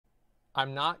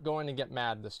I'm not going to get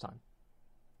mad this time.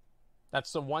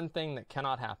 That's the one thing that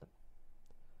cannot happen.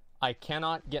 I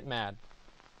cannot get mad.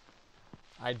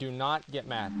 I do not get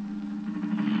mad.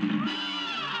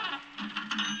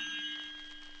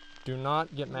 Do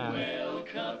not get mad. Well,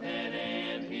 Cuphead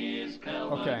and his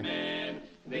pal man,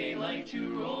 they like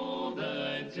to roll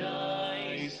the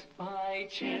dice. By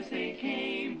chance they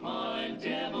came on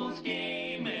Devil's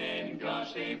Game, and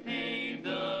gosh, they paid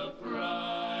the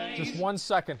price. Just 1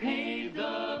 second. Paid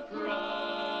the price.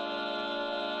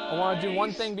 I want to do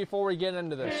one thing before we get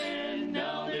into this. And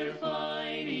now they're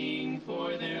fighting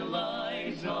for their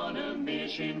lives on a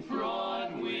mission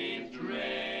fraught with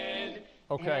dread.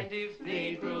 Okay. And if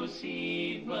they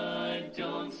proceed but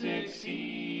don't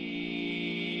succeed,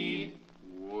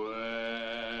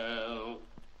 well,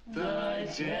 the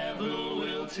devil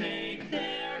will take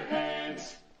their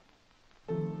heads.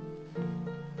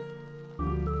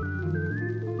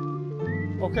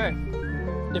 Okay.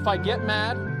 If I get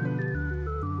mad,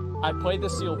 I play the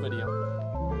seal video.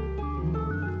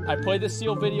 I play the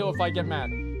seal video if I get mad.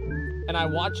 And I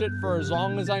watch it for as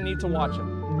long as I need to watch it.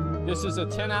 This is a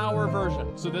 10-hour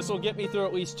version, so this will get me through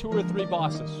at least 2 or 3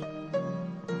 bosses.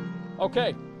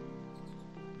 Okay.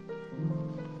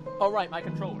 All right, my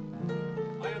controller.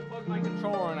 I unplugged my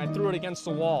controller and I threw it against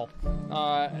the wall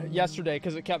yesterday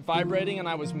because it kept vibrating and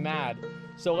I was mad.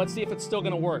 So let's see if it's still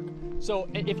going to work. So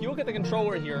if you look at the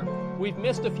controller here, we've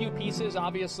missed a few pieces.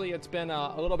 Obviously, it's been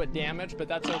a little bit damaged, but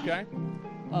that's okay.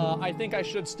 I think I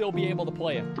should still be able to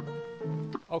play it.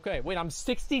 Okay, wait, I'm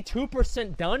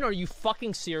 62% done? Are you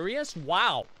fucking serious?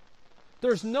 Wow.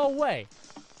 There's no way.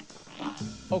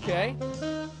 Okay.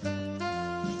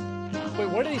 Wait,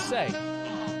 what did he say?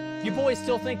 You boys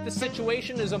still think the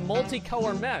situation is a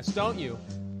multicolor mess, don't you?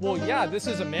 Well, yeah, this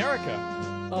is America.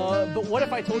 But what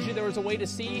if I told you there was a way to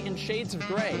see in shades of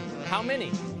gray? How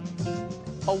many?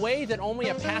 A way that only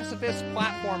a pacifist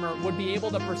platformer would be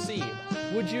able to perceive.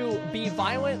 Would you be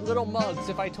violent little mugs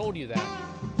if I told you that?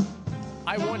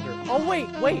 I wonder. Oh, wait.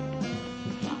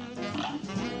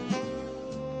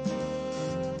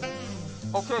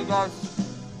 Okay, guys.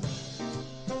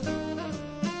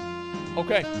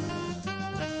 Okay.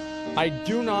 I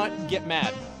do not get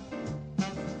mad.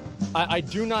 I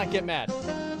do not get mad.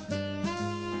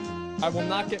 I will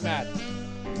not get mad.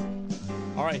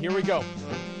 All right, here we go.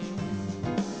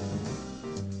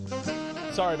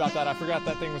 Sorry about that. I forgot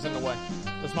that thing was in the way.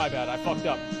 That's my bad. I fucked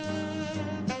up.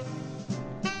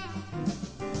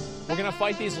 We're gonna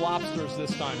fight these lobsters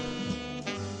this time.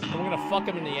 And we're gonna fuck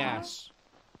them in the ass.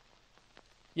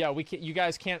 Yeah, you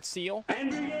guys can't seal?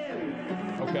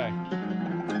 Okay.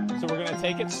 So we're gonna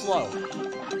take it slow.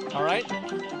 Alright?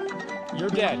 You're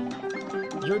dead.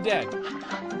 You're dead.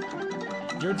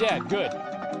 You're dead. Good.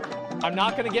 I'm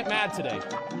not gonna get mad today.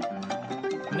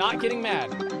 Not getting mad.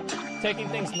 Taking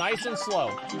things nice and slow.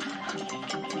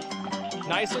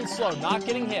 Nice and slow. Not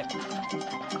getting hit.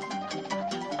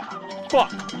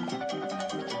 Fuck.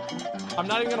 I'm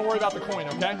not even gonna worry about the coin,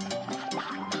 okay?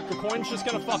 The coin's just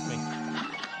gonna fuck me.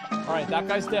 Alright, that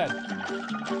guy's dead.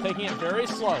 Taking it very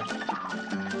slow.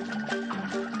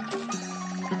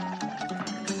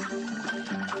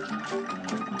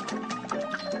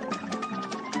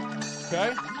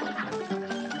 Okay?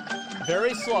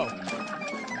 Very slow.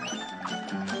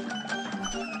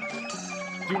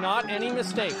 Do not any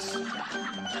mistakes.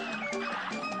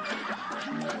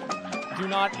 Do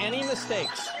not any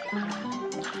mistakes.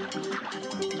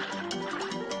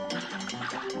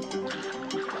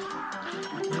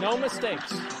 No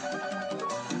mistakes.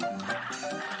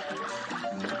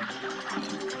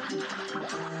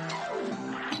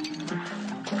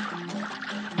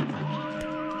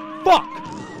 Fuck!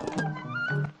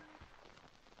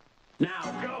 Now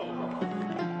go!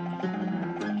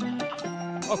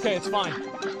 Okay, it's fine.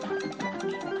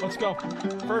 Let's go.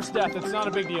 First death, it's not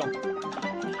a big deal.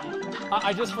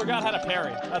 I just forgot how to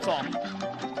parry, that's all.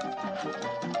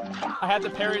 I had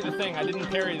to parry the thing, I didn't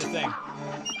parry the thing.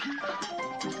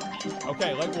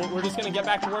 Okay, we're just gonna get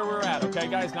back to where we were at, okay,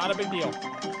 guys? Not a big deal.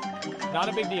 Not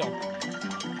a big deal.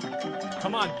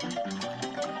 Come on.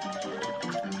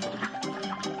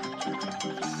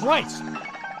 Christ!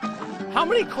 How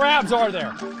many crabs are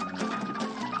there?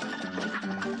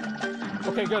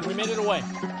 Okay, good. We made it away.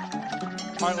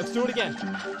 All right, let's do it again.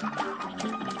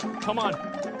 Come on.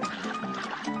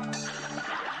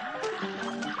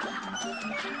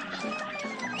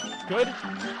 Good.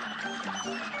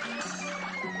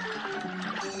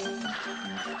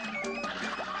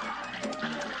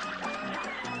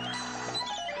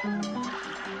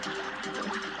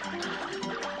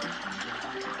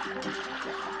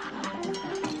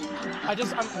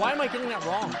 why am I getting that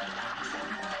wrong?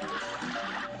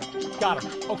 Got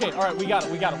him. Okay, alright, we got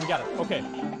it, we got it, we got it. Okay.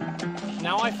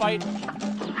 Now I fight.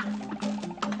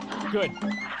 Good.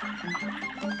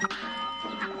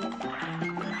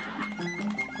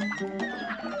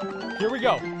 Here we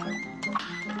go.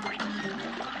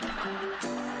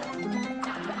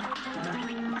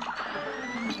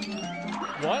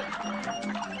 What?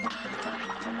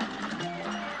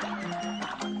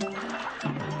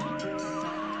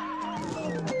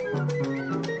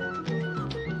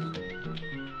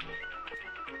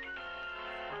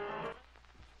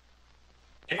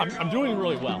 I'm doing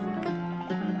really well.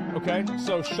 Okay,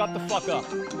 so shut the fuck up.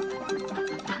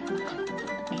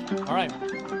 All right,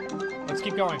 let's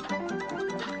keep going.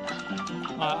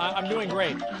 I'm doing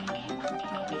great.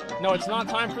 No, it's not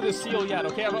time for the seal yet.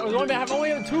 Okay, I've only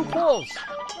had 2 pulls.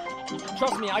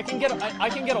 Trust me, I can get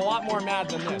a lot more mad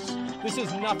than this. This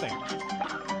is nothing.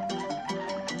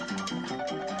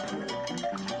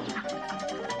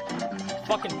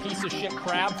 Fucking piece of shit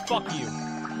crab. Fuck you.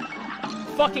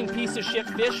 Fucking piece of shit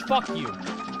fish. Fuck you.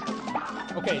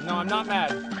 Okay, no, I'm not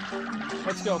mad.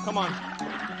 Let's go. Come on.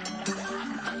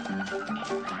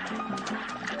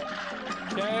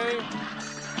 Okay.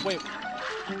 Wait.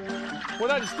 What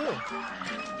did I just do?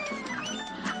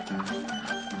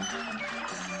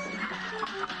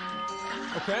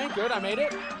 Okay, good. I made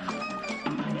it.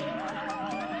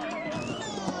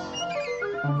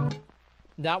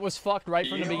 That was fucked right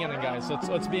from the beginning, guys.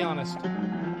 Let's be honest.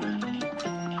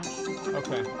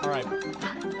 Okay. All right.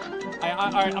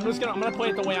 All right. I'm gonna play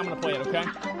it the way I'm gonna play it. Okay.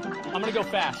 I'm gonna go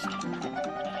fast.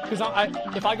 Because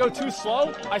if I go too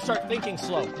slow, I start thinking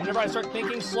slow. Whenever I start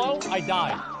thinking slow, I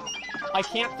die. I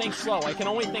can't think slow. I can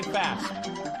only think fast.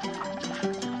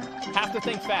 Have to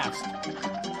think fast.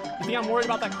 You think I'm worried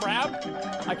about that crab?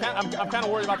 I'm kind of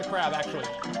worried about the crab, actually.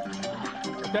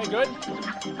 Okay, good.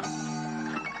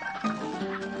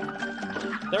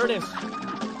 There it is.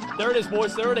 There it is,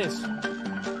 boys. There it is.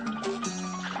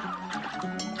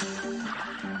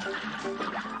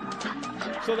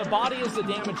 So the body is the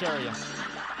damage area.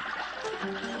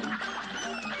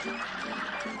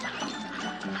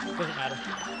 Doesn't matter.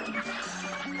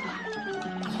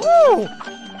 Woo!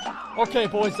 Okay,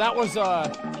 boys, that was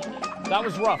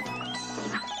rough.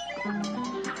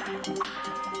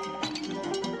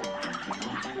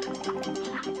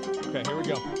 Okay, here we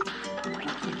go.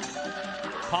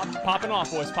 Popping off,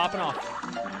 boys, popping off.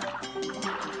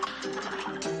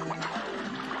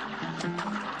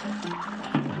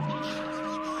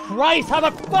 Christ, how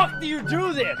the fuck do you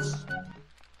do this?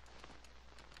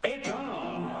 It's on.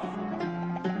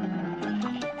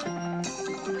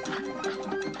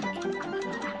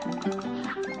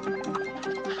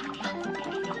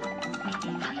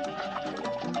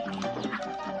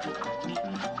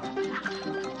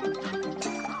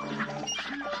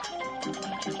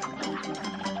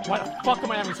 Why the fuck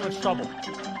am I having so much trouble?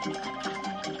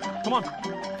 Come on.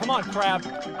 Come on, crab.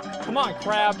 Come on,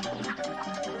 crab.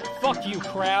 Fuck you,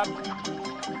 crab.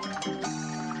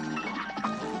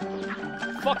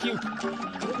 Fuck you.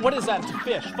 What is that? It's a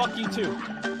fish. Fuck you, too.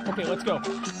 Okay, let's go.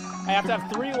 I have to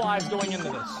have 3 lives going into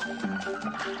this.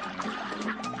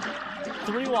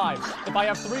 3 lives. If I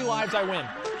have 3 lives, I win.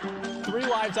 3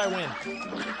 lives, I win.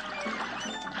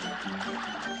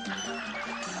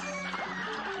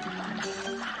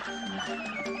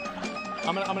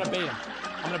 I'm gonna bait him.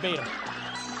 I'm gonna bait him.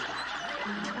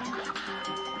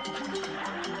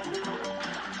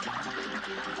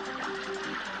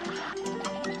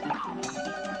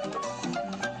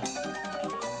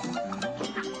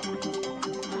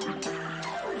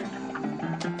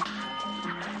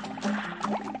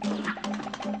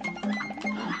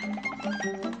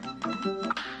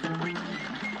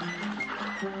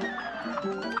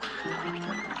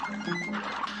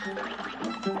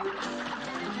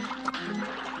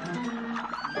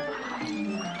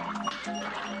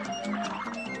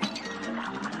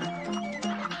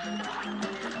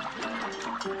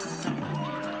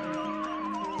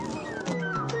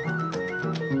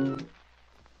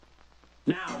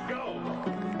 Now go.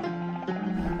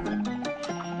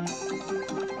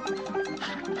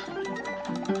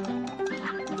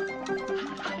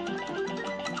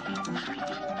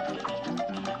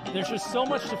 There's just so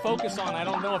much to focus on. I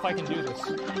don't know if I can do this.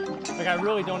 Like, I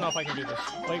really don't know if I can do this.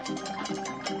 Like,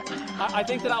 I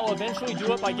think that I will eventually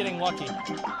do it by getting lucky.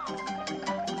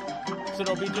 So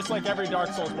it'll be just like every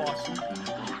Dark Souls boss.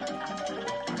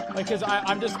 Like, because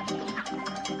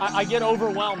I get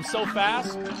overwhelmed so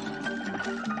fast.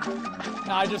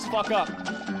 I just fuck up.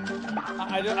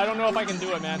 I don't know if I can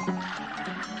do it, man.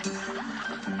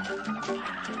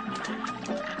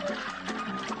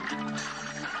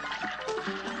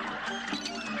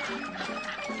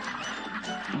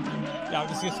 Yeah, Yeah,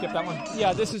 I'm just gonna skip that one.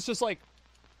 Yeah, this is just like...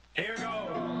 Here goes.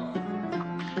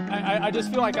 I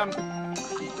just feel like I'm...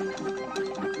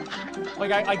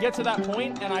 Like, I get to that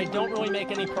point, and I don't really make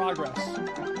any progress.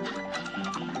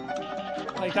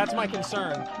 Like, that's my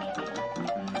concern.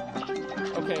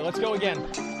 Okay, let's go again.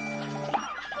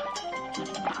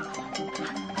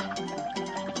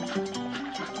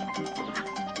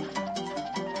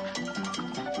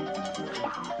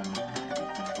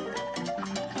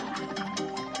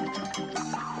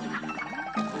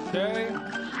 Okay.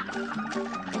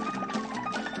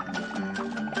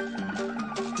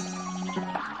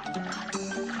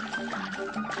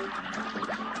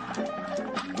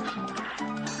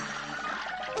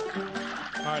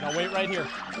 All right, I'll wait right here.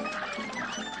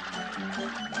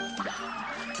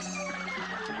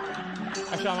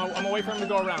 Actually, I'm gonna wait for him to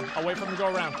go around. I'll wait for him to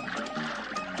go around.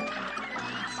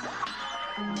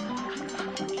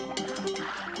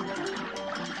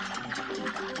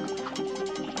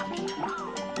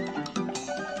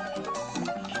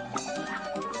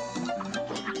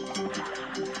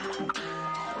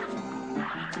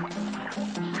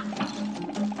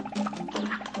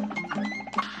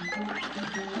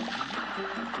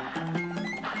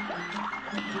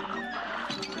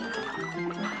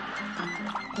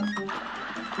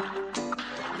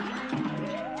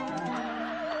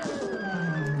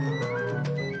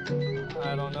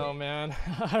 I don't know, man.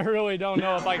 I really don't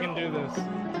know if I can do this.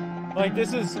 Like,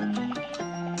 this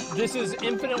is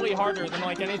infinitely harder than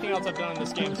like anything else I've done in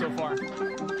this game so far.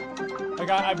 Like,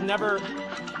 I've never...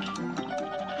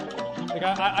 Like,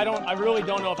 I really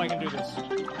don't know if I can do this.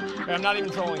 Like, I'm not even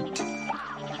trolling.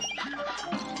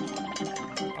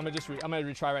 I'm gonna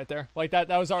retry right there. Like, that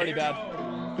was already bad.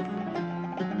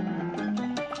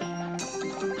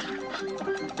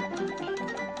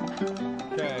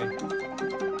 Okay.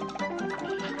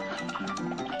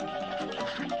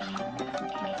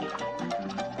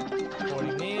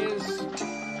 Avoiding these.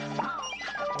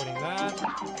 Avoiding that.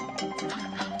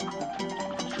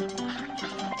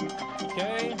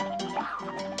 Okay.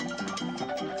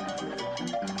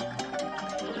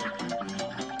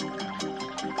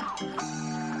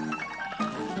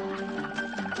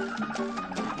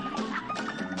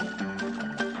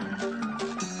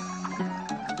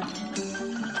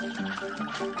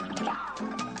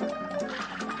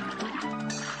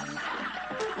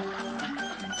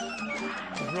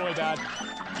 It's really bad.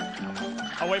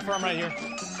 I'll wait for him right here.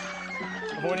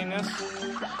 Avoiding this.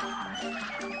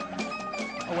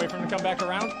 I'll wait for him to come back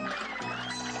around.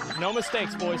 No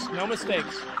mistakes, boys. No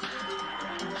mistakes.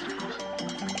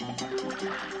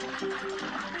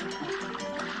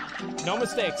 No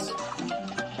mistakes.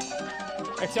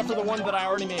 Except for the one that I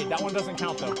already made. That one doesn't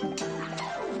count, though.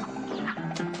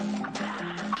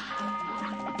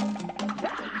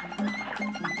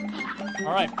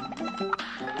 All right.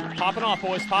 Popping off,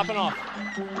 boys. Popping off.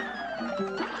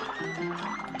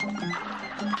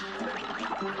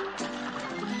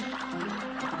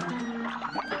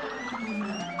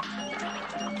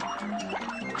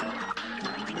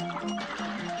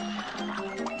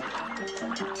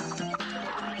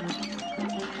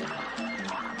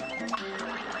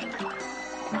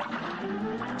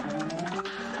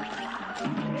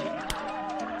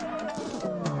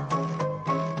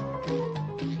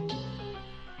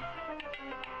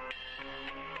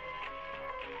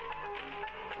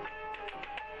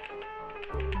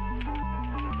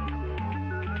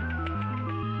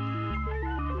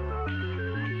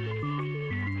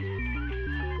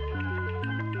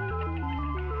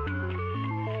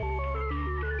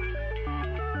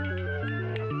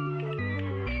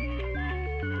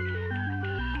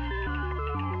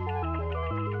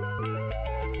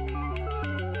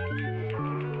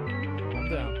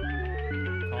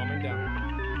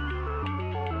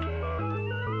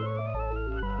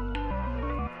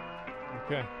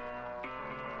 Okay.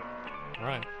 All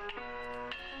right.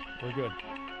 We're good.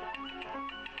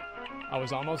 I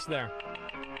was almost there.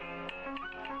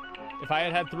 If I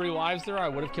had had 3 lives there, I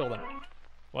would have killed him.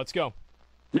 Let's go.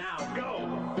 Now go.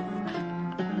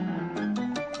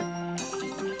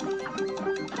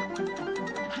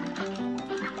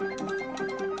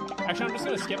 Actually, I'm just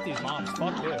gonna skip these mobs.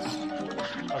 Fuck this.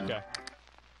 Okay.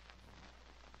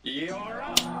 You're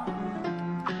up.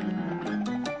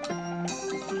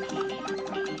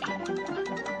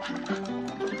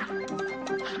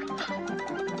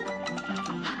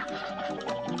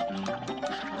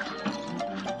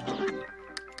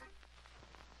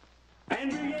 And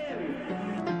begin.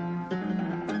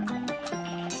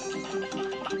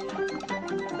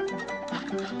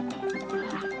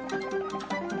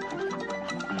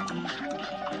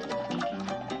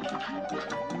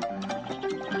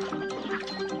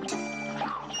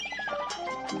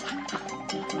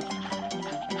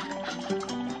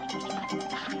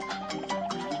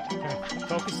 Okay,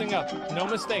 focusing up. No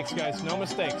mistakes, guys. No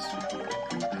mistakes.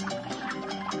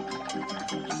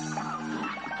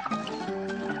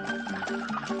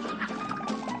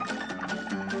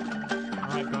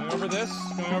 Alright, going over this.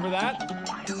 Going over that.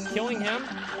 Killing him.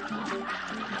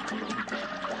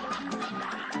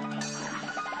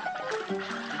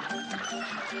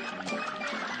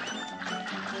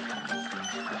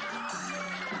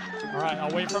 Alright,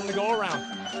 I'll wait for him to go around.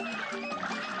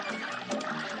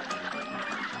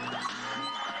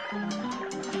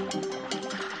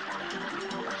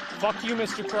 Fuck you,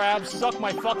 Mr. Krabs. Suck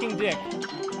my fucking dick.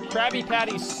 Krabby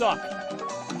Patties suck.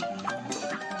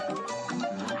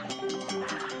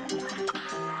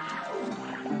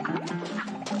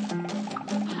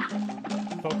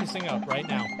 Focusing up right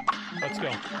now. Let's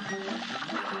go.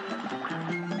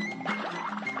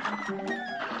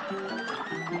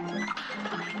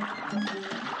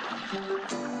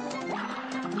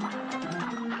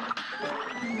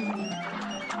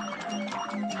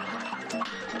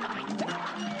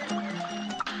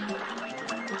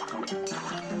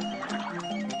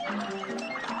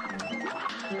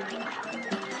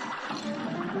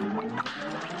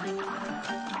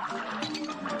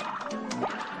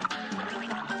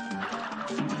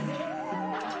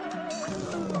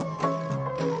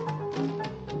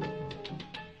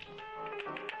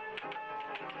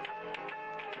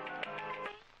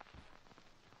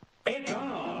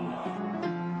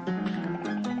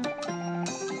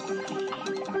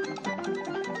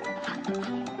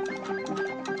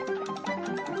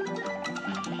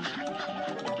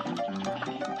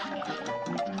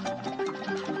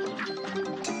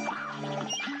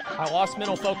 I lost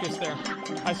mental focus there.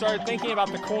 I started thinking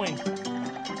about the coin.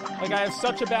 Like, I have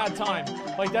such a bad time.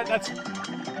 Like, that's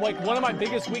like one of my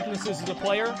biggest weaknesses as a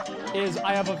player is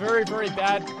I have a very, very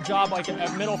bad job, like,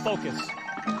 at mental focus.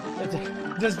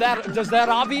 Does that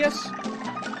obvious?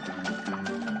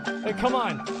 Like, come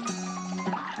on.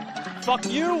 Fuck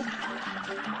you.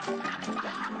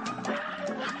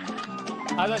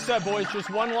 As I said, boys, just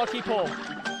one lucky pull.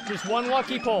 Just one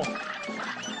lucky pull.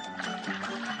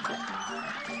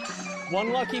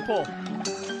 One lucky pull.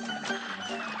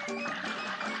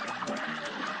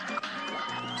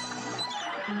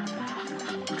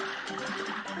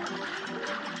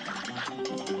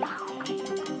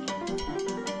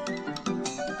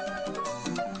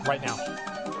 Right now.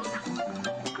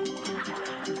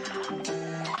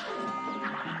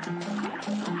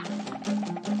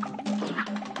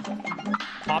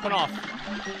 Popping off.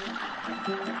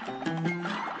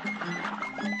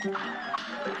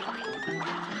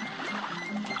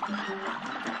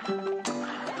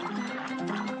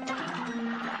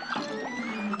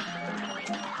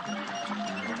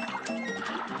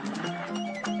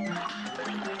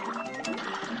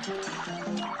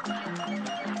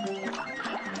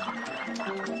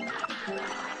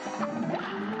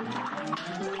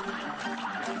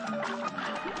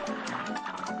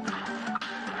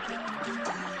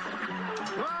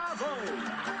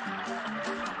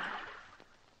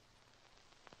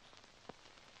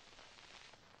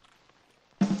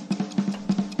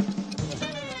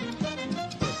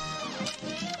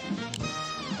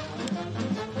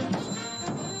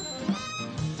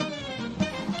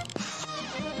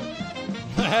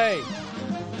 Hey!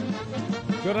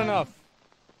 Good enough.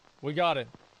 We got it.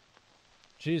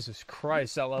 Jesus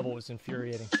Christ, that level was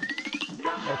infuriating.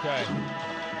 Okay.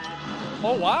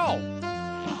 Oh, wow!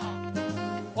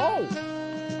 Oh!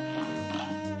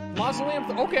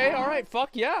 Mausoleum. Okay, alright,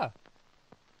 fuck yeah.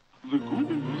 The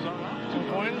coins are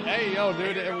out. Coin? Hey, yo,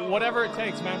 dude, whatever it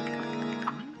takes, man.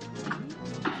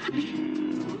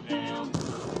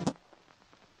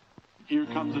 Here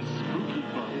comes a spooky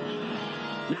bunch.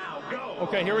 Now go!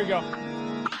 Okay, here we go.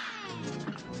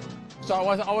 So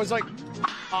I was like,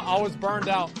 I was burned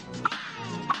out.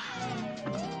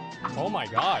 Oh my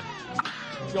god.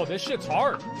 Yo, this shit's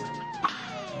hard.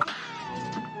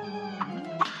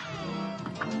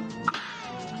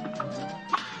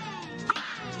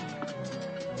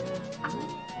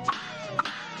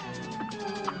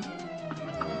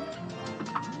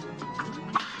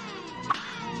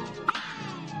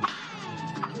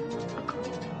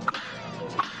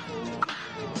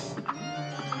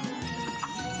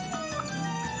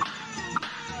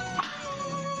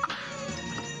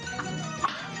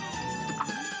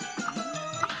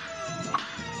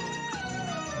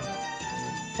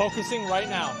 Focusing right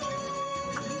now.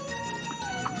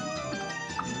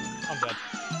 I'm dead.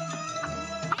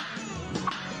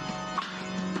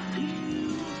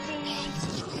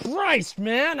 Jesus Christ,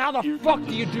 man! How the fuck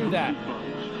do you do that?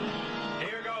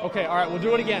 Okay, alright, we'll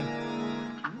do it again.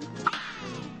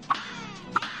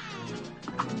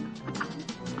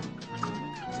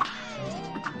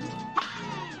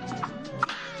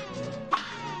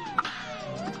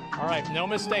 Alright, no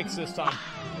mistakes this time.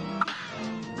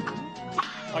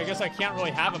 I guess I can't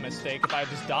really have a mistake if I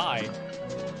just die.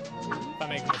 If I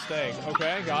make a mistake.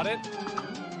 Okay, got it.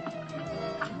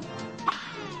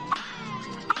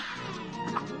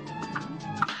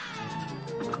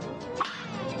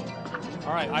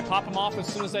 Alright, I pop them off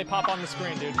as soon as they pop on the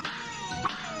screen, dude.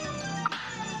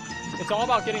 It's all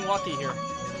about getting lucky here.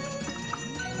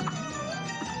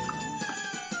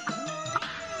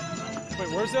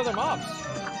 Wait, where's the other mobs?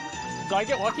 Do I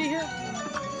get lucky here?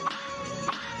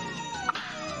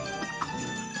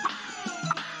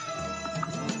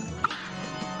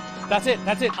 That's it,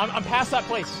 that's it. I'm past that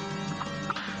place.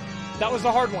 That was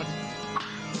the hard one.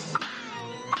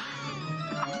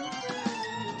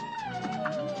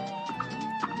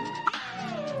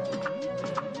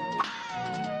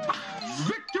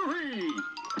 Victory!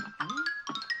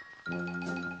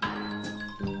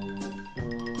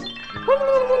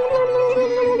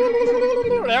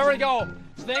 There we go.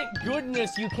 Thank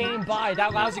goodness you came by.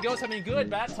 That lousy ghost had me good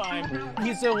that time.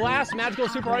 He's the last magical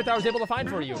super art that I was able to find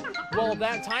for you. Well,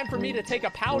 that time for me to take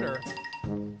a powder.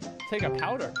 Take a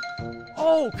powder?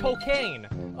 Oh, cocaine.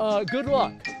 Good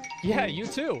luck. Yeah, you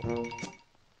too.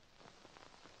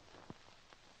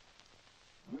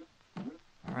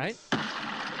 All right.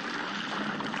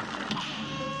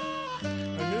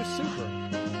 A new super.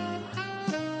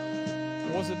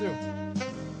 What does it do?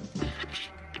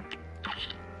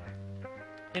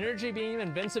 Energy beam,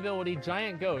 invincibility,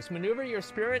 giant ghost. Maneuver your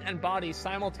spirit and body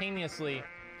simultaneously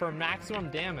for maximum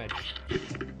damage.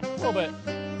 A little bit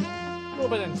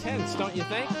intense, don't you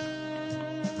think?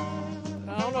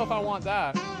 I don't know if I want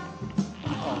that.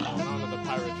 Oh, none of the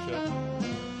pirate ship.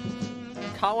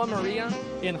 Cala Maria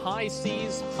in high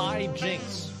seas, high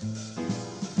jinks.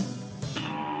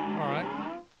 Alright.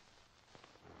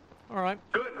 Alright.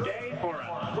 Good day for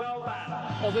us. Well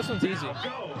done. Oh, this one's easy.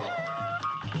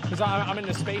 Because I'm in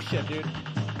the spaceship, dude.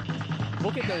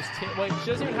 Look at those wait,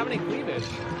 she doesn't even have any cleavage.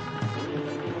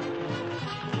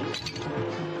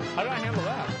 How did I handle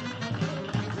that?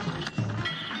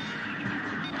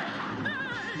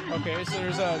 Okay, so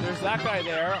there's that guy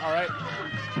there, alright.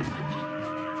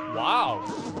 Wow.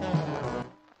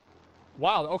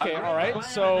 Wow, okay, alright,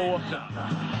 so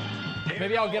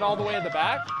maybe I'll get all the way at the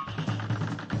back?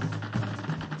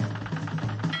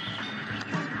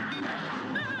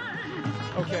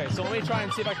 Okay, so let me try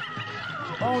and see if I can...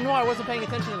 Oh no, I wasn't paying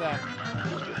attention to that.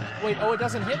 Wait, oh, it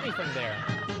doesn't hit me from there.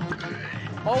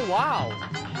 Oh, wow.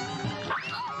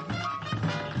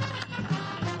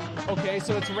 Okay,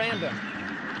 so it's random.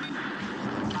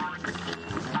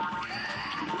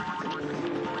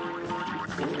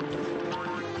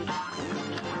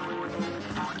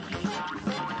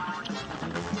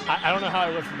 I don't know how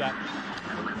I lived through that.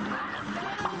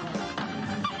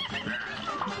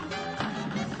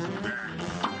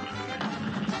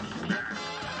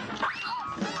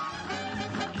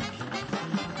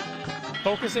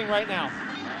 Focusing right now.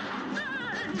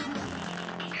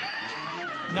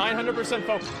 900%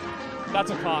 focus. That's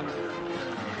a cock.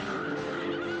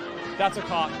 That's a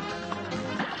cock.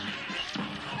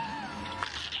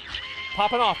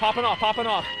 Popping off, popping off, popping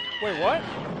off. Wait, what?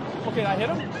 Okay, I hit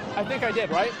him? I think I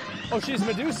did, right? Oh, she's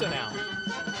Medusa now.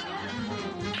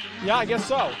 Yeah, I guess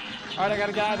so. All right, I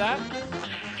gotta get out of that.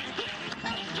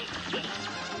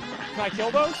 Can I kill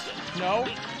those? No.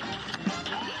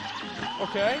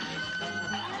 Okay.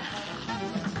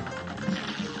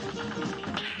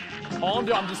 All I'm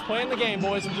doing, I'm just playing the game,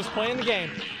 boys. I'm just playing the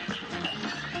game.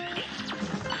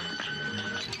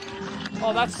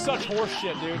 Oh, that's such horse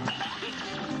shit, dude.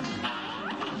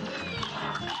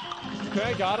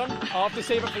 Okay, got him. I'll have to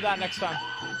save it for that next time.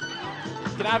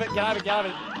 Get out of it, get out of it, get out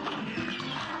of it.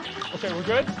 Okay, we're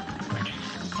good?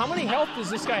 How many health does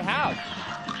this guy have?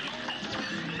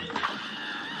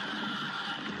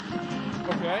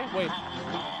 Okay, wait.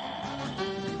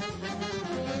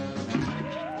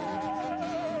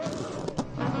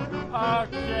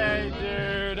 Okay,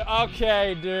 dude.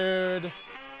 Okay, dude.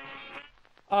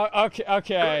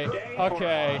 Okay.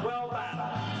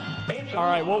 All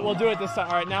right, we'll do it this time.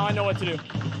 All right, now I know what to do.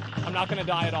 I'm not gonna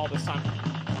die at all this time.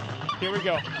 Here we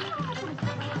go.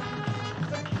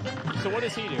 So what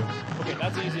does he do? Okay,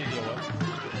 that's easy to deal with.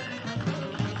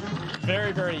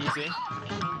 Very, very easy.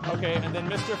 Okay, and then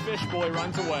Mr. Fish Boy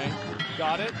runs away.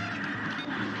 Got it.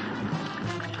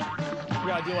 We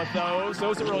gotta deal with those.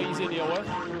 Those are really easy to deal with.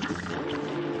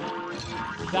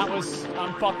 That was,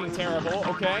 I'm fucking terrible.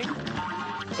 Okay.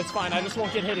 It's fine, I just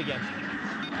won't get hit again.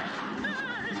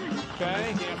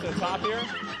 Okay, getting up to the top here.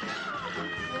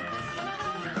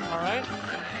 Alright.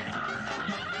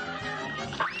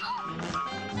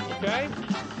 Okay.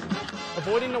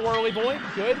 Avoiding the whirly boy.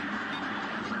 Good.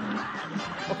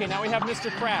 Okay, now we have Mr.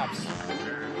 Krabs.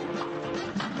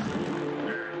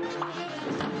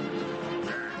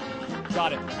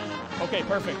 Got it. Okay,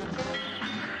 perfect.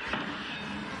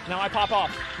 Now I pop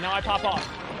off. Now I pop off.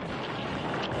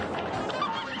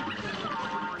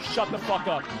 Shut the fuck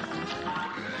up.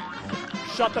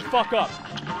 Shut the fuck up.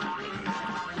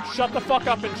 Shut the fuck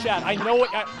up in chat. I know it.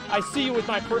 I see you with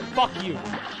my fuck you.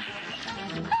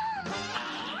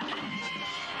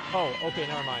 Oh, okay,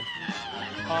 never mind.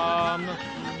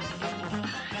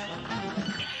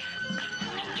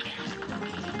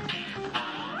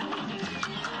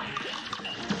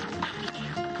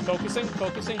 Focusing,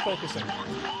 focusing, focusing.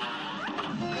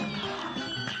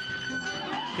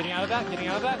 Getting out of that, getting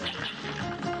out of that.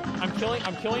 I'm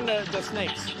killing the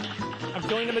snakes. I'm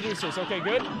killing the Medusas. Okay,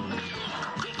 good.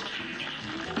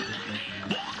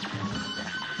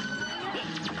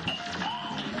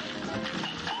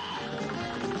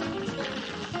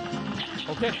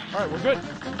 Okay, alright, we're good.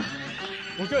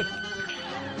 We're good.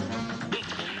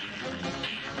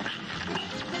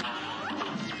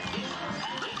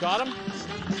 Got him.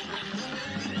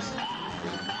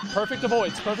 Perfect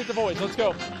avoids, perfect avoids. Let's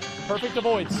go. Perfect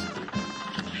avoids.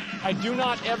 I do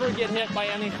not ever get hit by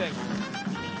anything.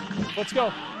 Let's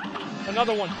go.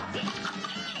 Another one.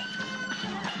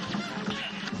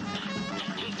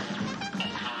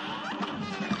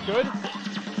 Good.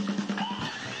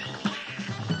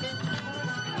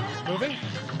 Moving.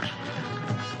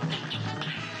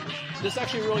 This is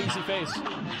actually a really easy phase.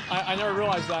 I never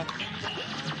realized that.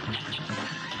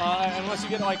 Unless you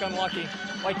get, like, unlucky.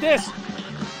 Like this!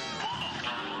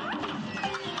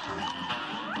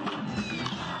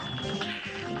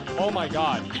 Oh my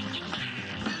god.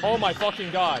 Oh my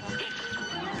fucking god.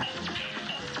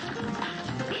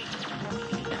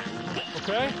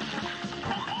 Okay.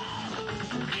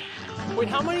 Wait,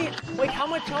 how many, like, how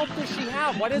much health does she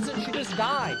have? Why doesn't she just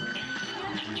die?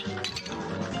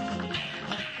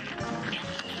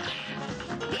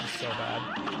 That's so bad.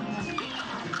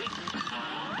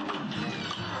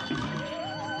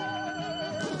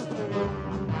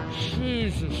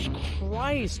 Jesus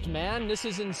Christ, man, this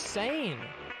is insane.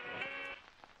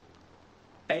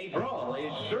 A brawl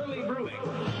is surely brewing.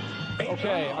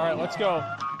 Okay, alright, let's go.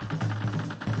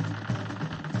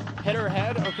 Hit her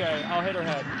head? Okay, I'll hit her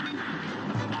head.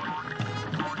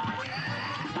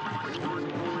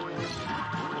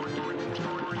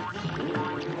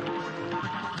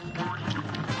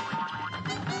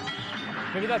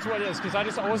 Maybe that's what it is, because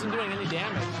I wasn't doing any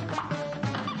damage.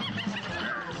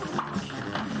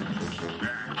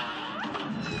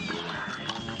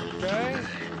 Okay.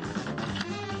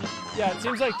 Yeah, it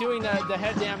seems like doing the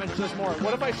head damage does more.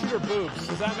 What if I shoot her boobs?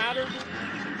 Does that matter?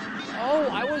 Oh,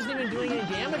 I wasn't even doing any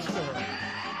damage to her.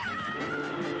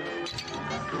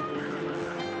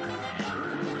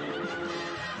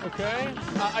 Okay.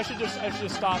 I should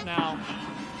just stop now.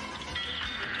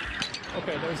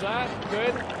 Okay, there's that.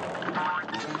 Good.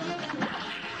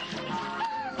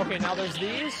 Okay, now there's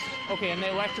these. Okay, and they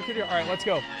electrocute her. All right, let's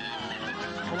go.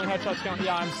 Only headshots count.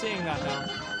 Yeah, I'm seeing that now.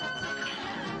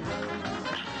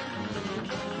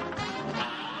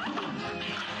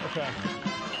 Okay.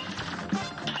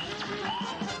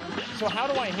 So how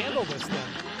do I handle this then?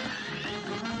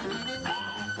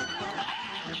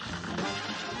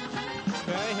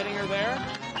 Okay, hitting her there.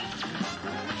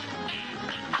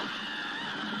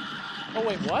 Oh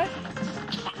wait, what?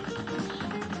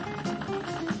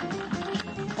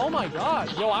 Oh my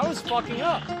god. Yo, I was fucking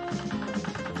up.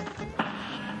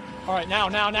 Alright, now.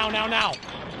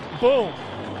 Boom.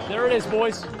 There it is,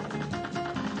 boys.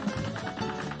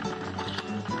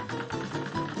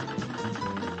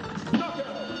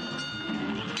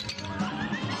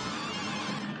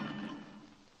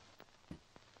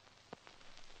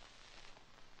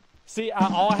 See,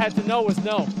 all I had to know was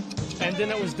no. And then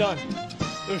it was done.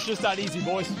 It was just that easy,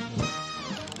 boys.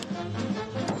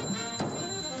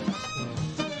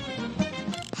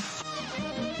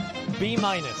 B-.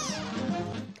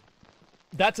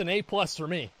 That's an A+ for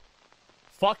me.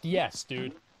 Fuck yes,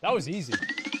 dude. That was easy.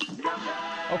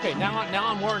 Okay, now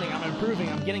I'm learning, I'm improving,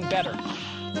 I'm getting better.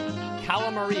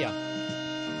 Cala Maria.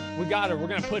 We got her. We're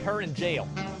gonna put her in jail.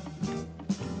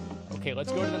 Okay,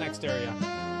 let's go to the next area.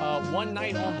 One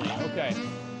night only. Okay.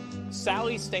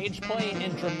 Sally stage play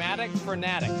in Dramatic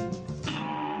Frenetic.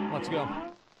 Let's go.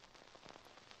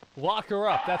 Lock her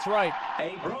up. That's right.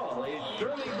 A brawl is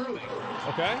surely brewing.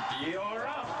 Okay. You're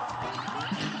up.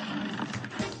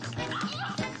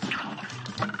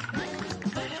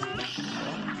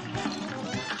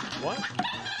 What?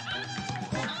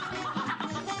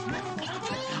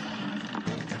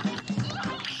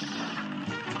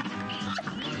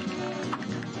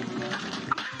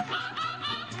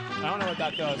 I don't know what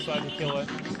that does, so I have to kill it.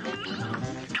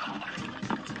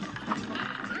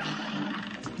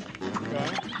 Okay.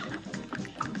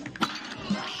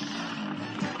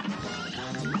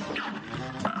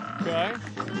 Okay.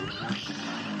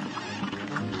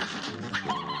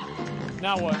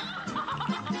 Now what?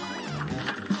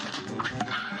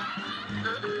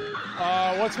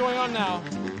 What's going on now?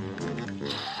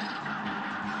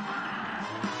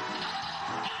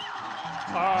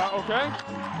 Okay.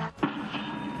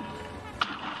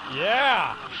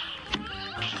 Yeah.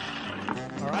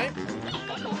 All right.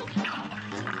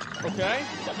 Okay.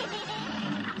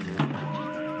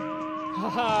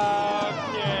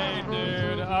 Okay,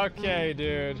 dude. Okay,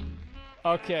 dude.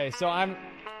 Okay, so I'm...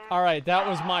 Alright, that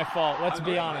was my fault. Let's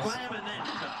be honest.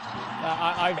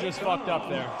 I've just fucked up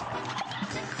there.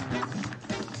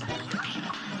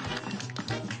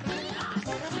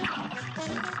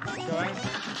 Okay.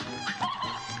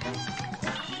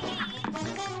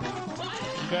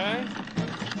 Okay.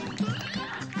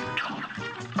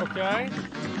 Okay.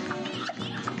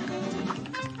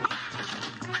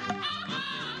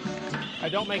 I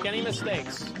don't make any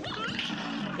mistakes.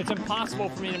 It's impossible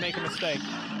for me to make a mistake.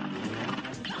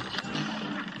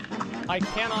 I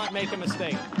cannot make a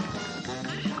mistake.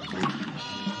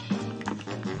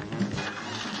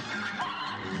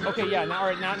 Okay, yeah, now, all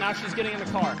right, now she's getting in the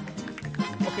car.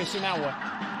 Okay, so now what?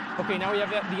 Okay, now we have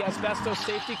the asbestos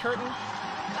safety curtain.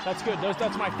 That's good.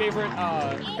 That's my favorite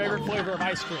favorite flavor of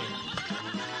ice cream.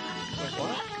 Wait,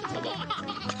 what?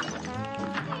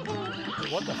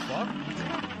 Wait, what the fuck?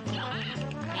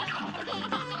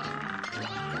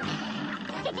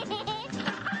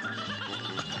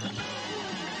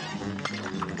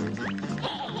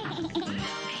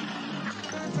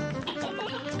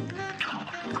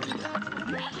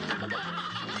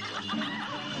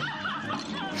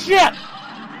 Shit!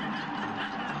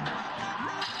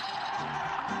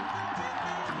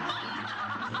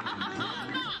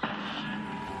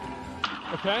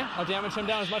 Okay, I'll damage him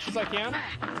down as much as I can.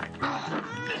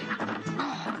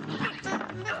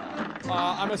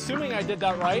 I'm assuming I did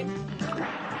that right.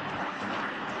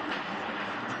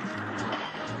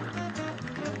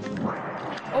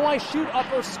 Oh, I shoot up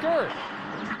her skirt.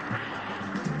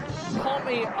 Call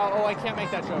me. Oh, I can't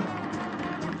make that joke.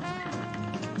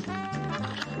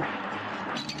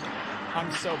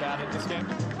 I'm so bad at this game.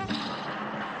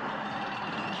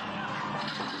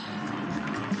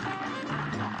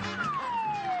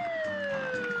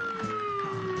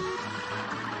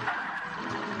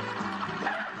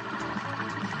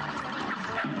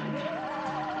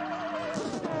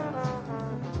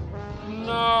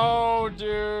 No,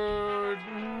 dude.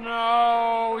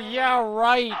 No. Yeah,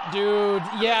 right, dude.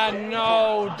 Yeah,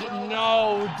 no.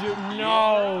 No, dude.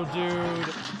 No,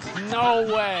 dude. No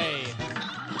way.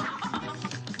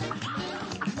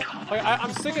 Like,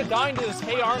 I'm sick of dying to this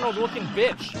Hey Arnold looking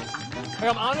bitch. Like,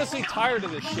 I'm honestly tired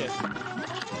of this shit.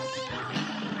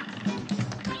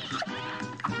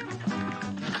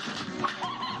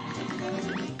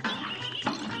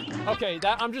 Okay,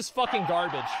 I'm just fucking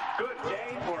garbage.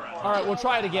 Alright, we'll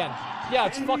try it again. Yeah,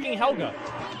 it's fucking Helga.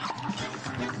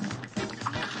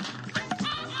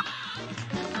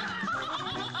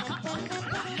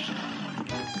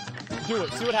 Do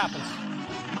it, see what happens.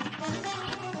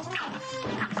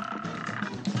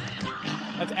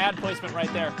 That's ad placement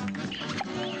right there.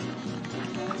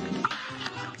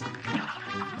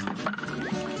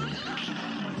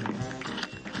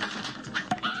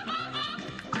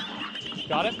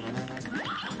 Got it?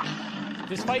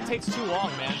 This fight takes too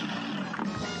long, man.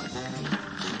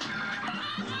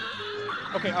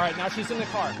 Okay, alright, now she's in the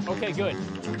car. Okay, good.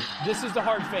 This is the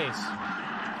hard phase.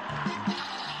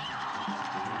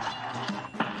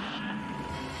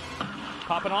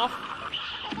 Popping off.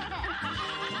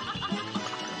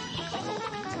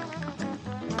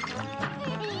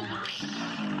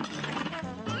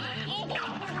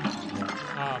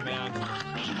 Oh, man.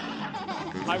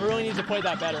 I really need to play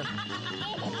that better.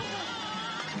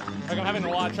 Like, I'm having a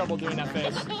lot of trouble doing that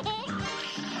phase.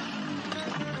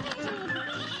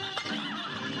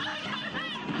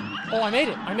 Oh, I made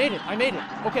it. I made it. I made it.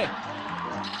 Okay.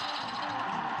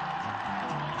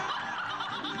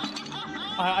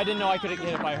 I didn't know I could get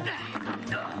hit by her.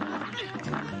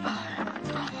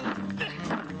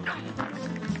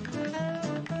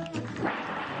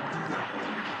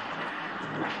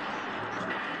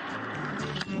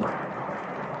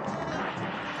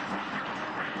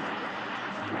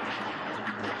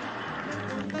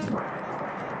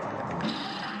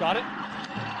 Got it?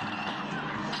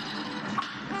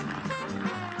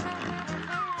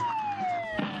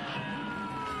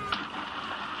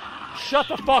 Shut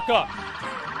the fuck up.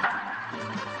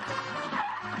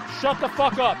 Shut the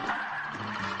fuck up.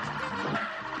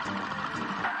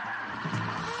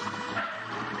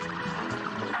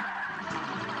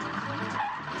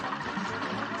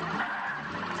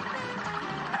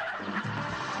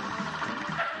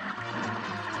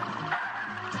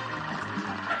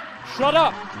 Shut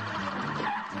up!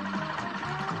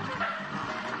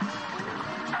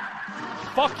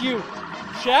 Fuck you,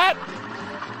 chat!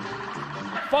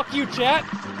 Fuck you, chat!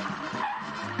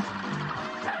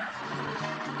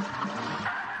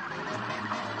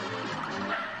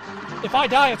 If I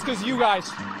die, it's because you guys.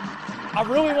 I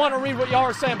really want to read what y'all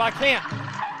are saying, but I can't.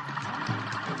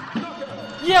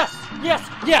 Yes! Yes!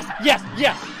 Yes! Yes!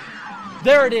 Yes!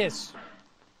 There it is.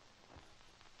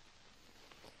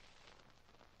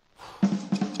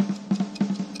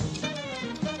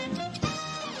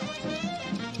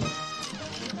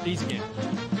 Easy game.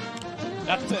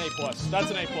 That's an A+.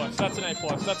 That's an A+. That's an A+.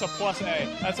 That's a plus A.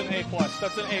 That's an A+.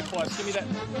 That's an A+. Give me that.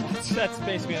 That's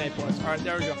basically an A+. Alright,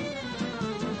 there we go.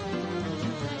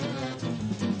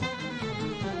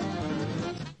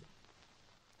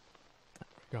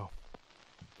 Go.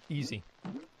 Easy.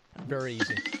 Very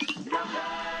easy.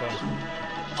 Boom.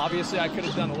 Obviously, I could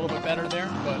have done a little bit better there,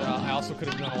 but I also could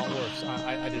have done a lot worse.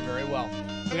 I did very well.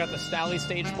 We got the Stally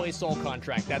Stage Play Soul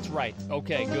contract. That's right.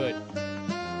 Okay, good.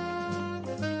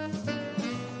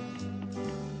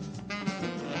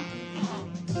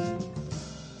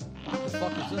 What the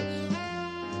fuck is this?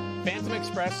 Phantom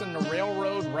Express and the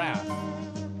Railroad Wrath.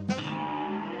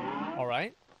 All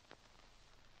right.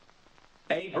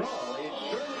 A brawl is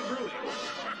surely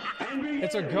brewing.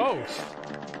 It's a ghost.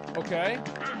 Okay.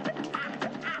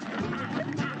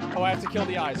 Oh, I have to kill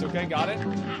the eyes. Okay, got it.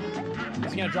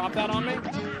 Is he gonna drop that on me?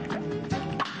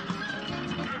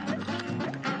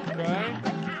 Okay.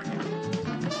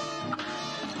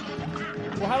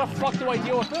 Well, how the fuck do I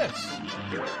deal with this?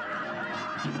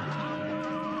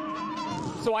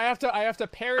 So I have to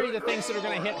parry the things that are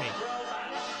gonna hit me.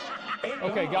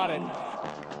 Okay, got it.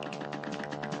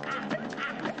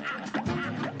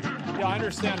 Yeah, I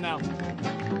understand now.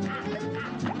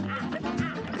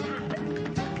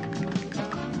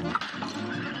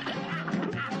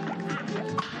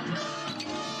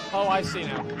 Oh, I see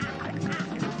now.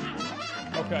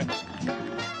 Okay.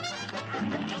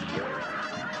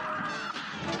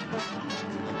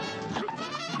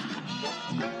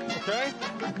 Okay.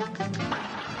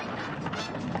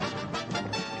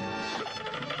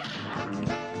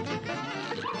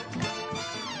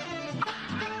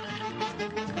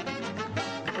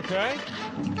 Okay.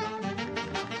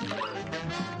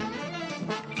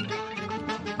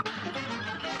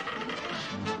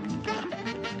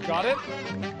 Got it.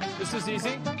 This is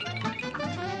easy.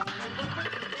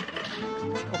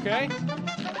 Okay.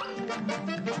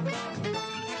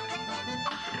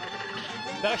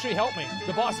 That actually helped me.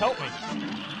 The boss helped me.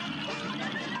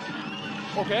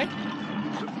 Okay.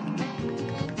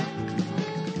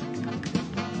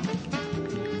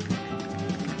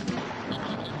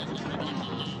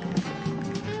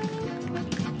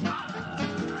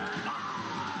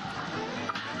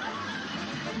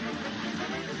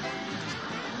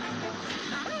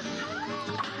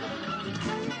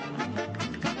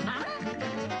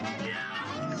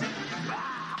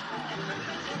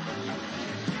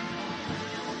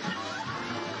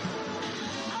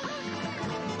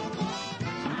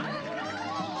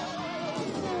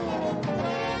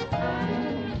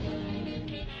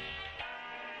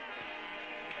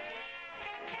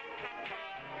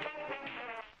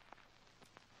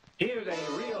 Here's a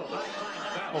real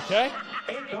high-class battle. Okay.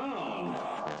 It's on.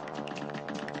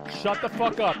 Shut the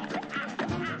fuck up.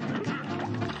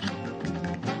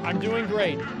 I'm doing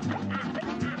great.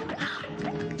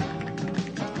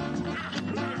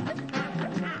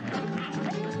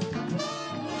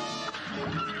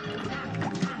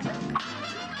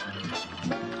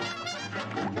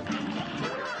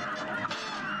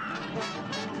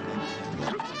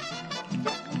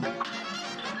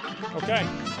 Okay.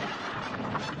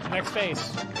 Next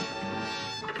phase.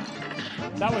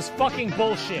 That was fucking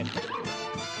bullshit.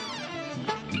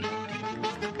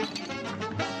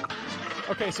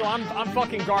 Okay, so I'm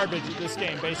fucking garbage at this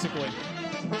game, basically.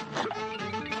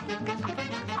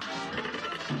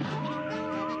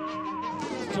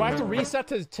 Do I have to reset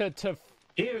to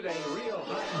Here's a real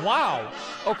high. Wow.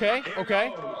 Okay,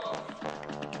 okay.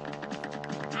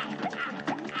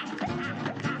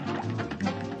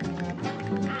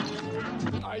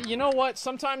 You know what?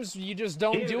 Sometimes you just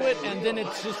don't do it, and then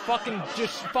it's just fucking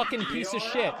piece of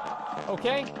shit.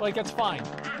 Okay? Like, it's fine.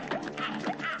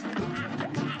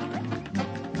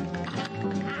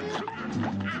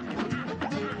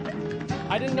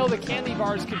 I didn't know the candy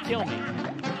bars could kill me.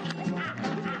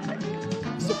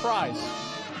 Surprise.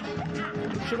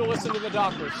 Should have listened to the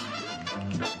doctors.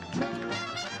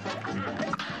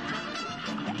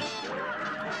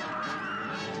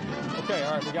 Okay,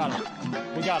 alright, we got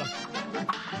him. We got him.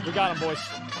 We got him, boys.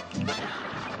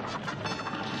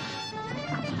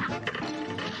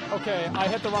 Okay, I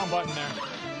hit the wrong button there.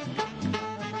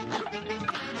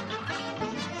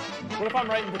 What if I'm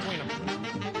right in between them?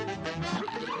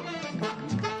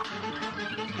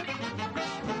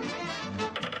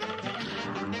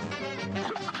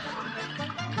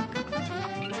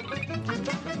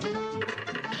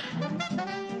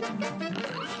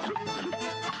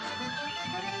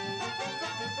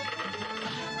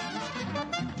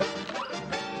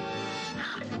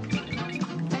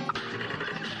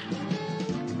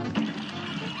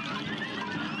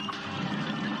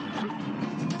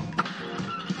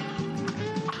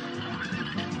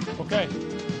 Okay.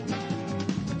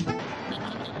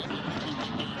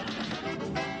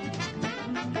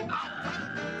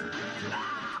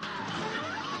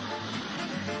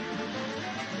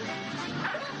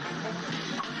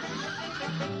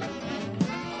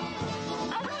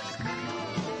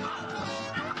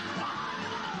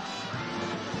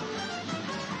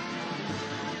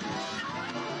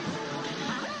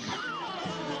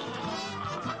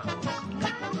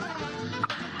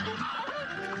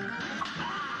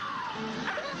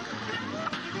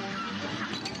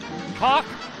 Hawk.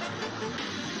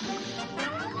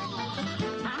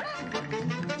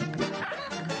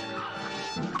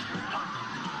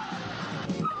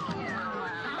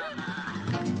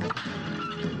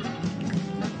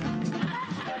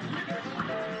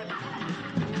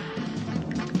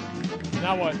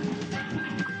 Now what?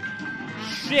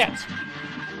 Shit!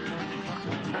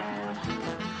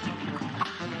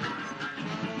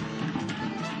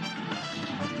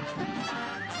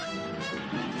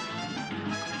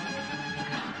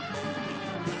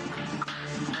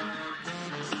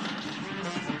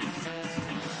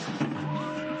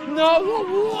 No,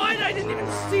 what? I didn't even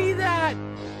see that!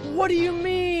 What do you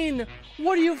mean?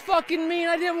 What do you fucking mean?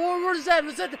 I didn't, what is that?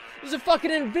 Was that, was it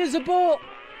fucking invisible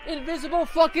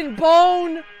fucking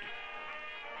bone?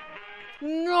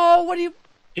 No, what do you...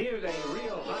 Here's a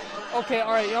real high. Okay,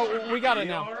 alright, yo, we got it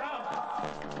now.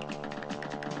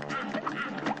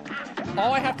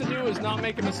 All I have to do is not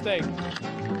make a mistake.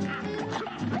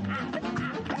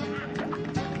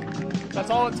 That's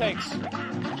all it takes.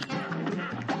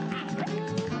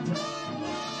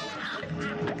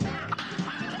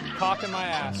 Cock in my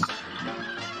ass.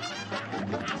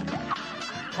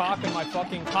 Cock in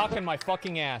my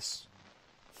fucking ass.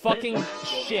 Fucking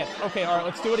shit. Okay, alright,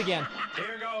 let's do it again.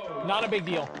 Here goes. Not a big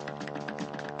deal.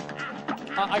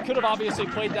 I could have obviously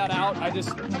played that out. I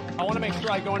want to make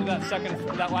sure I go into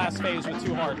that last phase with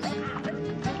 2 hearts.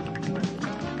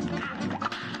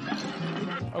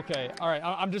 Okay, alright,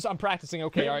 I'm practicing.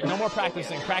 Okay, alright, no more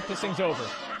practicing. Practicing's over.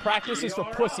 Practice is for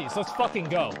pussies. Let's fucking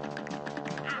go.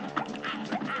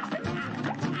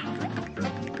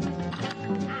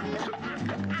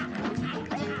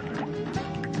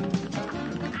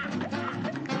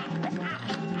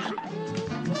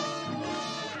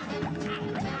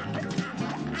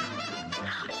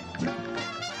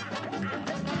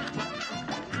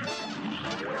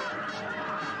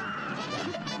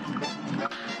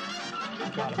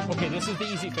 Got it. Okay, this is the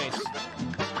easy face.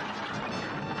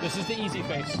 This is the easy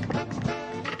face.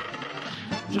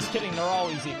 Just kidding, they're all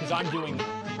easy, because I'm doing them.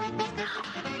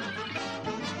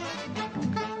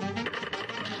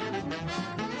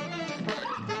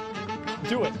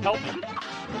 Do it, help me.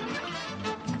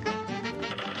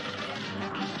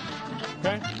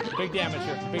 Okay, big damage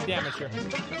here, big damage here.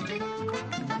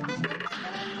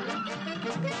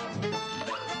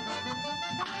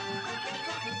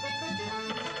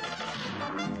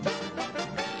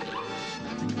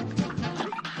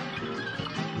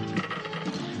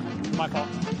 My fault.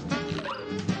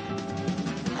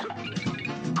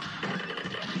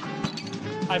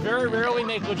 I very rarely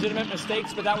make legitimate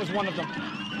mistakes, but that was one of them.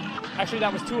 Actually,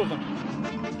 that was 2 of them.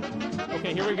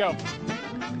 Okay, here we go.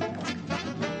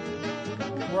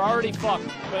 We're already fucked,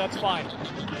 but that's fine.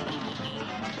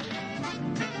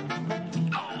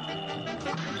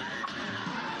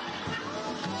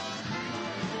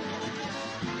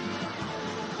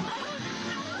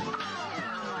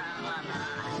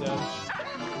 Dead.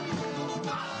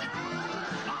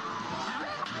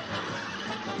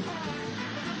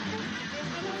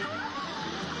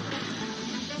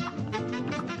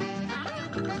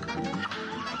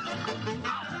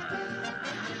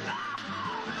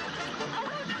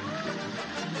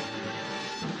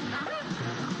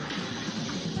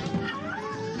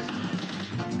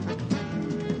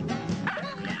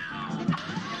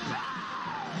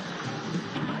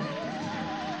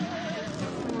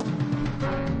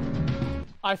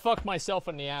 I fucked myself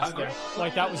in the ass there.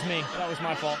 Like, that was me. That was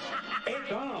my fault.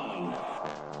 It's on.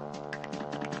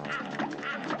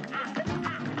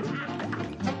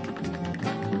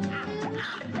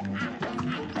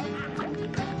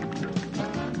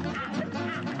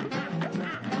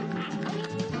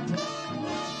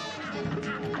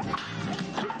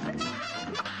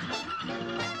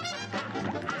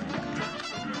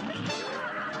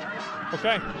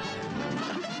 Okay.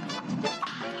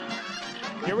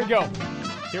 Here we go.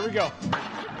 Here we go.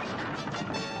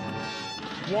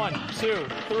 1, 2,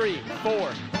 3,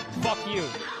 4. Fuck you.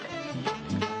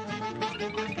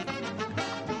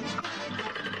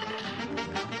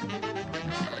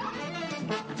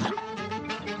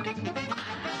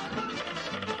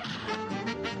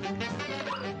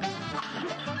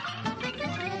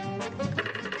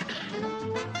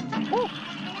 Woo.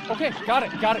 Okay, got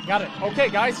it, got it, got it. Okay,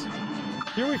 guys.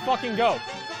 Here we fucking go.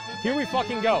 Here we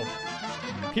fucking go.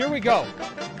 Here we go.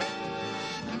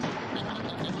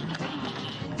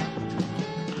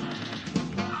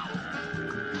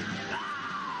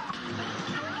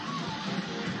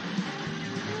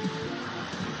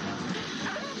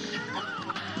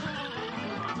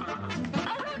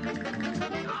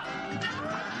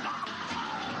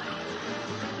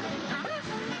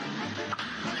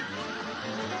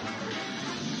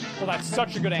 Well, that's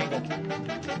such a good angle.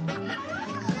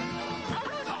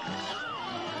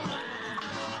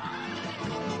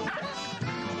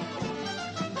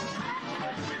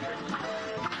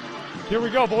 Here we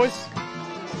go, boys.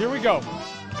 Here we go.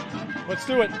 Let's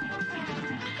do it.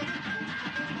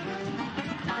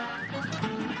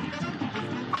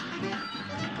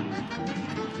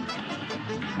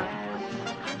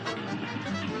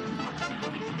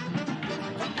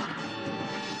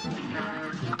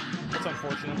 That's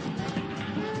unfortunate.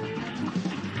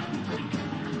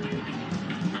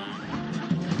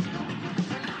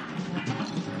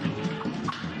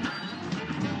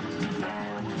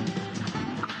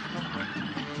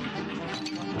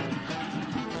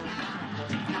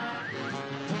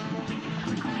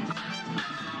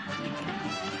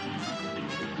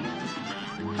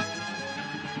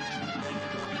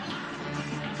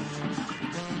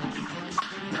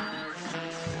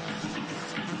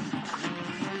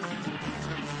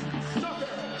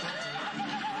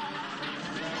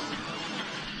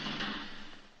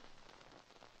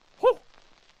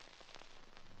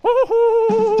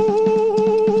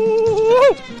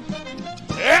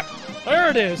 Yep, there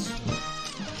it is.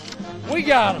 We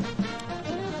got him.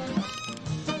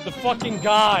 The fucking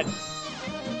god.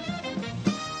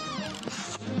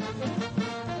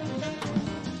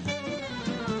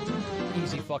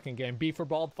 Easy fucking game. B for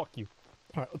bald, fuck you.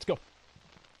 Alright, let's go.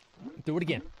 Do it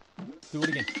again. Do it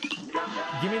again.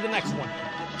 Give me the next one.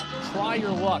 Try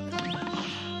your luck.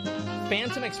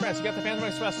 Phantom Express. You got the Phantom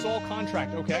Express Soul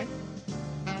contract, okay?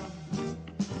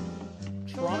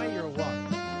 Try your luck.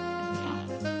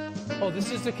 Oh,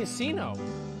 this is the casino.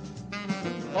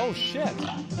 Oh, shit.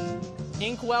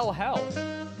 Inkwell Hell.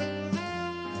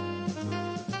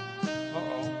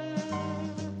 Uh-oh.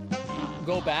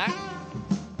 Go back?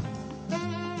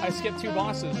 I skipped 2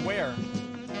 bosses. Where?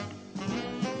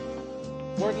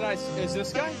 Where did I... Is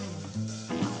this guy?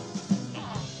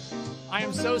 I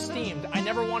am so steamed. I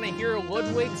never want to hear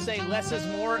Ludwig say less is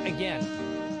more again.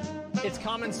 It's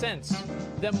common sense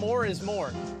that more is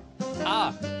more.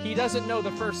 Ah, he doesn't know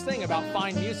the first thing about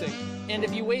fine music, and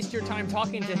if you waste your time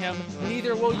talking to him,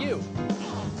 neither will you.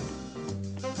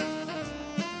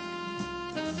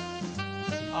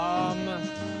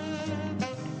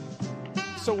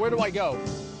 So where do I go?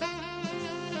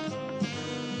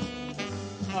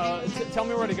 Tell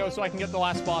me where to go so I can get the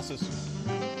last bosses.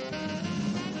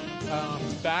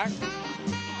 Back.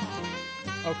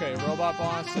 Okay, robot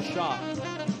boss, the shop.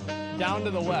 Down to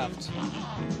the left.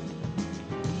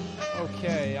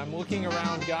 Okay, I'm looking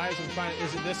around, guys. I'm trying.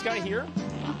 Is it this guy here?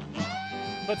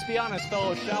 Let's be honest,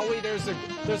 fellows, shall we? There's a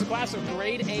class of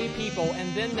grade A people,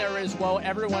 and then there is, well,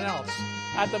 everyone else.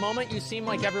 At the moment, you seem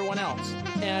like everyone else,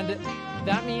 and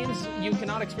that means you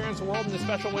cannot experience the world in the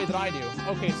special way that I do.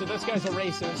 Okay, so this guy's a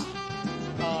racist.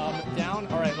 Down.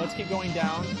 All right, let's keep going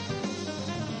down.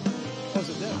 How's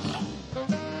it this?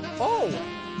 Oh,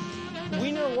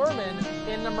 Wiener Werman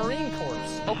in the Marine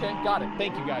Corps. Okay, got it.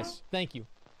 Thank you, guys. Thank you.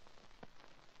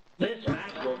 This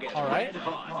match will get red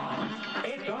hot.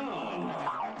 It's on.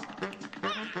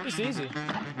 It's easy.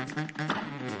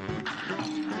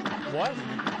 What?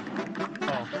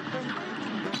 Oh.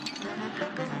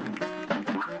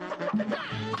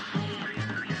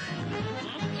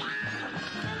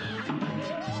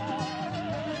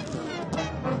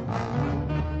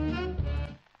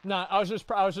 Nah, I was just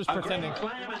pretending.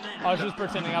 I was just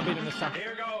pretending. I'll beat him this time.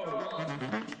 Here goes.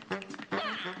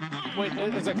 Wait,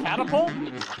 is it catapult?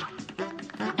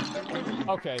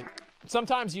 Okay.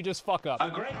 Sometimes you just fuck up. A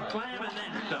great slam and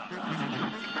then some.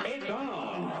 It's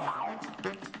on.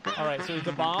 Alright, so there's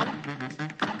a bomb.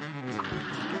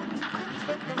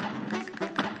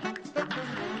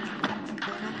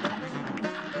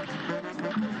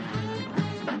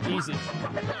 Easy.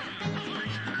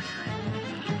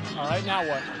 Alright. Alright, now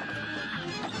what?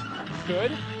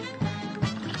 Good.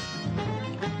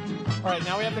 Alright,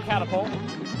 now we have the catapult.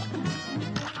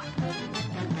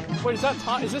 Wait, is that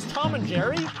Tom? Is this Tom and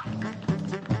Jerry? The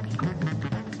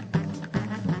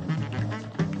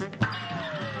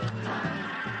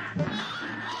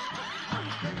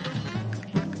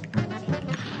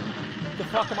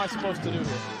fuck am I supposed to do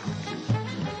here?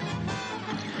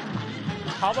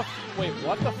 How the... Wait,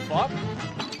 what the fuck?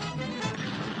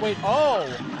 Wait, oh!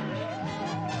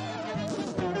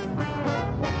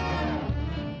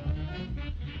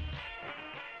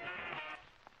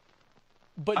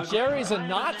 But Jerry's a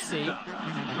Nazi.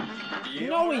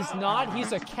 No, he's not.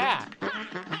 He's a cat.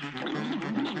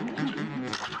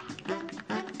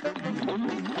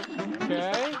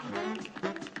 Okay.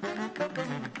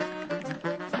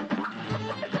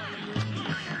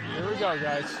 Here we go,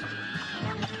 guys.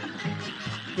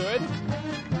 Good.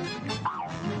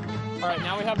 Alright,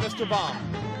 now we have Mr. Bomb.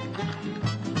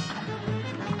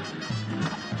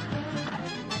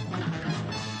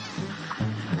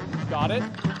 Got it.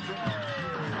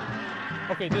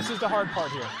 Okay, this is the hard part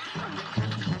here.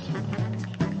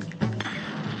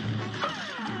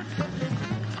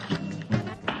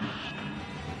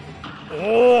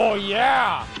 Oh,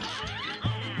 yeah!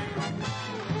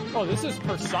 Oh, this is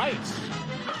precise.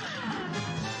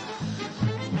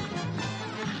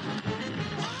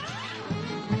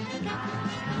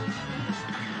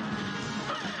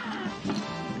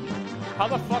 How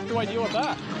the fuck do I deal with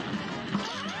that?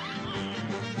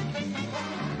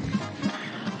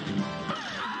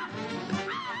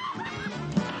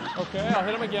 Okay, I'll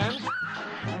hit him again.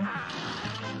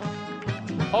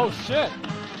 Oh, shit.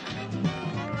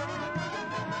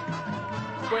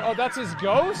 Wait, oh, that's his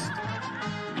ghost?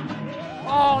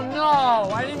 Oh, no!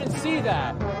 I didn't even see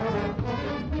that.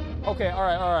 Okay,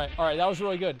 alright. That was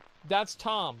really good. That's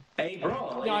Tom. Yeah,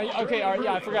 okay, alright,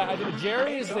 yeah, I forgot.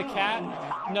 Jerry is the cat.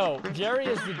 No, Jerry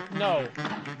is the... No.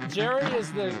 Jerry is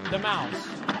the mouse.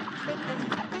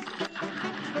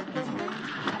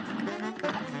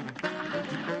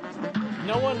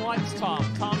 No one likes Tom.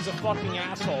 Tom's a fucking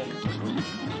asshole.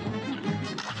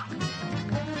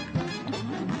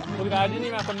 Look at that, I didn't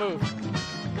even have to move.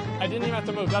 I didn't even have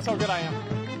to move. That's how good I am.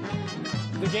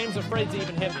 The game's afraid to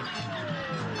even hit me.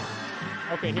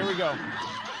 Okay, here we go.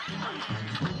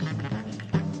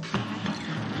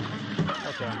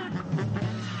 Okay.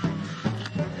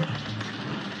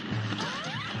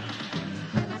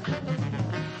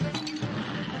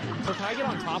 So can I get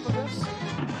on top of this?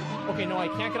 Okay, no, I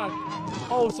can't get on...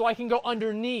 Oh, so I can go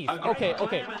underneath. Okay.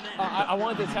 I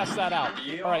wanted to test that out.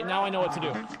 Alright, now I know what to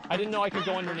do. I didn't know I could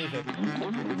go underneath it.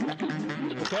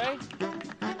 Okay?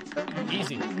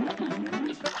 Easy.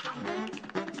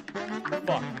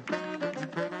 Fuck.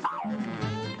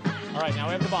 Alright, now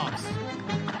we have the bombs.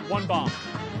 1 bomb.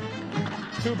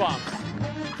 2 bombs.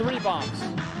 3 bombs.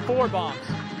 4 bombs.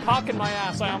 Cock in my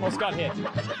ass, I almost got hit.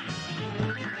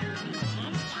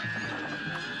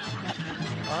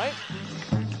 Alright?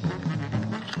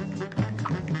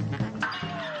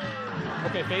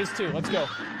 Okay, phase 2, let's go.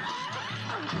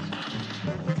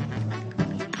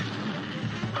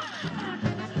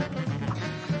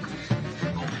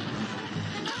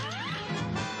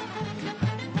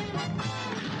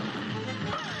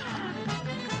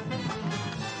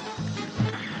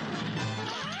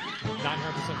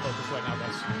 Focus right now,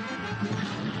 guys.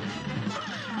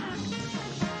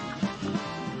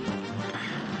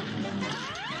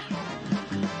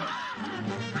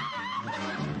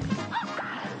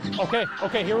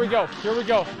 Okay, here we go.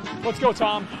 Let's go,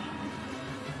 Tom.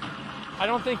 I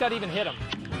don't think that even hit him.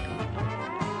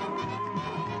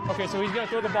 Okay, so he's gonna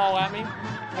throw the ball at me,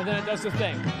 and then it does the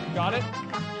thing. Got it?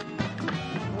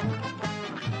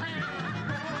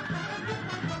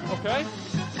 Okay.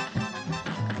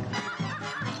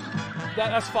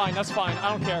 That's fine, I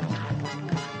don't care.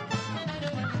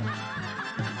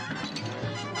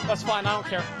 That's fine, I don't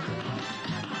care.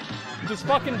 Just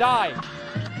fucking die.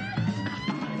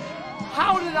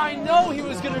 How did I know he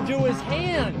was gonna do his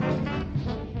hand?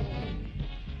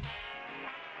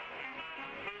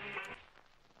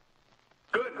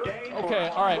 Okay,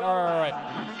 alright.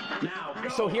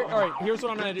 So here's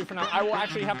what I'm gonna do for now. I will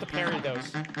actually have to parry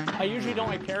those. I usually don't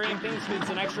like parrying things because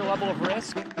it's an extra level of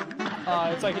risk.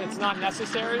 It's not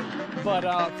necessary, but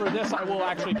for this I will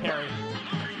actually parry.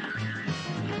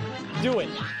 Do it.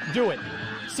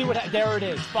 See what, there it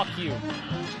is, fuck you. A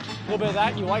little bit of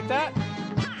that, you like that?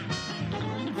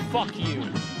 Fuck you.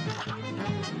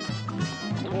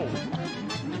 Whoa.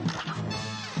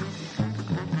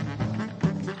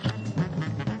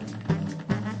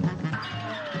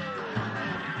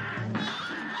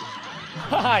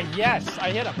 Haha, yes,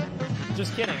 I hit him.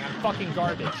 Just kidding, I'm fucking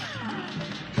garbage.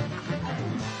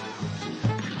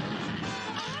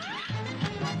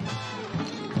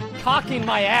 Cocking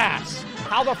my ass.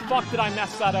 How the fuck did I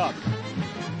mess that up?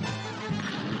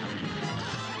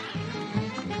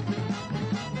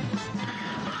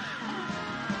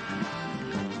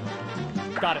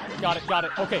 Got it, got it, got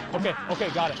it. Okay, okay, okay,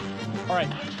 got it. All right.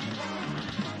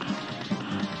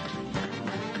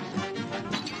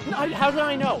 How did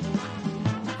I know?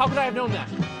 How could I have known that?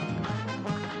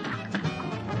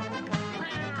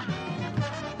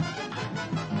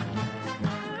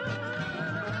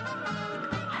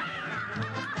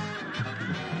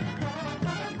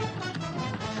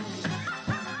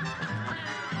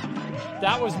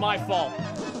 That was my fault.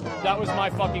 That was my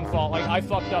fucking fault. Like, I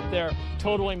fucked up there.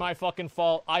 Totally my fucking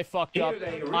fault. I fucked up.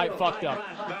 I fucked up.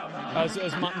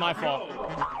 It's my fault.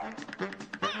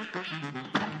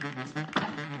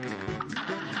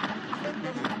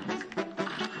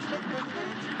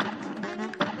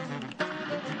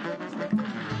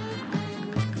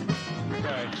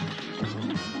 Okay.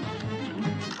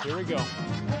 Here we go.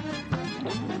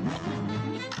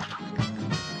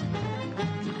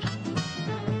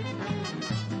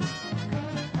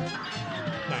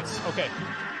 Nice. Okay.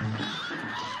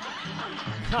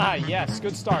 Ah, yes.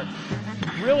 Good start.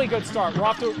 Really good start. We're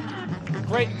off to a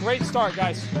great start,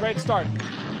 guys. Great start.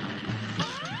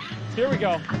 Here we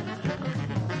go.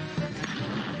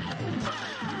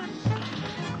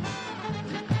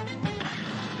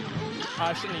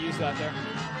 I shouldn't have used that there.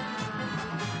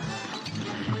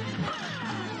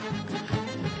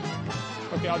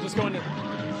 Okay, I'll just go into...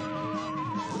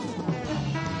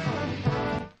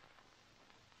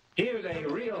 Here's a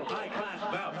real high-class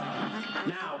bout.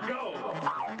 Now go!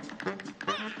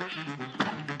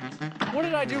 What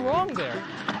did I do wrong there?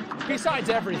 Besides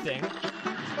everything.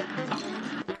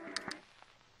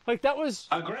 Like, that was...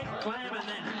 A great clam and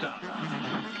then some.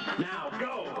 Now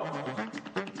go!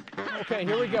 Okay,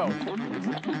 here we go.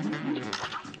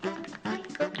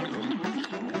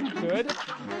 Good.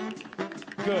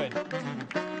 Good.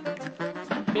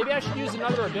 Maybe I should use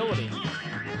another ability.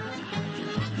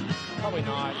 Probably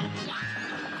not.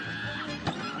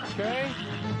 Okay.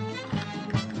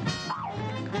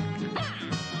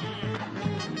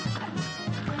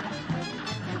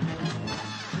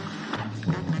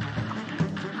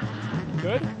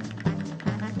 Good.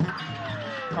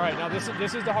 All right, now this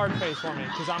is the hard phase for me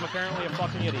because I'm apparently a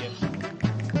fucking idiot.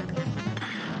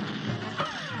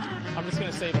 I'm just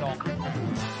gonna save it all.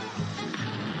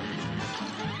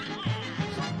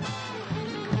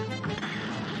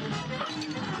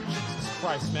 Jesus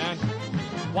Christ, man!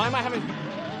 Why am I having?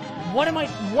 What am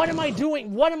I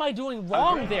doing? What am I doing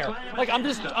wrong there? Like I'm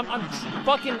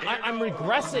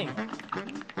regressing.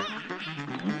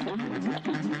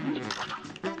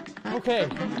 Okay,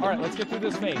 all right, let's get through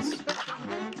this phase.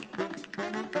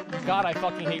 God, I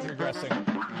fucking hate regressing.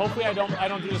 Hopefully I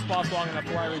don't do this boss long enough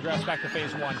where I regress back to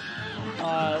phase 1.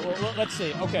 Let's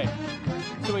see. Okay,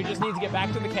 so we just need to get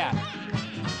back to the cat.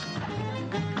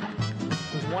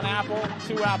 There's 1 apple,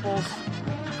 2 apples,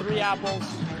 3 apples.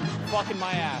 Fucking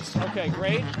my ass. Okay,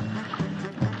 great.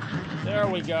 There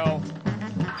we go.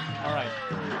 All right.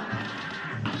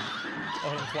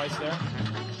 Oh, hit him twice there.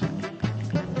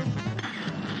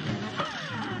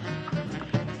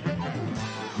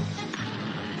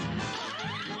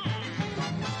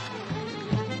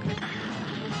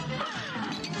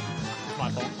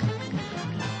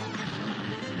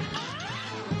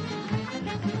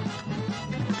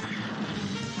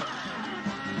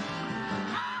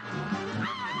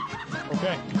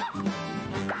 Okay.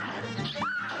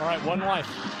 All right, 1 life.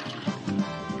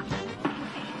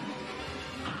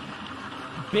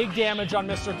 Big damage on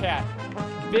Mr. Cat.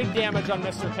 Big damage on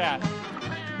Mr. Cat.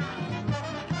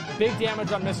 Big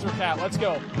damage on Mr. Cat. Let's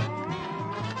go.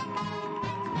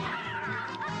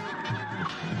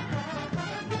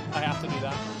 I have to do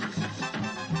that.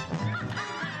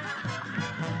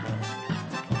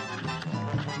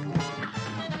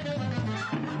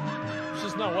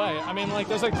 No way. I mean, like,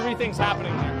 there's like 3 things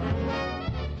happening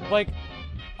there. Like,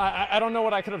 I don't know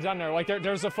what I could have done there. Like,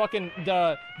 there's a fucking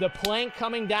the plank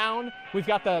coming down. We've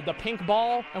got the pink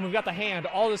ball and we've got the hand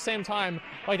all at the same time.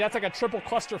 Like, that's like a triple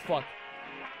clusterfuck.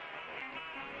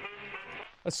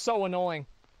 That's so annoying.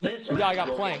 Yeah, I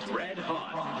got planked. Red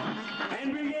hot.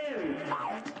 And begin!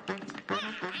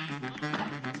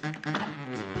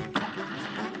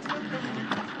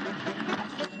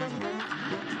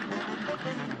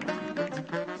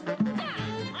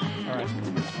 Alright.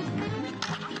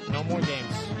 No more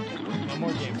games. No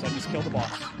more games. I just killed the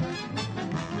boss.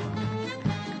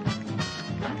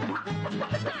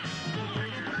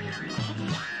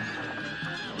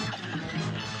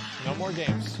 No more more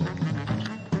games.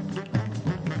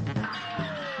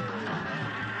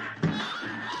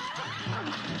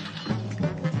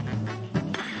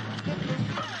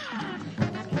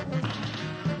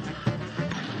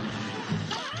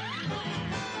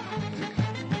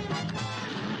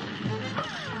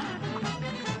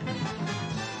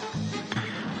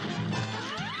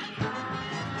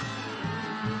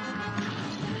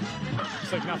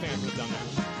 It's like nothing I could have done there.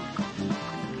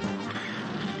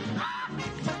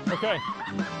 Okay.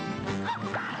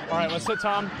 All right, let's hit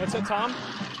Tom. Let's hit Tom.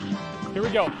 Here we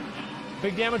go.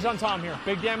 Big damage on Tom here.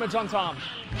 Big damage on Tom.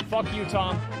 Fuck you,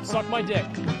 Tom. Suck my dick.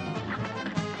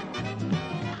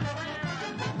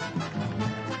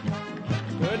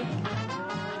 Good.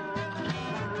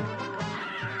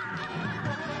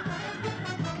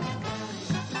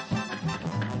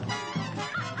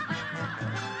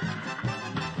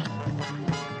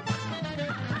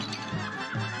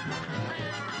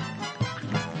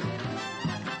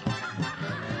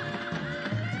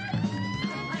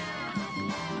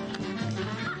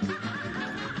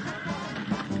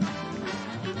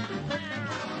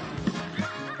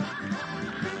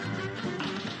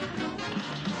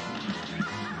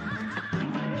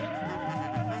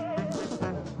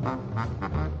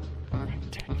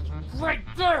 Right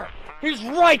there! He's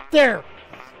right there!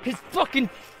 He's fucking...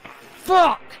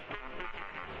 Fuck!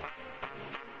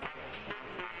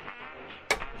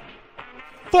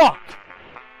 Fuck!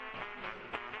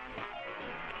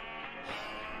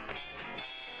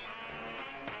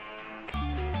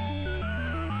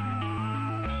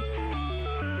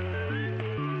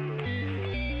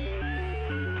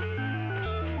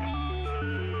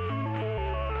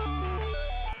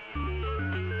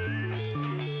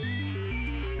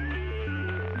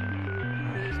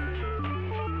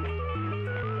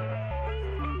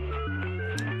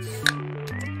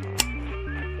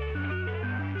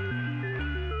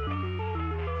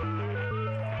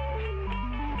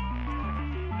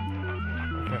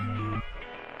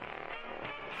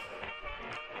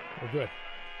 We're good.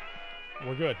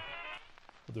 We're good.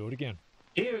 We'll do it again.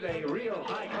 Here's a real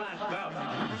high-class bout.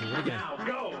 We'll do it again. Now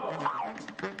go!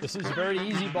 This is a very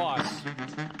easy boss.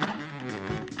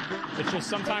 It's just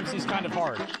sometimes he's kind of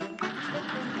hard.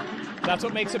 That's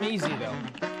what makes him easy, though.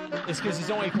 It's because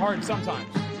he's only hard sometimes.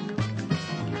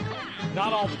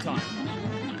 Not all the time.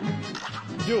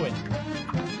 Do it.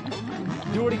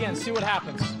 Do it again. See what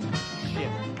happens. Shit.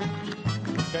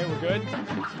 Okay, we're good.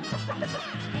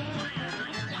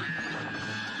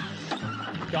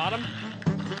 Got him.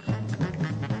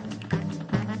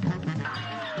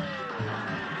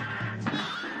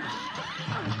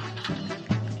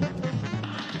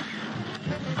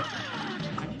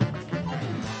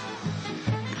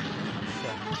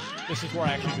 Okay. This is where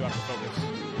I actually do have to focus.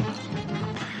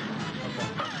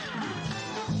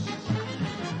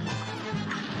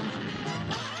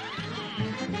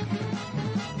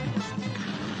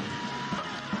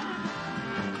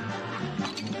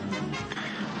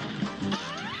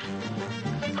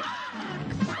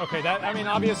 Okay, that, I mean,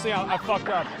 obviously I fucked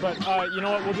up, but you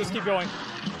know what, we'll just keep going.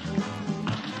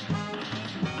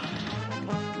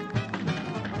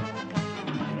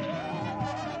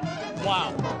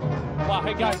 Wow. Wow,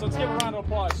 hey guys, let's give a round of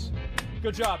applause.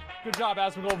 Good job,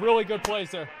 Asmongold. Really good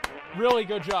plays there. Really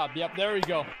good job. Yep, there you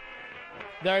go.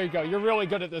 There you go. You're really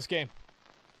good at this game.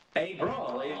 A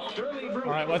brawl is surely brutal.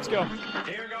 All right, let's go.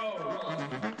 Here goes.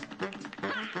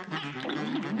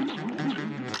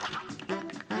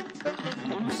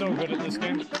 I'm so good at this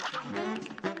game.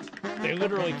 They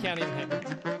literally can't even hit me.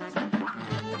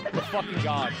 The fucking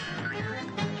god.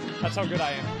 That's how good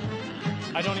I am.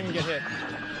 I don't even get hit.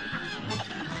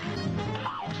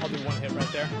 I'll do one hit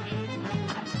right there.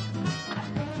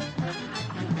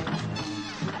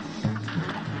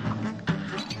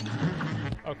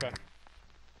 Okay.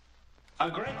 A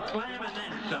great slam and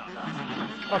then some.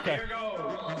 Okay. Here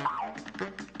goes.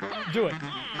 Do it.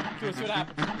 Do it, see what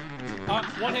happens.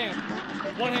 One hand.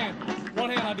 One hand.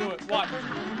 One hand, I'll do it. Watch.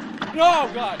 No,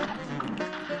 God!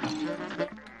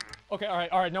 Okay,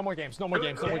 alright, no more games. No more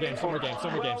games, no more games, no more games, no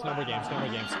more games, no more games, no more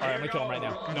games. Alright, I'm gonna kill him right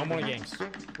now. No more games.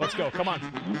 Let's go, come on.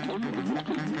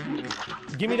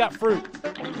 Give me that fruit.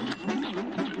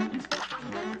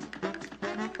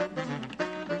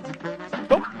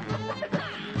 Oh.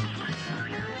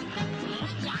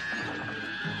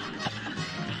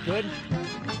 Good.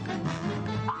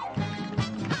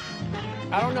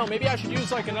 I don't know, maybe I should use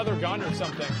like another gun or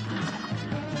something.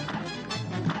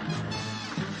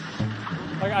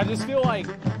 Like, I just feel like,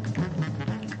 I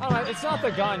don't know, it's not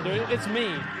the gun, dude, it's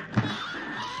me.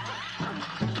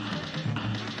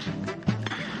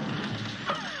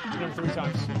 Hit him 3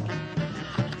 times.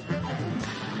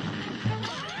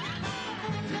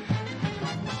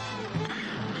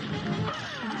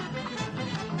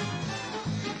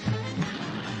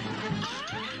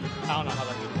 I don't know how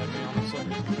that didn't hit me, honestly.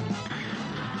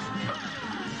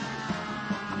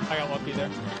 I got lucky there.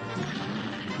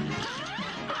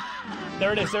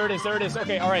 There it is, there it is, there it is.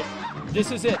 Okay, all right.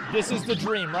 This is it. This is the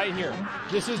dream right here.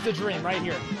 This is the dream right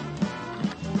here.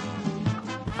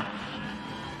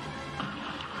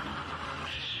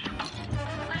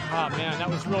 Ah, man, that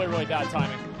was really, really bad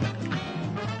timing.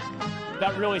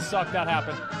 That really sucked that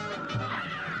happened.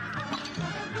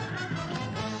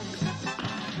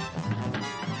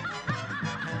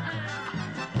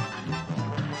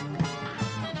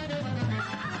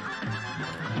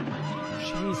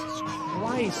 Jesus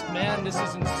Christ, man, this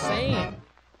is insane.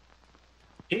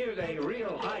 Here's a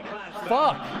real high-class...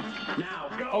 Fuck. Now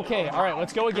go. Okay, all right,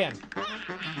 let's go again.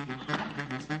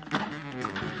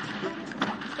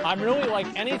 I'm really, like,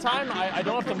 anytime I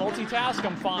don't have to multitask,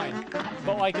 I'm fine.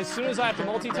 But, like, as soon as I have to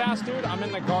multitask, dude, I'm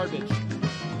in the garbage.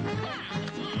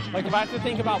 Like, if I have to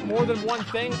think about more than one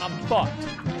thing, I'm fucked.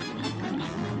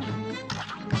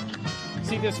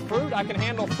 See, this fruit, I can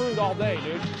handle fruit all day,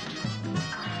 dude.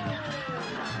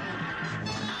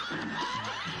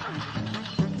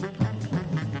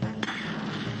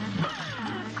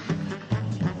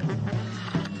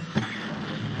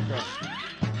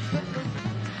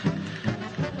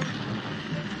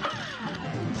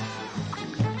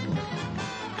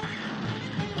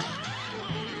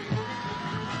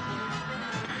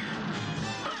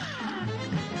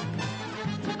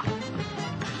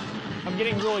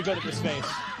 Getting really good at this face.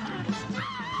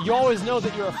 You always know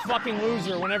that you're a fucking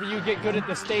loser whenever you get good at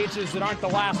the stages that aren't the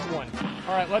last one.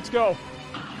 All right, let's go.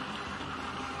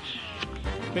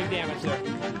 Big damage there.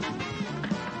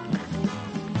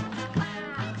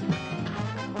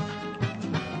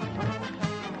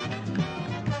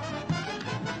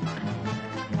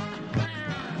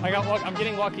 I got luck. I'm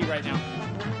getting lucky right now.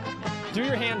 Do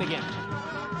your hand again.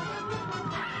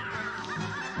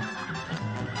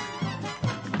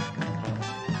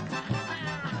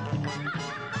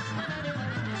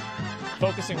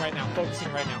 Focusing right now,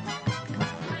 focusing right now.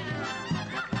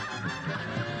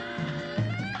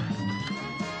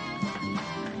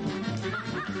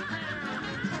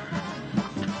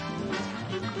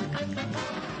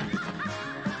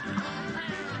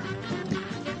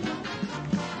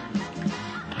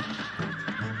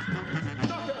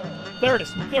 There it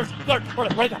is. There,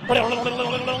 right there.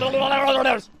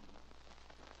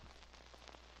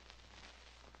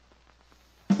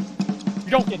 You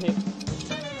don't get hit.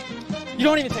 You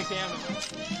don't even take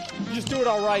damage. You just do it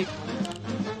all right.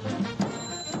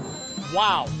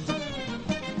 Wow.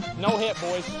 No hit,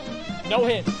 boys. No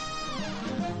hit.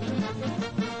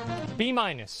 B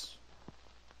minus.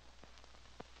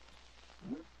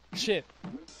 Shit.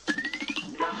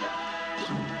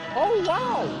 Oh,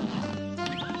 wow.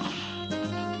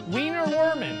 Wiener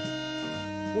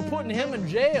Werman. We're putting him in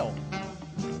jail.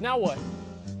 Now what?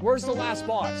 Where's the last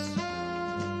boss?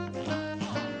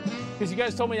 Because you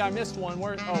guys told me I missed one.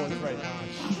 Where? Oh, it's right now.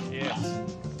 Yes.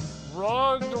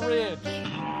 Rugged Ridge.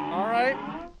 All right.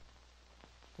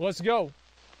 Let's go.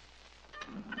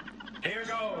 Here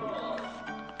goes.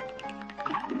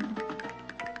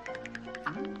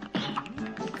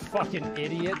 Fucking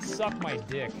idiot. Suck my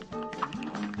dick.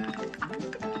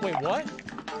 Wait, what?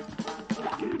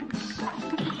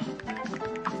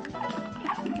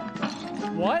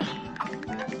 What?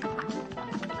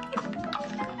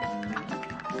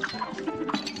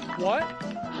 What?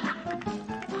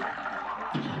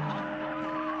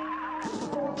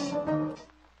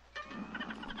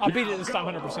 I'll beat it this time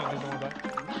 100%. Don't worry about it.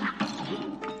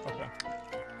 Okay.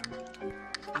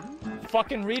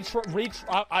 Fucking reach.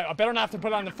 I better not have to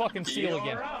put on the fucking seal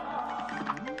again.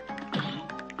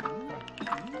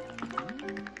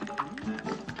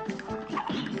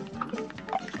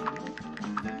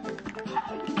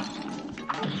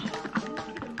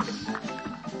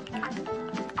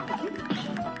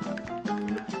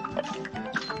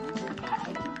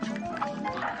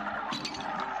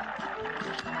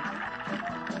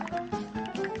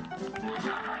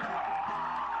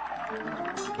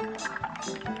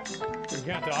 You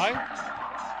can't die?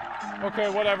 Okay,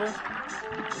 whatever.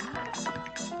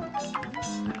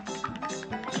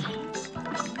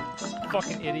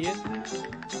 Fucking idiot.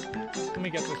 Let me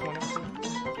get this one.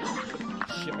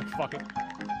 Shit, fuck it.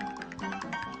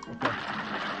 Okay.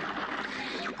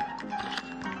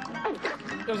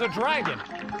 There's a dragon.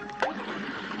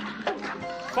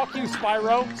 Fuck you,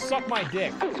 Spyro. Suck my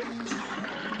dick.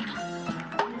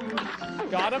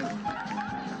 Got him?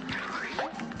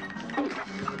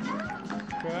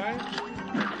 Okay.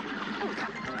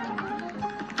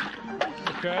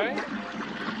 Okay.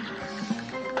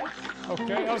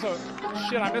 Okay, that was a...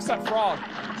 Shit, I missed that frog.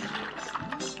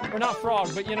 Or not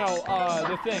frog, but you know,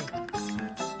 the thing.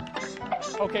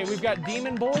 Okay, we've got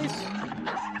demon boys.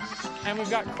 And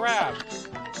we've got crab.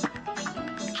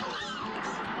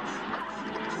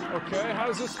 Okay, how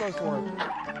is this supposed to work?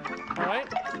 Alright.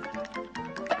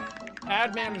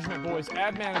 Ad management, boys.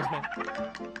 Ad management.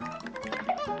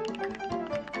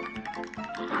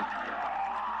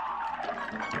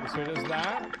 Okay, so it is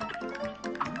that.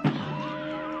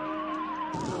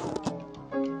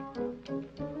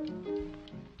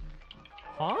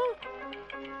 Huh?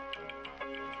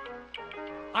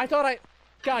 I thought I...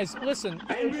 Guys, listen.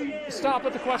 Stop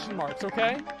with the question marks,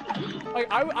 okay? Like,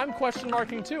 I'm question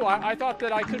marking too. I thought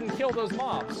that I couldn't kill those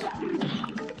mobs.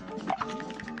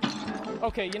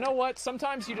 Okay, you know what?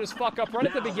 Sometimes you just fuck up right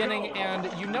at the beginning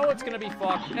and you know it's gonna be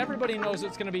fucked. Everybody knows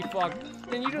it's gonna be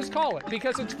fucked. Then you just call it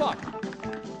because it's fucked.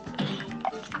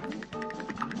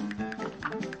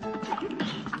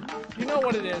 You know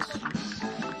what it is.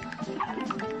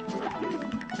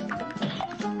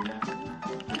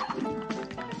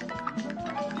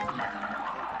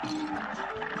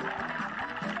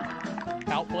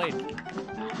 Outplayed.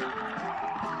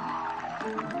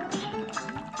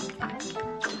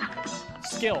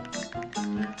 Skill.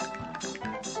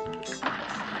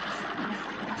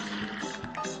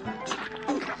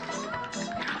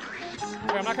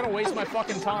 Okay, I'm not gonna waste my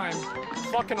fucking time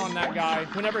fucking on that guy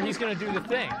whenever he's gonna do the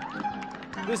thing.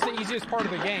 This is the easiest part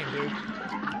of the game, dude.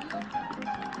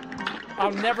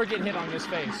 I'll never get hit on this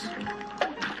face.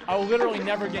 I'll literally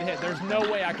never get hit. There's no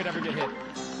way I could ever get hit.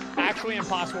 Actually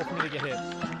impossible for me to get hit.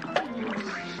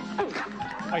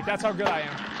 Like, that's how good I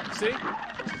am. See?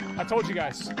 I told you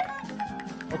guys.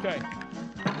 Okay.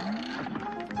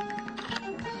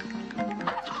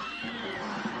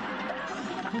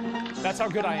 That's how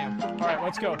good I am. Alright,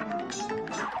 let's go.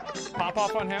 Pop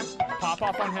off on him. Pop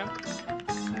off on him.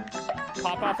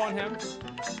 Pop off on him.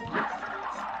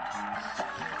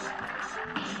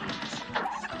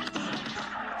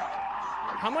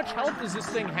 How much health does this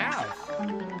thing have?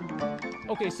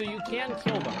 Okay, so you can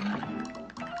kill them.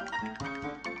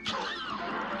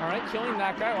 Alright, killing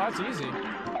that guy, well, that's easy.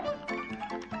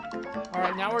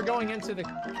 Alright, now we're going into the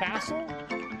castle.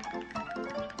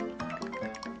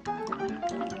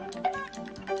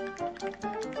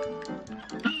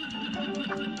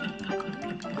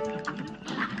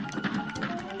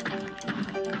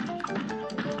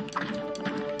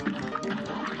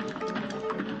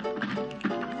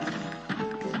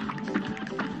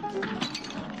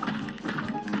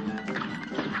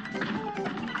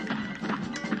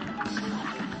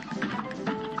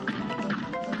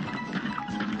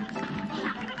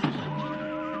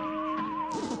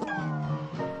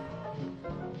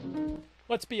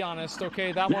 Let's be honest,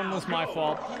 okay? That one was my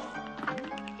fault.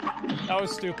 That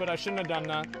was stupid. I shouldn't have done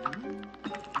that.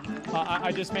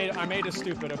 I made it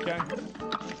stupid, okay?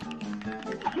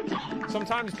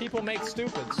 Sometimes people make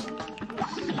stupids.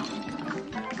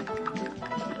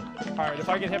 Alright, if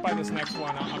I get hit by this next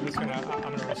one, I'm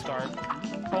gonna restart.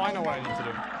 Oh, I know what I need to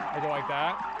do. I go like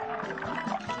that.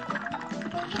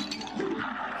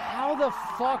 How the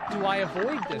fuck do I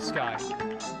avoid this guy?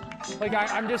 Like,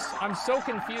 I'm so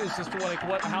confused as to, like,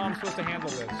 how I'm supposed to handle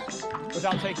this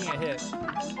without taking a hit.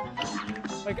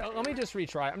 Like, let me just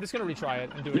retry. I'm just gonna retry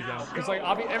it and do it again. It's like,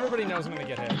 everybody knows I'm gonna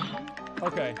get hit.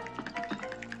 Okay.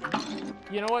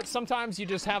 You know what? Sometimes you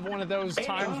just have one of those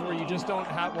times where you just don't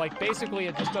have, like, basically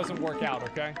it just doesn't work out,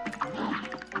 okay?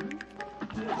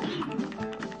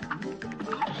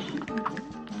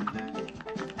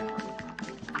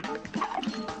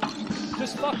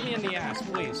 Just fuck me in the ass,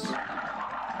 please.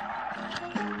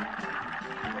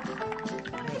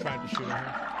 I'm trying to shoot him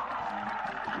here.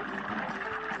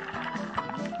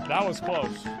 That was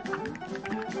close.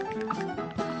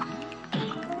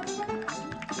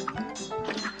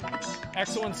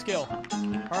 Excellent skill.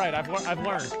 All right, I've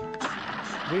learned.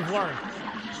 We've learned.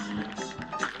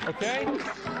 Okay.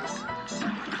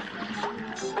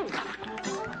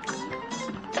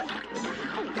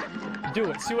 Do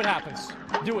it. See what happens.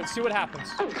 Do it. See what happens.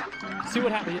 See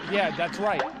what happens. Yeah, that's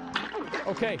right.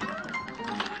 Okay.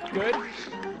 Good.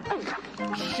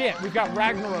 Shit, we've got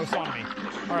Ragnaros on me.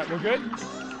 All right, we're good.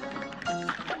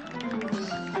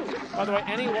 By the way,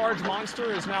 any large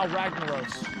monster is now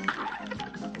Ragnaros.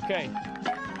 Okay.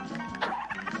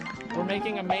 We're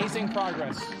making amazing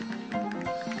progress.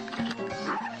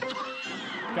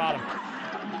 Got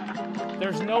him.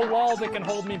 There's no wall that can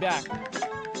hold me back.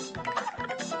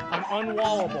 I'm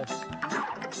unwallable.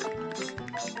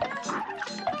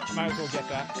 Might as well get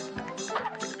that.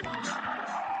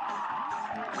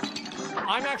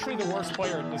 I'm actually the worst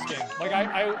player in this game. Like,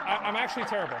 I'm actually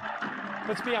terrible.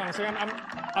 Let's be honest. Like,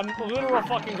 I'm literal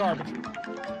fucking garbage.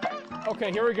 Okay,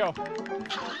 here we go.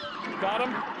 Got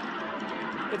him.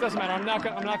 It doesn't matter. I'm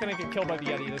not gonna get killed by the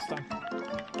Yeti this time.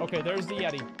 Okay, there's the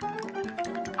Yeti.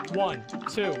 1,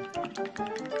 2,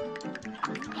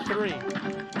 3.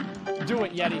 Do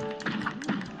it, Yeti.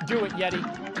 Do it,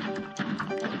 Yeti.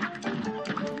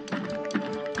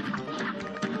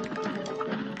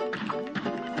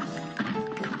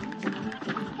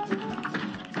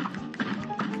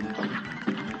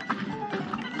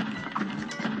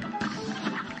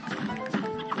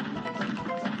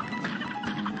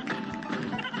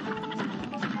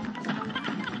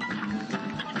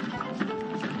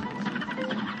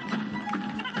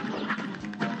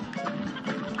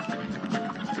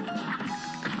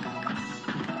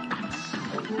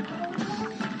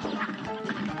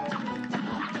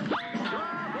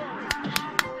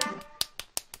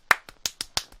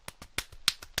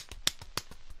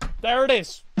 There it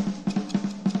is.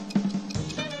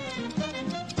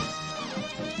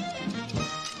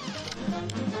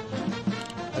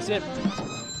 That's it.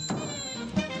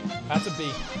 That's a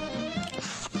B.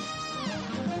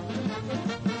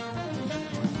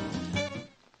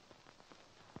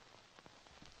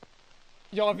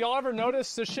 Yo, have y'all ever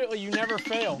noticed this shit? Like, you never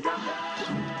fail.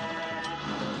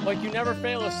 Like, you never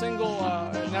fail a single,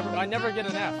 I never get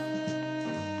an F.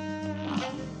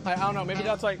 I don't know, maybe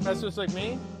that's just like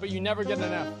me, but you never get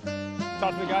an F.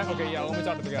 Talk to the guy? Okay, yeah, let me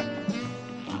talk to the guy.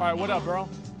 Alright, what up, bro?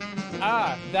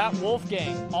 Ah, that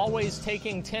Wolfgang, always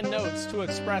taking 10 notes to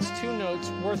express 2 notes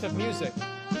worth of music.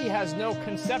 He has no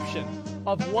conception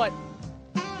of what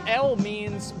L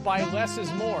means by less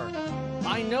is more.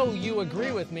 I know you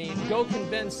agree with me. Go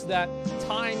convince that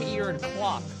time-eared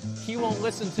clock. He won't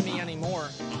listen to me anymore.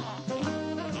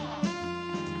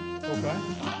 Okay.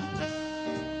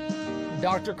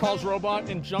 Doctor calls robot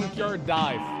in junkyard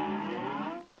dive.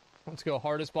 Let's go.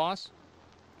 Hardest boss.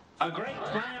 A great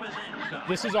slam and then some.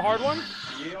 This is a hard one?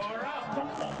 You're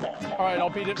up. Alright, I'll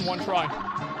beat it in 1 try.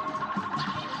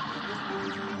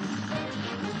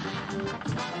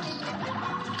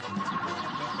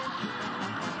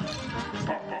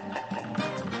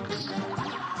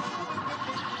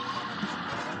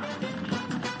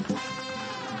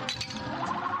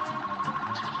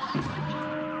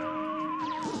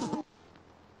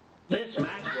 This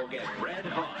match will get red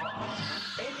hot.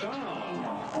 It's on.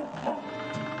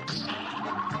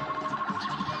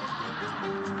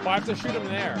 Oh, I have to shoot him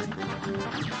there.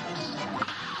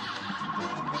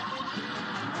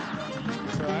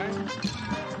 Okay.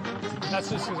 That's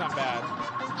just because I'm bad.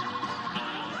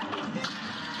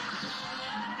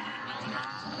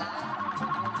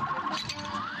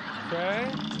 Okay.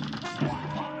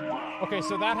 Okay,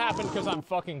 so that happened because I'm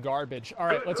fucking garbage.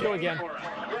 Alright, let's go again.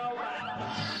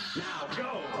 Now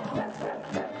go.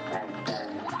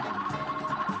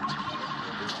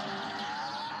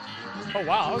 Oh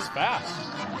wow, that was fast.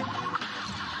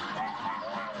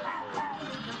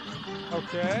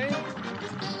 Okay.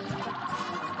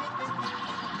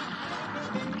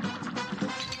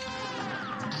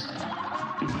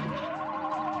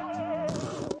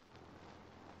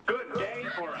 Good day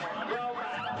for a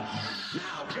robot.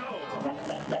 Now go.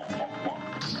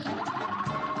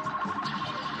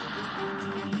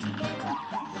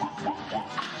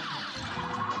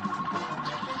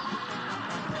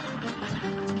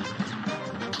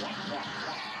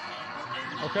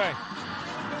 Okay.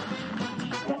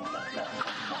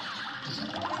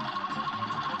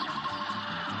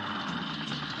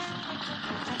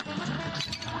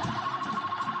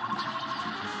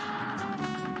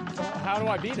 How do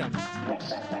I beat him?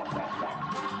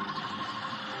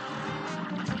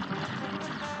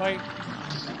 Like,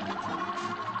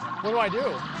 what do I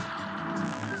do?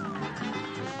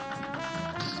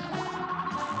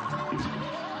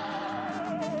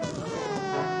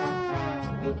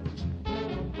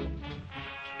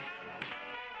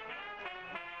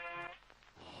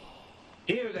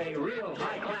 Here's a real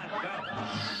high-class belt.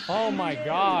 Oh my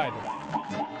god.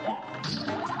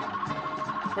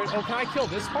 Wait, oh, can I kill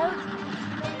this part?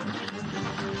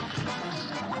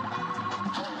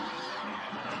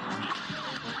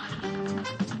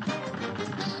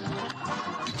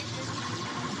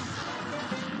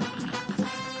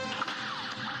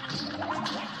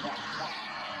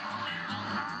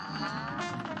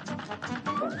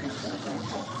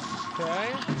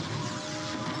 Okay.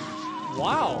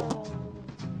 Wow.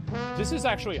 This is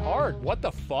actually hard. What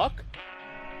the fuck?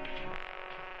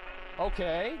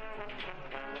 Okay.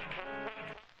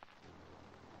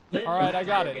 Alright, I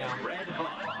got it now. Red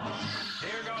hot.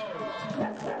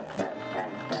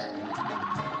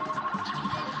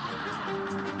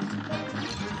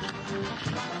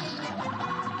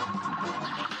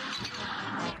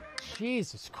 Here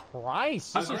Jesus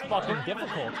Christ, this is fucking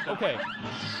difficult. Okay,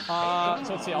 so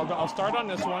let's see. I'll start on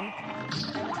this one.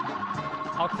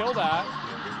 I'll kill that.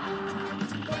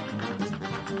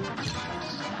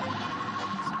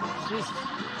 Jesus.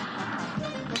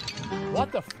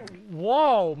 What the?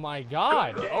 Whoa, my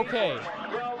God. Okay.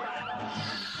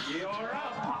 You're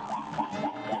up.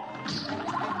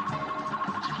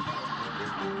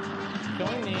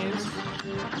 Killing these.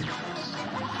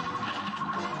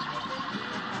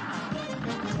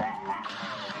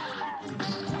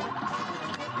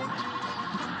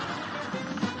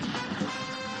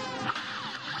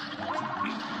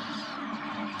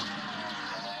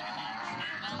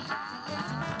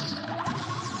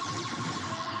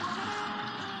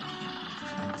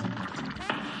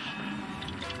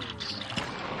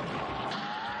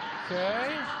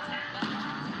 Okay.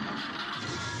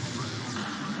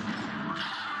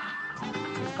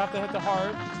 Have to hit the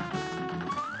heart.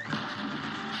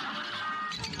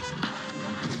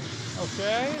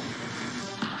 Okay.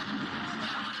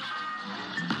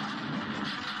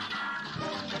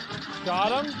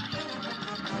 Got him.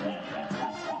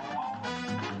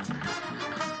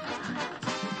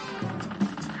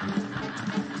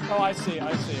 Oh, I see,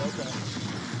 okay.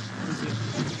 Easy.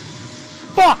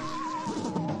 Fuck!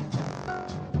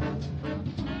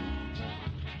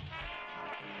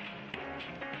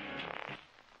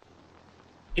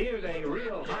 Here's a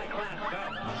real high-class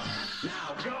gun.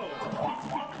 Now go.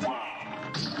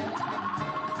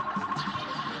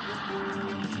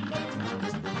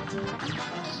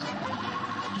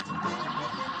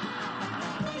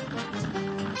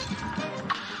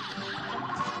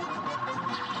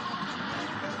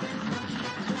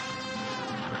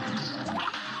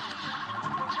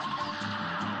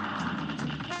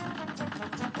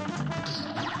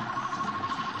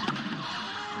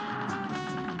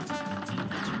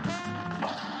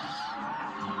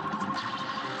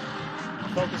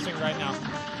 Focusing right now.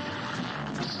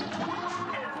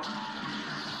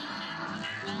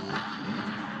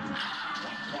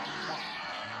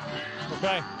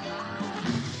 Okay.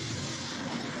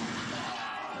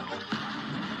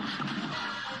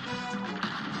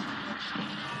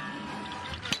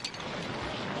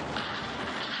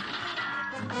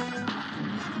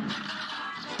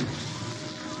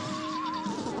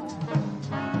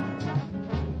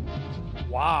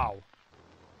 Wow.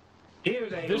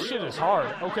 This shit is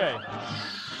hard. Okay.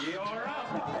 You're up.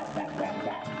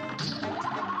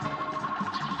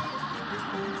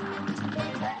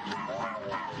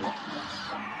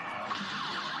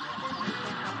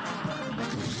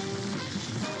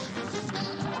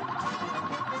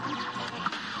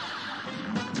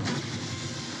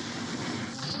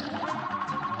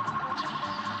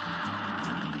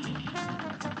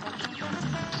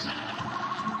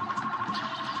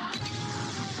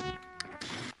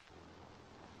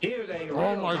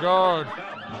 Oh my God.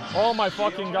 Oh my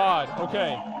fucking God.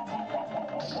 Okay.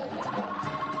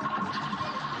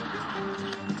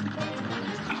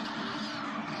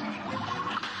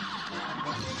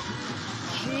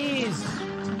 Jeez.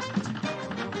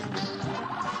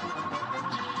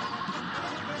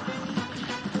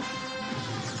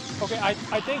 Okay,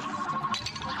 I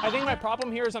think my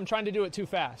problem here is I'm trying to do it too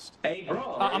fast.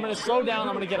 I'm gonna slow down,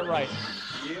 I'm gonna get it right.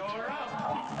 You're up.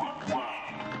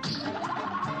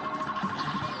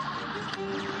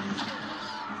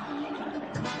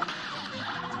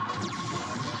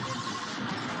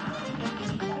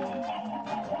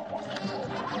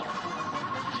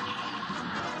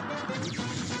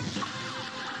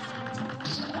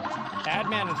 Ad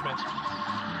management.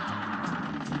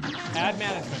 Ad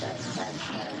management.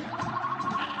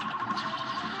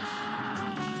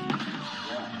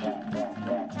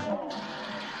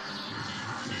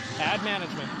 Ad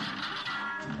management.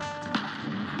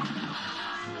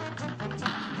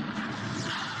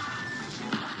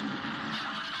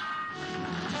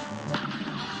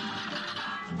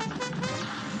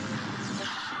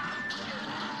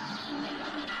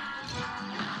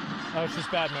 Oh, it's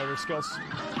just bad motor skills.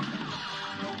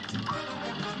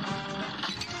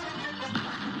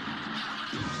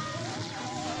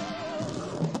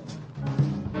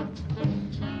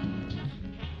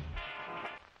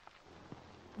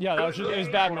 Yeah, that was just, it was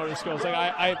bad motor skills.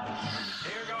 Like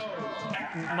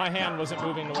my hand wasn't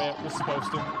moving the way it was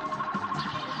supposed to.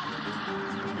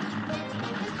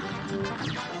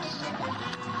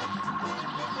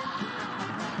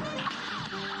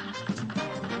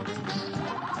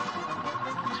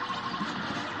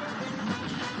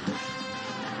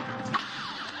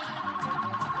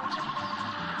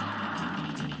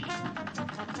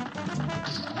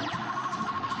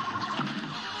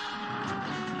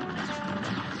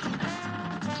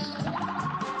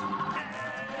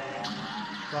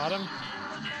 Got him.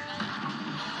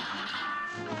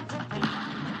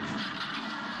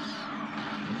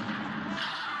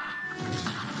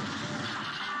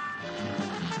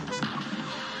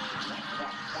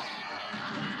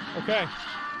 Okay.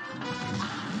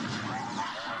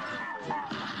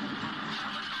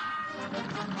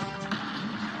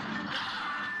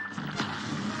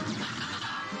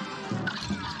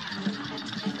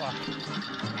 Fuck.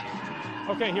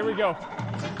 Okay, here we go.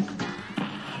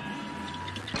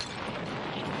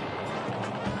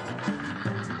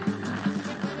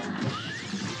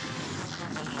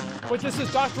 But this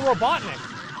is Dr. Robotnik.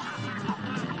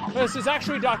 This is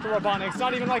actually Dr. Robotnik. It's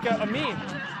not even like a meme.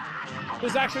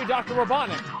 This is actually Dr.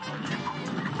 Robotnik.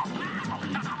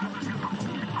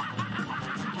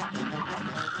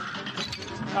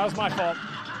 That was my fault.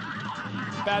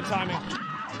 Bad timing.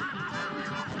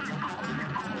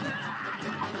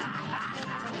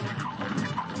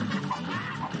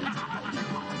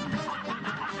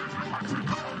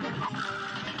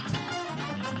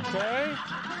 Okay.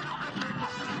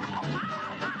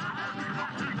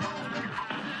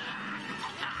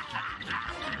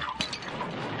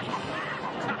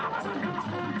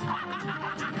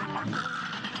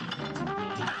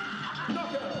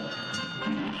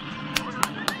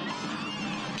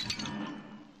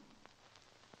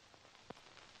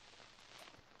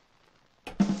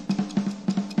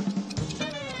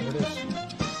 There it is.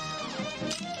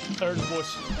 Third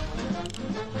voice.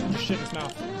 Shit in his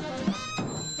mouth.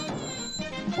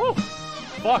 Woo!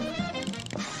 Fuck.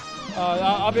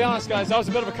 I'll be honest, guys. That was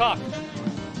a bit of a cock.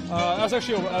 That was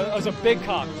actually that was a big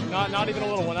cock. Not even a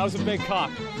little one. That was a big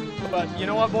cock. But you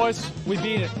know what, boys? We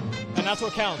beat it, and that's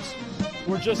what counts.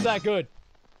 We're just that good.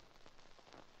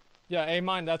 Yeah,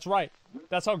 amen. That's right.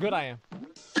 That's how good I am.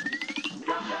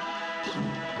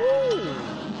 Woo!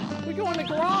 We go in the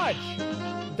garage.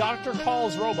 Dr.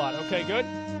 Call's robot. Okay, good.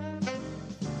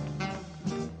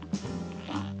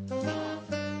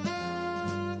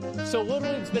 So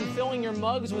Little League's been filling your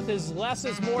mugs with his less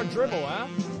is more dribble, huh?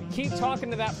 Keep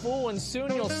talking to that fool, and soon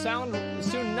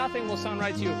nothing will sound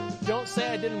right to you. Don't say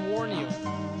I didn't warn you.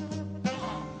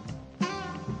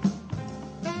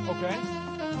 Okay.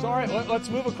 It's all right. Let's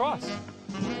move across.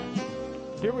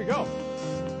 Here we go.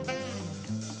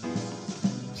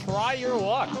 Try your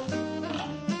luck.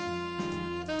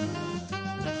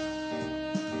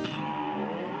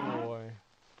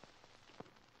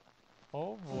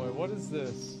 Oh boy, what is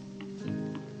this?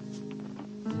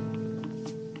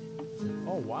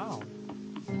 Oh wow.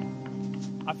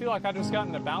 I feel like I just got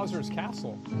into Bowser's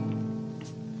castle.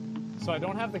 So I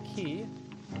don't have the key.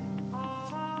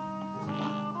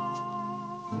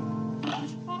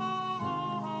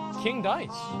 King Dice.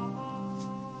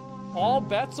 All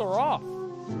bets are off.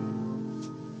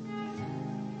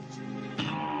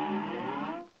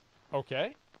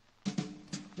 Okay.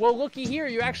 Well, looky here,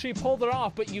 you actually pulled it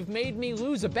off, but you've made me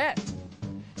lose a bet.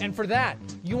 And for that,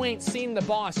 you ain't seen the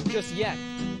boss just yet.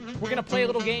 We're gonna play a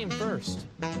little game first.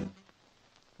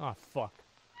 Oh, fuck.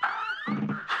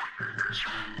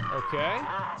 Okay.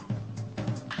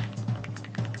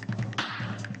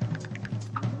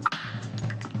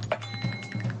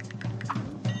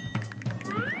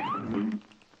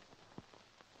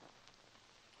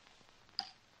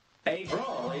 A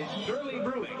brawl is surely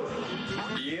brewing.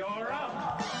 You're up.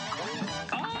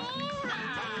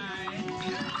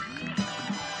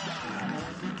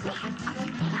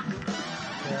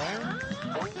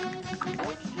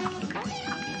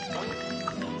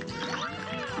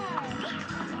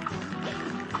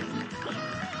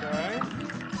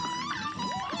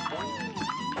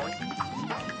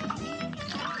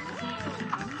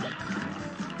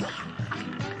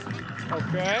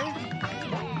 Okay.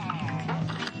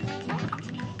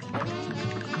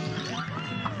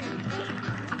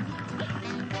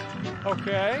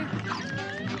 Okay.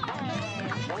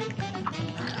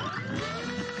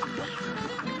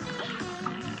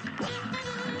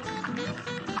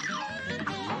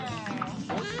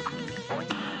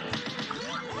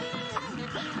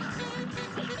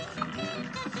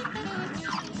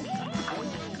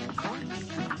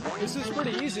 This is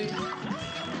pretty easy.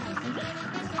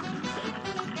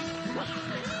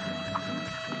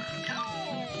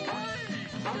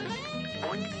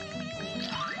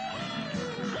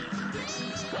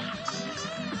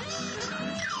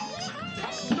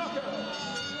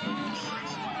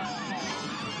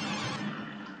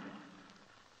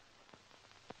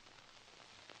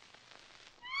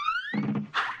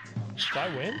 Did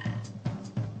I win?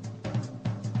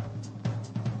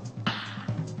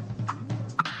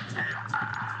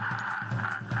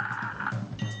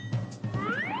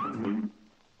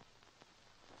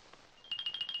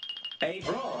 A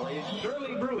brawl is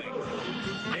surely brewing.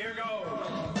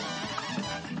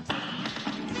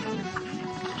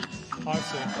 I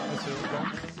see. I see.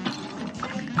 Okay.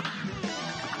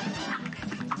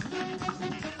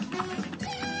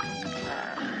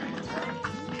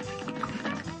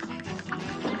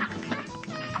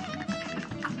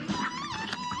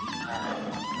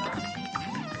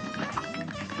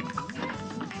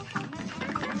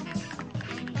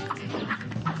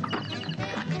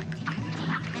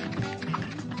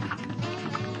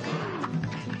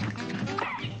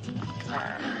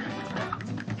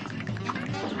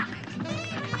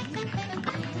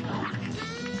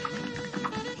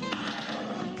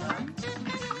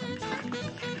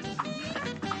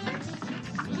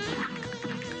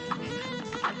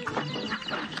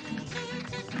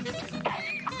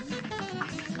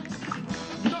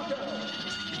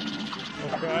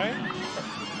 Okay.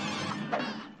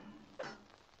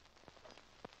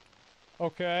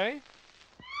 Okay.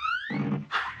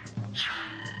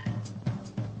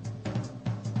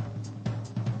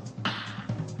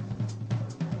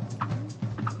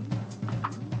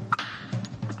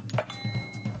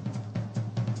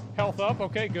 Health up.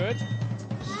 Okay, good.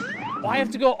 Oh, I have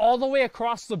to go all the way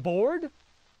across the board?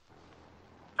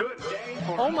 Good day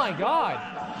for Oh my god.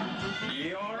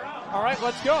 You're up. All right,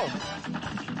 let's go.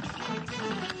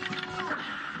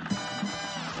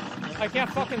 I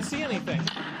can't fucking see anything.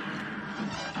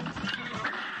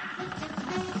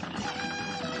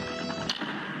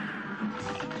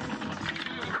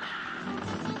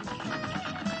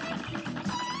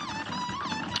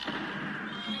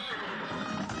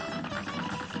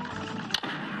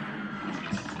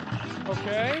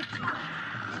 Okay.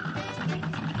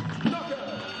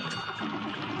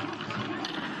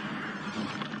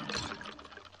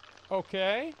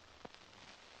 Okay.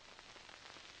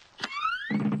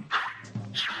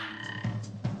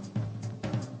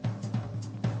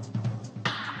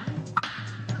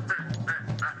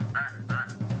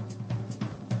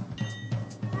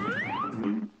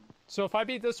 So if I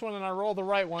beat this one and I roll the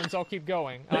right ones, I'll keep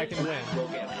going. And I can win. We'll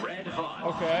get red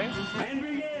hot. Okay. And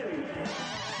begin.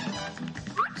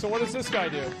 So what does this guy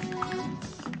do?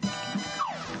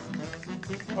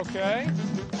 Okay.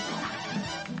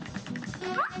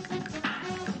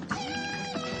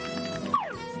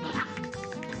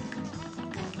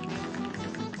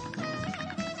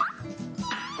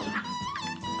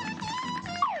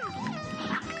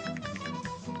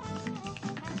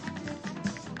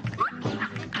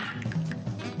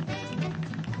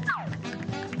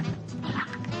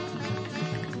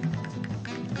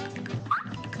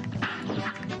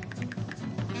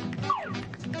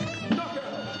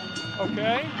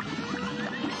 Okay.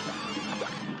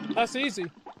 That's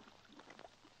easy.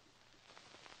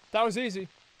 That was easy.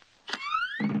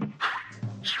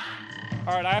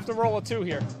 Alright, I have to roll a 2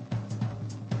 here.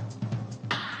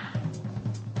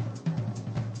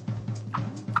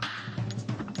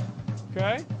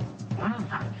 Okay.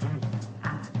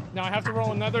 Now I have to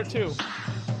roll another 2.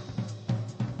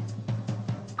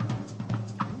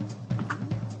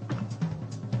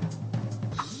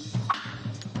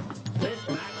 This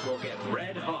match will get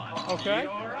red hot. Okay.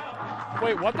 You're up.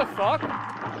 Wait, what the fuck?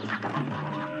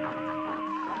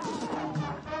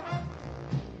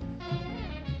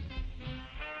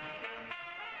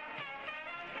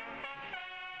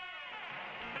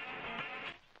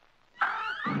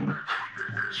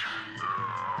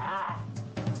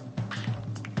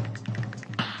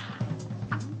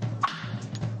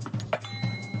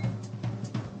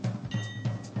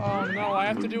 Oh no, I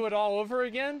have to do it all over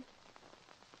again?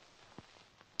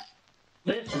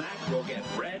 This match will get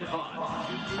red hot.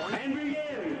 And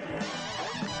begin.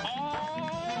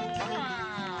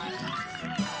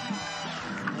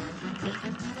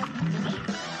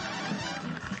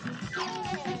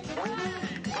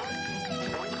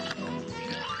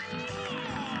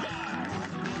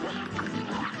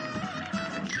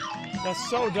 That's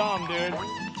so dumb, dude.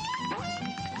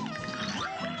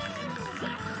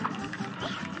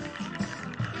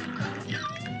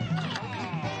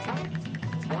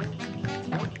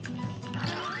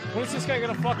 When is this guy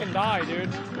gonna fucking die, dude?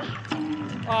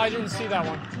 Oh, I didn't see that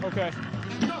one. Okay.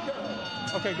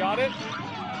 Okay, got it.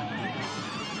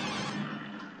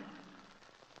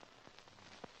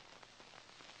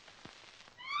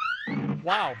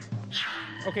 Wow.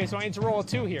 Okay, so I need to roll a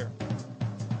 2 here.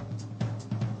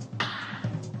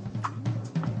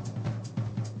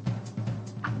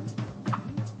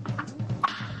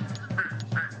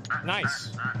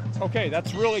 Nice. Okay,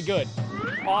 that's really good.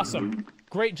 Awesome.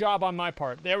 Great job on my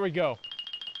part. There we go.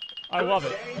 I love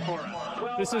it.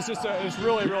 This is just it's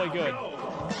really, really good.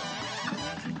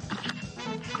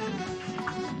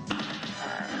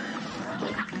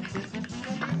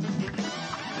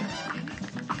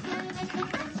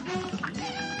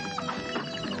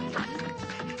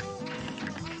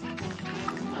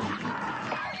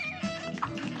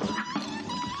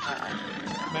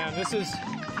 man, this is...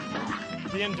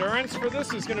 The endurance for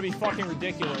this is gonna be fucking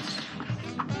ridiculous.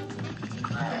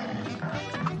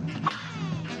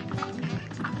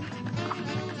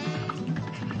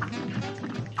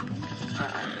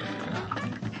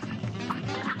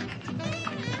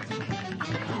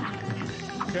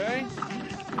 Okay.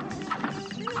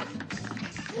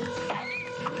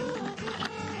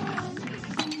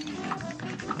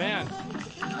 Man.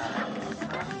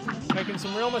 Making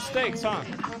some real mistakes, huh?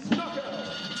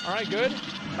 Alright, good.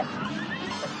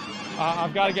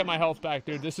 I've got to get my health back,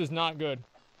 dude. This is not good.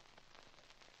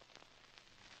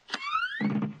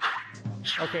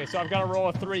 Okay, so I've got to roll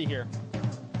a 3 here.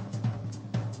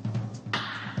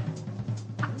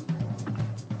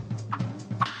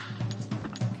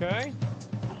 Okay.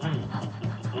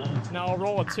 Now I'll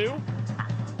roll a 2.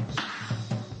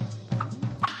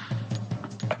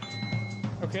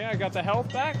 Okay, I got the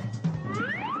health back.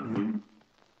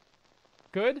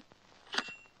 Good.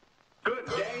 Good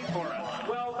day for a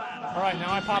well battle. Alright,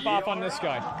 now I pop off on this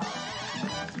guy.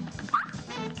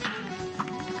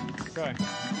 Okay.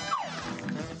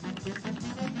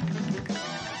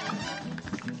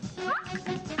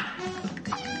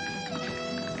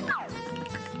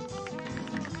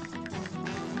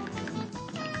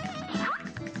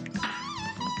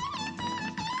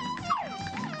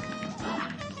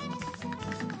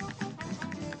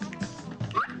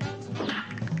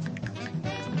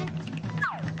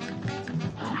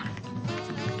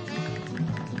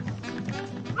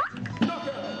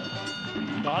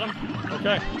 Got him?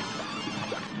 Okay.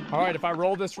 Alright, if I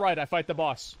roll this right, I fight the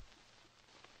boss.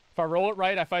 If I roll it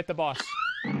right, I fight the boss.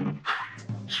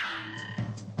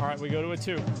 Alright, we go to a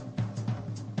 2.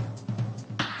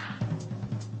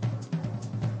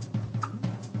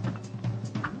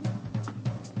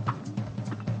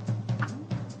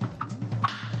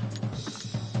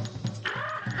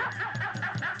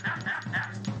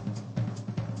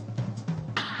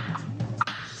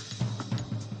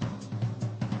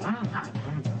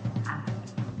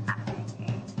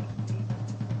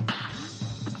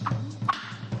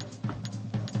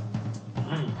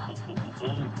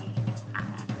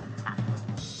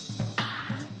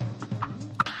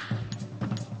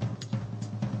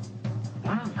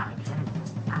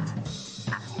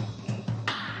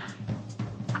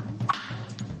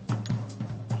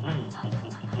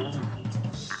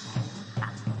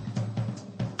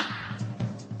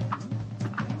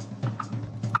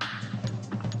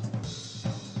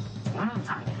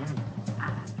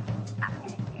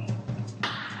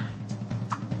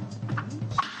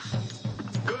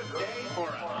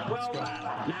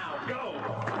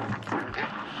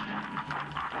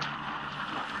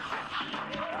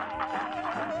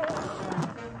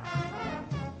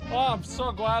 Oh, I'm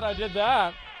so glad I did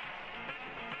that.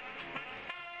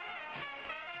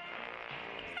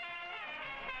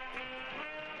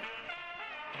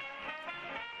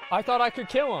 I thought I could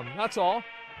kill him, that's all.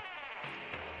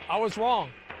 I was wrong.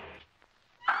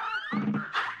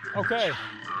 Okay.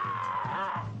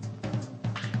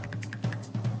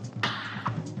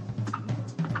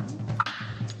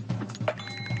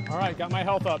 Alright, got my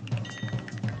health up.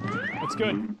 That's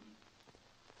good.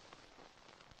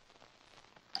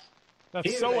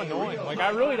 That's so annoying. Like, I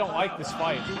really don't like this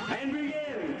fight. And begin.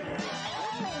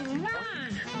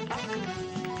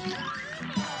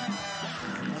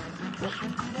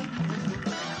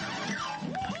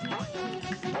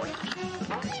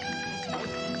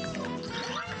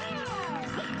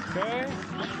 Okay.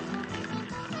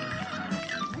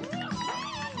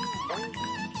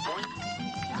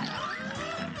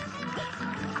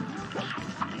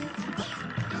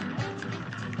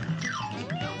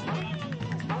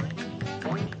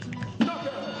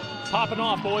 Popping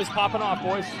off, boys. Popping off,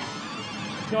 boys.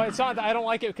 No, it's not that I don't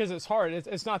like it because it's hard.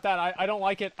 It's not that. I don't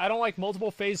like it. I don't like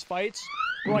multiple phase fights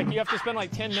where, like, you have to spend,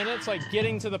 like, 10 minutes, like,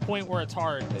 getting to the point where it's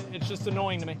hard. It's just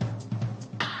annoying to me.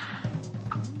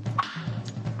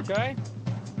 Okay.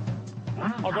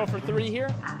 I'll go for 3 here.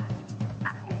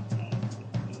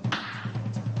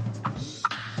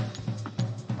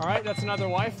 Alright, that's another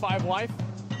life. 5 life.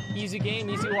 Easy game,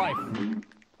 easy life.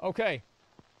 Okay.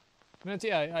 That's,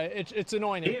 yeah, it's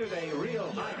annoying. Here's a real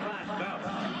high-class bout.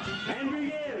 And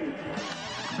begin.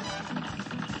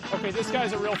 Okay, this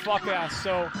guy's a real fuck-ass,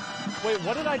 so... Wait,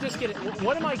 what did I just get...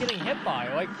 What am I getting hit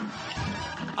by? Like...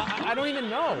 I don't even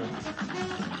know.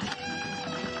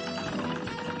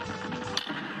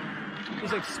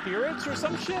 There's, like, spirits or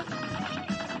some shit?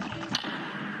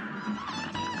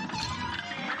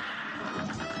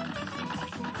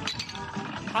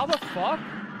 How the fuck?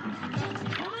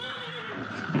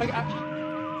 Like,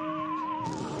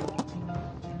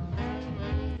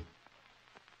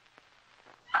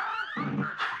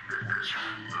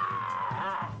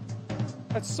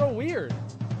 That's so weird.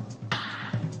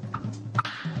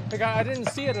 Like, I didn't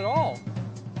see it at all.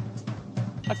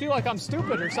 I feel like I'm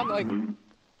stupid or something. Like,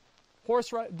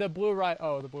 horse ride, the blue ride.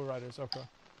 Oh, the blue riders. Okay.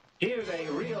 Here's a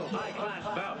real high-class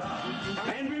bout.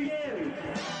 And begin!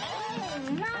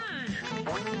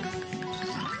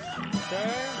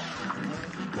 Okay.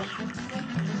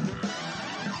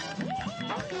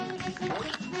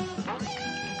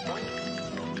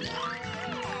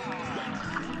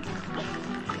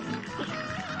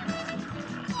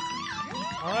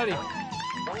 Alrighty.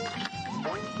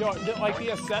 Yo, like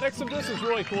the aesthetics of this is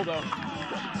really cool though.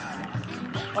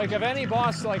 Like if any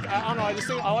boss, like I don't know, I just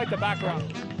think I like the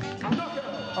background.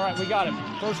 Alright, we got it.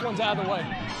 First one's out of the way.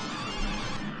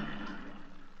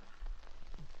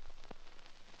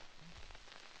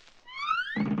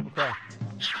 Okay.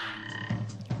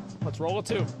 Let's roll a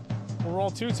 2. We'll roll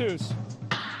 2 2s.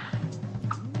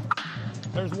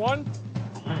 There's 1.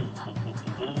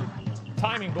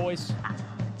 Timing, boys.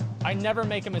 I never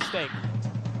make a mistake.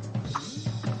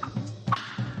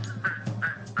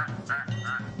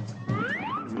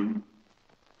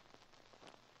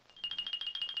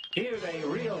 Here's a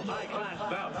real high-class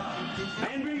bout.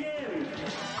 And begin!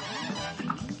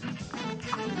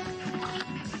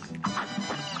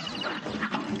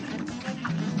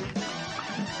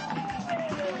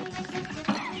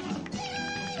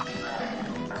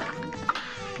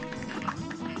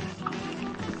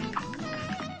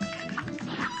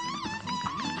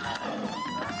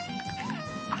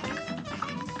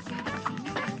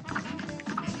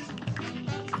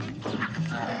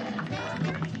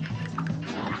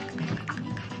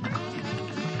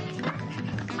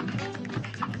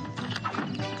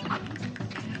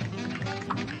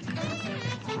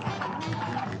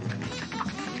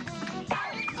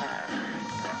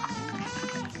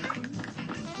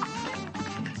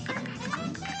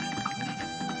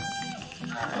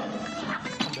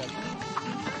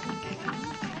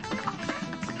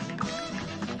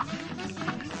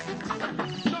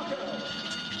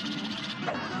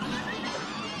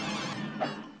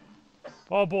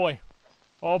 Oh boy.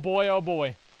 Oh boy, oh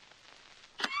boy.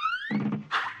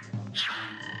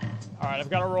 Alright, I've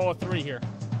got to roll a 3 here.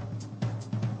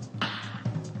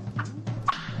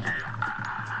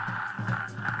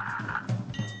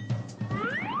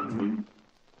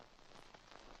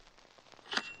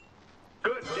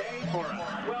 Good day for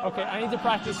us. Well, Okay, I need to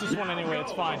practice this one anyway,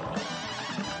 it's fine.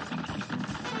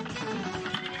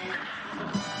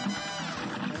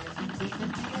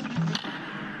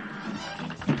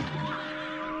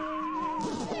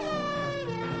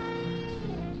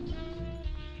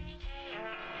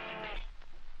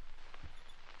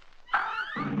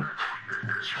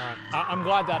 I'm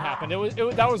glad that happened.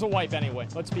 That was a wipe anyway.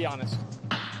 Let's be honest.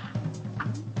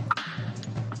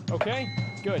 Okay,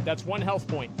 good. That's 1 health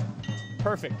point.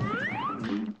 Perfect.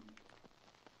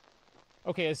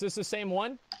 Okay, is this the same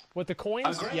one with the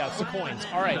coins? Yeah, it's the coins.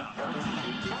 All right.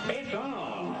 it's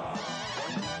on.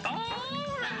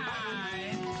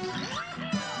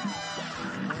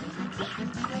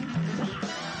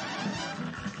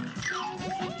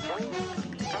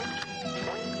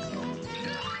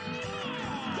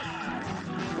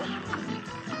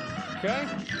 Okay.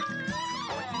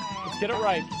 Let's get it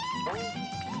right.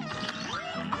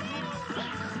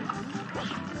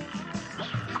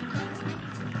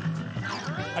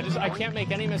 I can't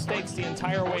make any mistakes the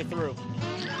entire way through.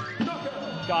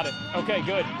 Got it. Okay,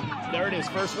 good. There it is.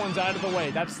 First one's out of the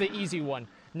way. That's the easy one.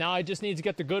 Now I just need to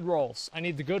get the good rolls. I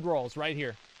need the good rolls right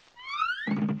here.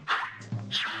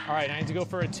 All right, I need to go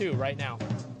for a 2 right now.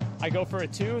 I go for a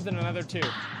 2, then another 2.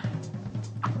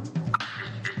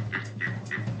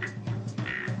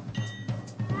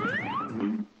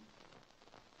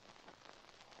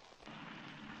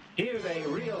 Here's a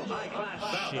real high-class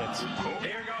bout. Shit.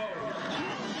 Here goes.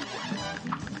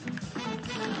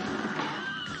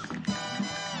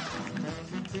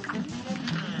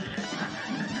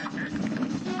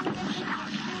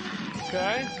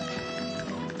 Okay.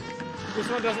 This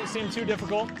one doesn't seem too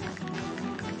difficult.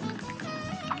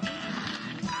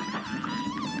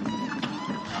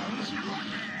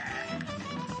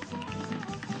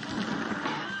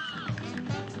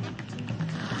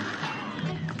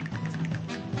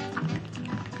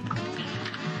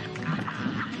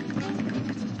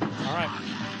 All right.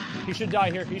 He should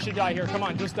die here. He should die here. Come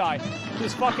on, just die.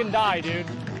 Just fucking die, dude.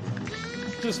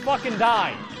 Just fucking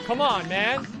die. Come on,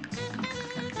 man.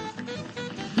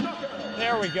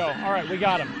 There we go. All right, we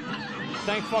got him.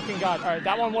 Thank fucking God. All right,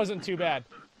 that one wasn't too bad.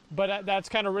 But that's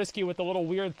kind of risky with the little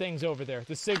weird things over there.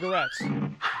 The cigarettes.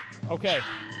 Okay.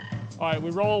 All right, we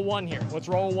roll a 1 here. Let's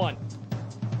roll a 1.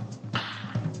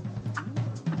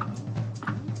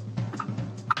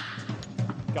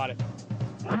 Got it.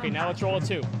 Okay, now let's roll a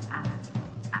 2.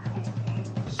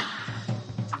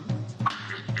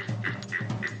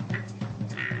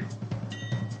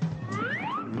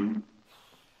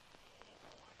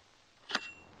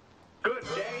 Good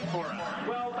day for us.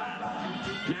 Well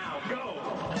battled. Now go.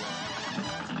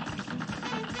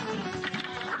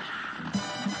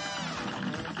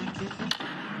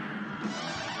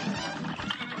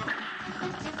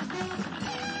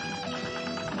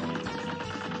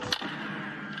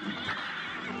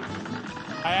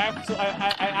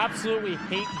 I absolutely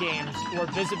hate games where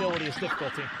visibility is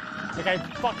difficulty. Like, I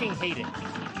fucking hate it.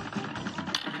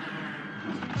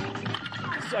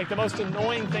 It's like the most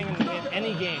annoying thing in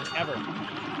any game ever.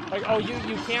 Like, oh,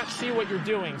 you can't see what you're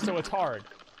doing, so it's hard.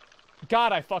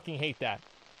 God, I fucking hate that.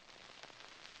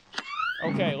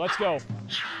 Okay, let's go.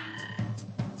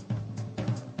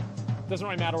 Doesn't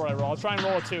really matter what I roll. I'll try and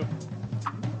roll a 2.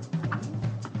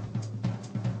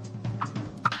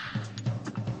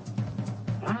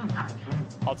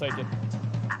 I'll take it.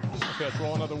 Okay, let's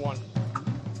roll another 1.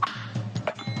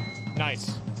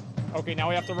 Nice. Okay, now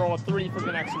we have to roll a 3 for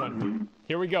the next one.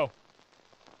 Here we go.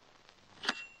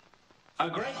 A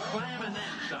great slam and then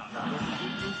some.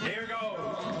 Here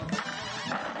goes.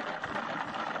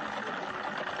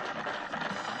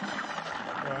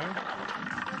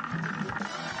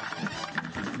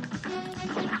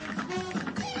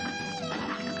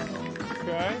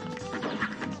 Okay.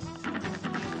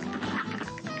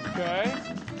 Okay.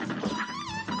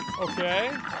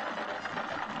 Okay.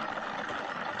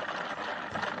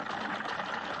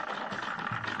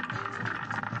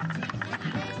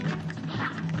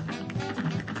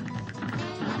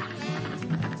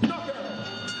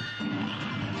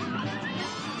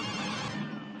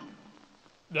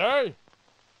 Hey!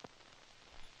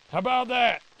 How about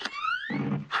that?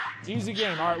 Easy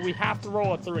game. All right, we have to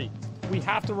roll a 3. We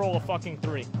have to roll a fucking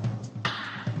 3.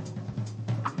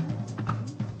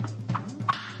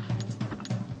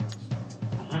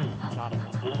 Not a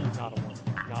 1. Not a 1.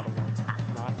 Not a 1.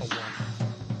 Not a 1.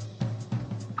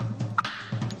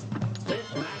 This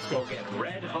match will get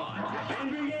red hot.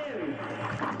 And begin.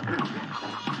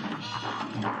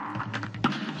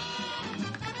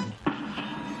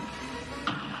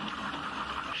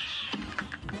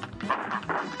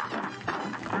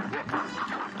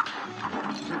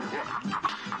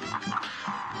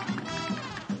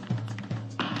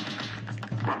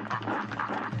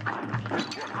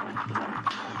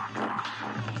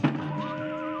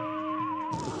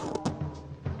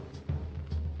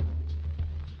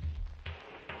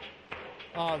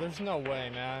 Oh, there's no way,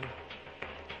 man.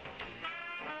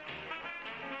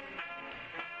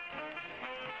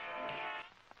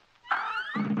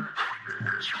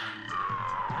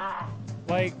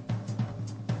 Like...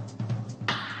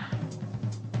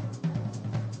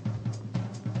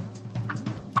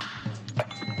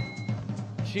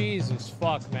 Jesus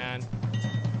fuck, man.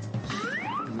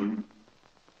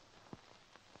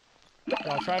 Well,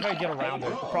 I'll try if I get around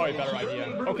it. Probably a better idea.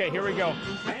 Okay, here we go.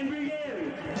 And begin.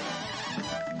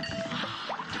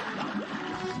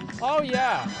 Oh,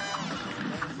 yeah.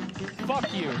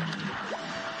 Fuck you.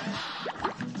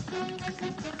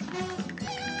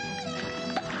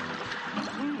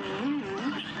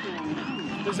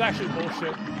 This is actually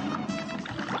bullshit.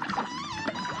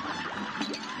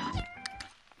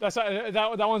 That's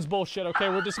that one's bullshit. Okay,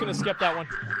 we're just gonna skip that one.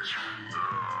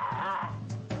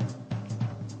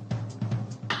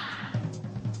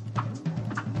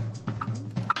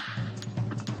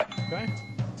 Okay.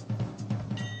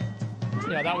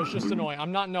 Yeah, that was just annoying.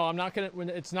 I'm not gonna.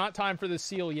 It's not time for the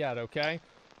seal yet. Okay.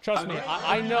 Trust me,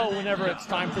 I know whenever it's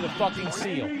time for the fucking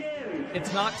seal.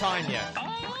 It's not time yet.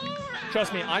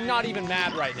 Trust me, I'm not even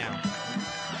mad right now.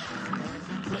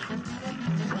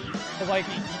 But like,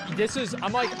 this is,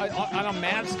 I'm like, on a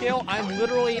mad scale, I'm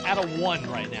literally at a 1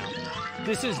 right now.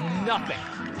 This is nothing.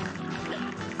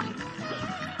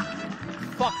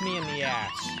 Fuck me in the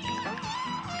ass.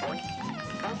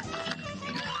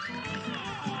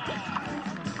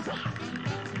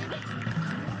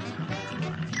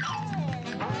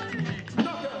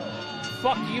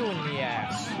 Fuck you in the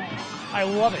ass. I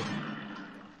love it.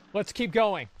 Let's keep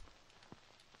going.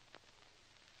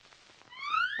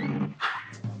 I'm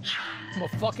a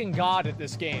fucking god at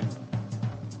this game.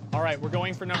 All right, we're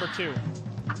going for number 2.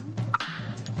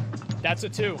 That's a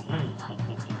 2.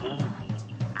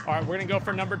 All right, we're gonna go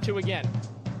for number 2 again.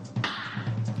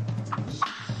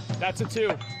 That's a 2.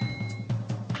 All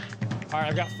right,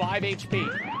 I've got 5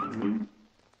 HP.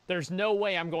 There's no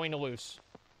way I'm going to lose.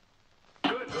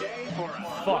 Good day for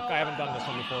us. Fuck, I haven't done this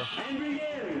one before.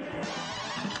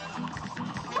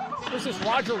 What is this,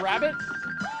 Roger Rabbit?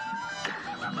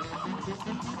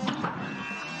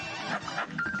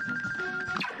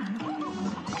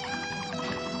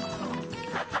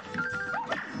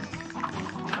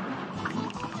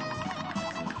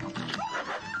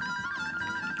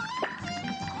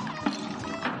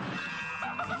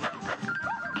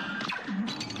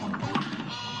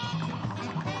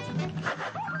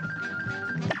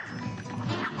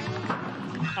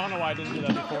 don't know why I didn't do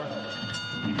that before.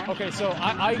 Okay, so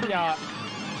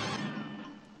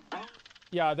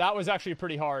yeah, that was actually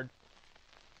pretty hard.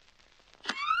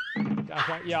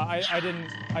 Okay, yeah, I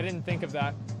didn't think of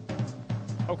that.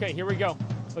 Okay, here we go.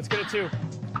 Let's get a 2.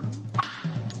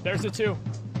 There's a 2.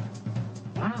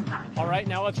 All right,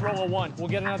 now let's roll a 1. We'll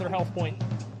get another health point.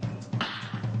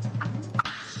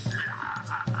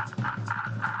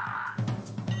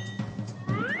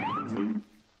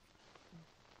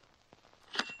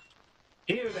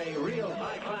 Here's a real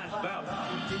high-class bout.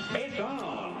 It's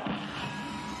on.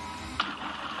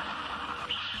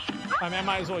 I mean, I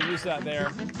might as well use that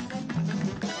there.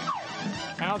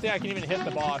 I don't think I can even hit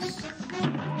the boss.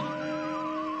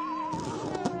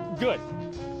 Good.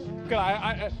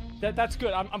 Good. That's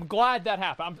good. I'm glad that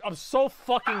happened. I'm so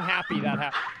fucking happy that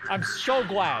happened. I'm so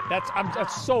glad.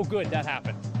 That's so good that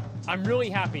happened. I'm really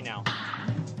happy now.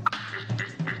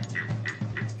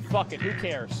 Fuck it. Who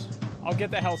cares? I'll get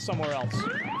the health somewhere else.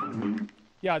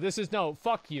 Yeah, this is no.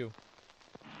 Fuck you.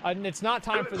 It's not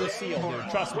time for this seal, dude.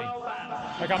 Trust me.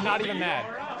 Like, I'm not even mad.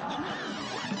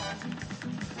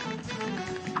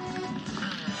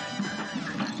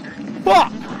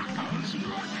 Fuck!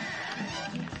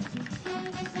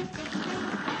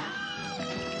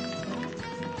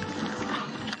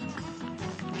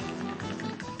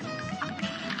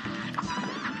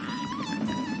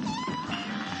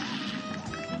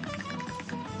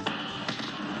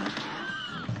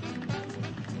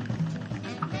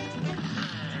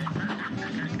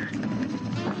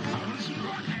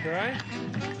 Alright?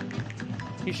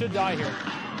 He should die here.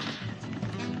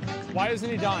 Why isn't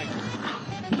he dying?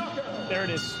 There it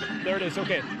is. There it is.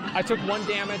 Okay. I took 1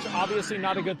 damage. Obviously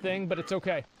not a good thing, but it's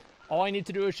okay. All I need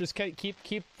to do is just keep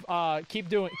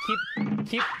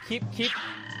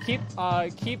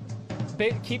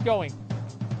going.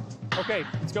 Okay,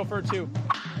 let's go for a 2.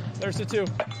 There's a 2.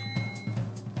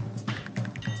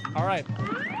 All right.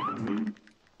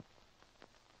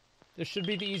 This should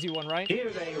be the easy one, right?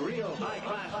 Here's a real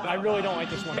high-class bout. I really don't like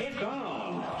this one. It's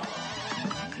on.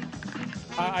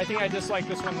 I think I dislike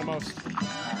this one the most.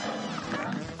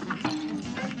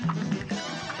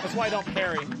 That's why I don't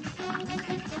parry.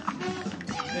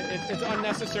 It's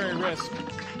unnecessary risk.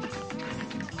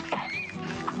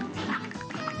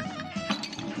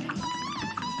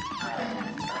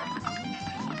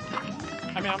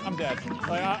 I mean, I'm dead.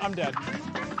 Like, I'm dead.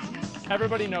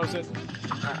 Everybody knows it.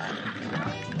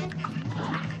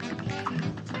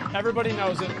 Everybody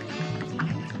knows it.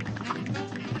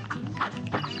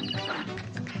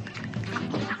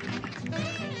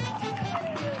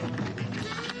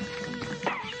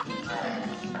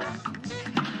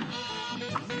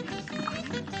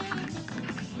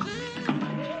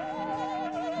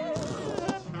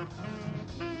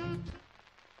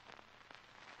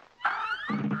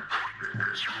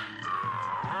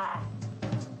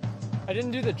 I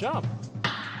didn't do the jump.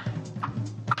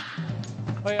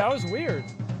 Like, that was weird.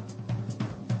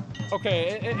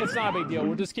 Okay, it's not a big deal.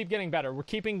 We'll just keep getting better. We're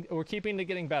keeping to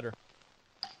getting better.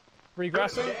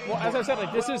 Regressing? Well, as I said,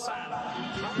 like, this is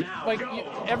like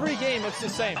every game. It's the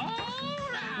same.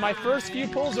 My first few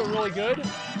pulls are really good,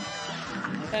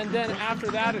 and then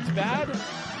after that, it's bad,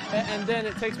 and then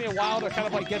it takes me a while to kind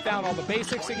of like get down all the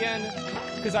basics again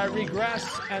because I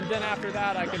regress, and then after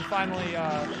that, I can finally,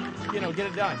 get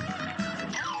it done.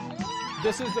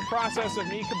 This is the process of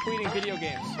me completing video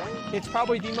games. It's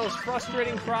probably the most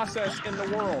frustrating process in the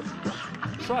world.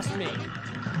 Trust me.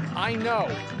 I know.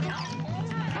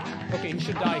 Okay, he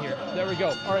should die here. There we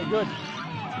go. All right, good.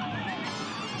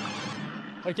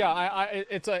 Like, yeah,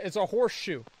 it's a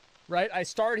horseshoe, right? I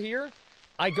start here,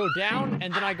 I go down,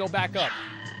 and then I go back up.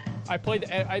 I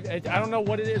don't know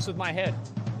what it is with my head.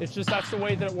 It's just that's the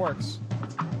way that it works.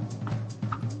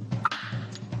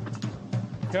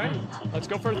 Okay, let's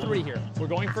go for a 3 here. We're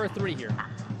going for a 3 here.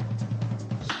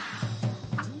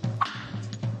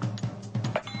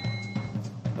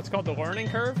 That's called the learning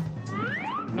curve?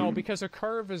 No, because a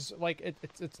curve is like,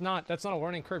 it's not, that's not a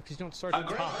learning curve because you don't start at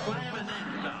the top.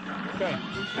 Okay.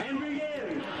 I'm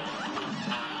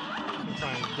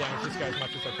trying to damage this guy as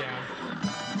much as I can.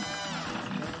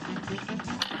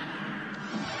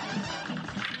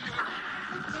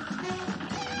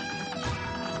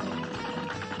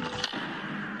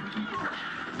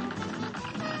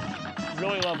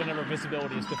 Really love whenever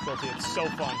visibility is difficulty. It's so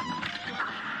fun.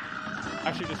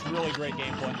 Actually, just really great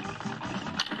gameplay.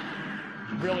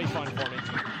 Really fun for me.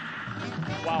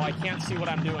 Wow, I can't see what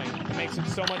I'm doing. It makes it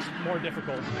so much more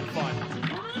difficult and fun.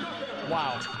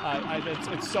 Wow,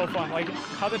 it's so fun. Like,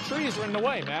 how the trees are in the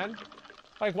way, man.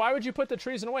 Like, why would you put the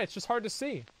trees in the way? It's just hard to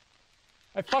see.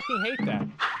 I fucking hate that.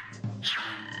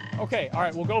 Okay, all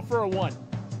right, we'll go for a 1.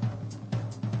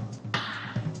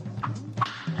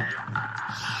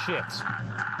 shit.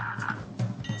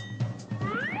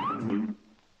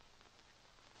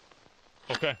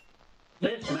 Okay.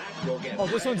 This match will get Oh,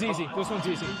 this one's red easy. hot. This one's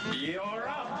easy. You're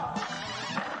up.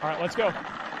 All right, let's go. We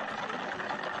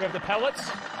have the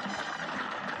pellets.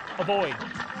 Avoid.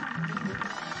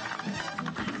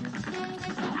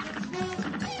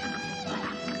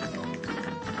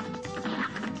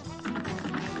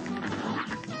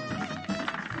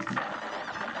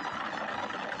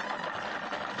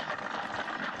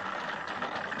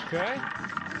 Okay.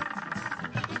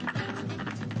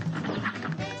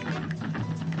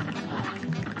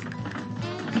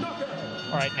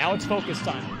 All right, now it's focus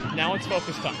time. Now it's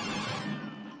focus time.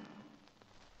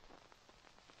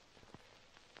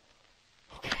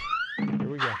 Okay, here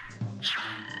we go.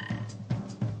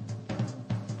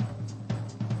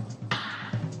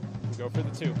 We go for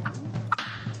the 2.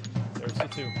 There's the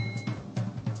 2.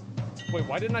 Wait,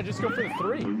 why didn't I just go for the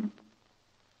 3?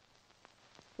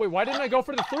 Wait, why didn't I go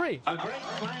for the 3? A great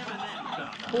slam and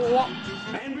then some. Well,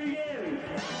 And begin.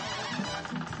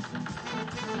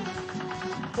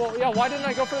 well, yeah, why didn't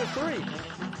I go for the 3?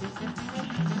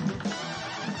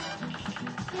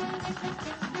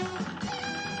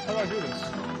 How do I do this?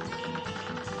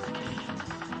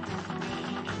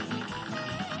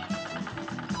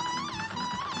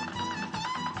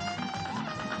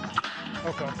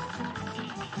 Okay.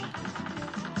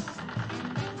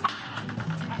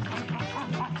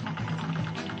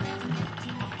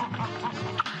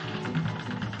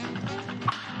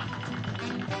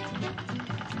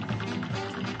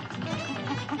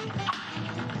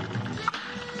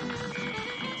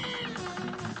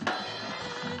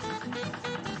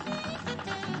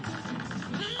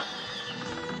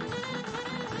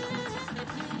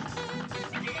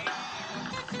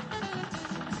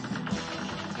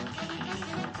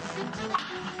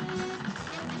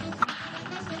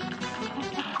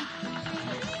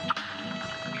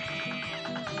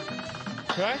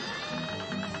 Okay.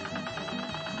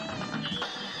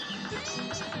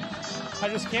 I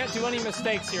just can't do any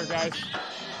mistakes here, guys.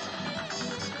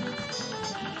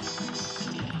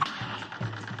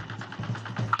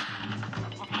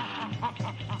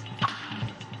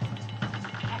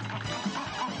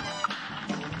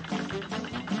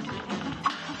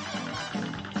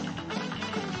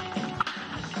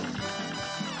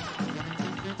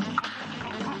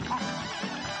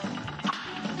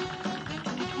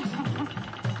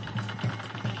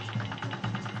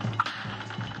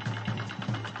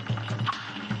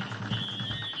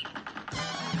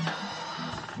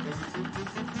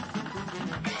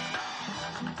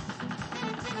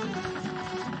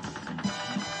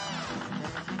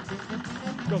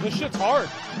 Yo, this shit's hard.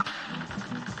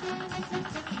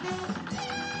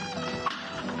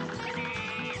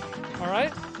 All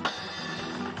right.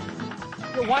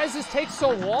 Yo, why does this take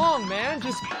so long, man?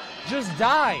 Just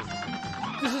die.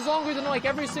 This is longer than like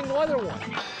every single other one.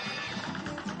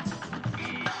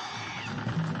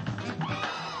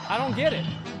 I don't get it.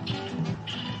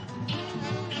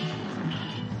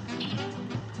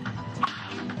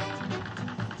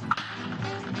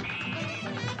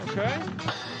 Okay.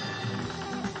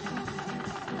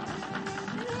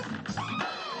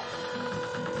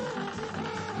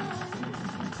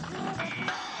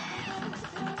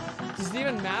 Does it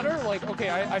even matter? Like, okay,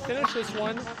 I finished this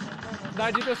one. Then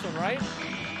I do this one, right?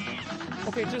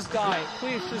 Okay, just die.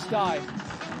 Please, just die.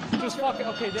 Just fuck it.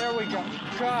 Okay, there we go.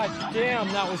 God damn,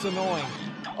 that was annoying.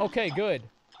 Okay, good.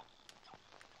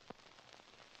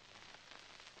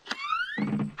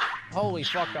 Holy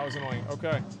fuck, that was annoying.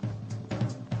 Okay.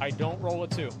 I don't roll a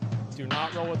 2. Do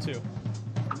not roll a 2.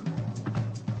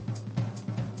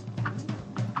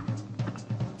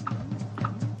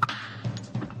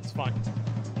 It's fine.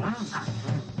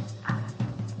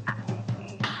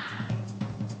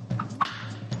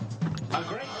 A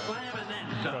great slam and then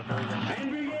some. There we go.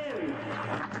 And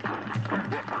begin.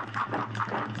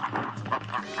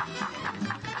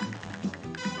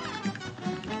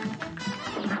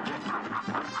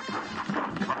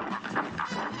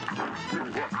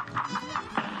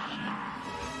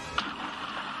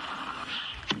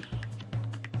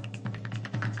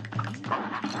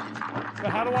 But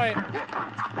how do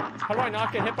I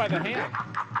not get hit by the hand?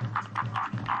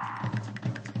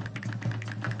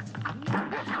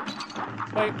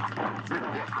 Like,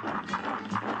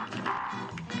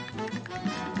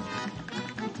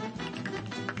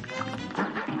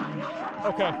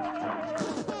 okay.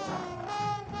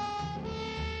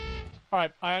 All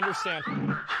right, I understand.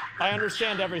 I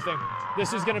understand everything.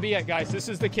 This is gonna be it, guys. This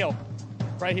is the kill.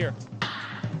 Right here.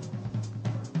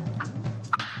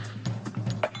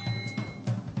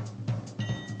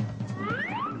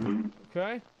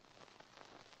 Okay.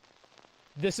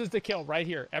 This is the kill right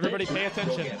here. Everybody pay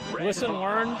attention. Listen,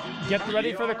 learn, get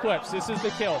ready for the clips. This is the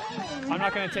kill. I'm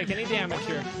not going to take any damage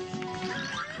here.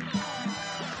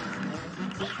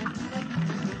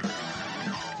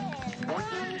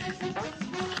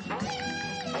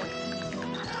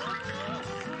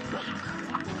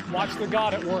 Watch the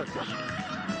god at work.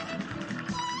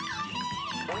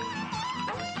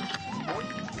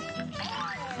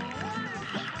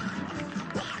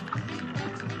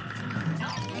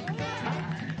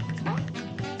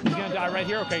 He's gonna die right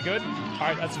here. Okay, good. All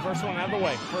right, that's the first one out of the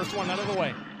way. First one out of the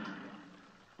way.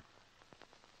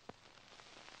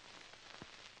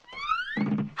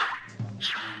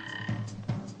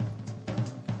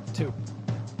 Two.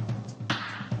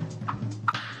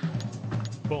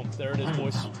 Boom, there it is,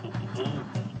 boys.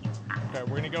 Okay,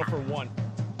 we're gonna go for one.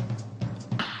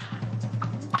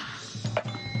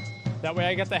 That way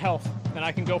I get the health, and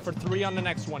I can go for 3 on the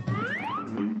next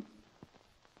one.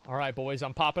 All right, boys,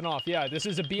 I'm popping off. Yeah, this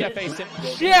is a BFA sim.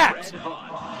 Shit!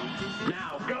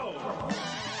 Now go!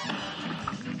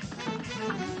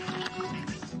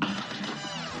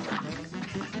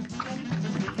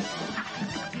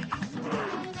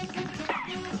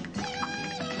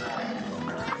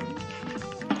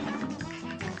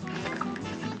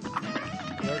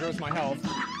 There goes my health.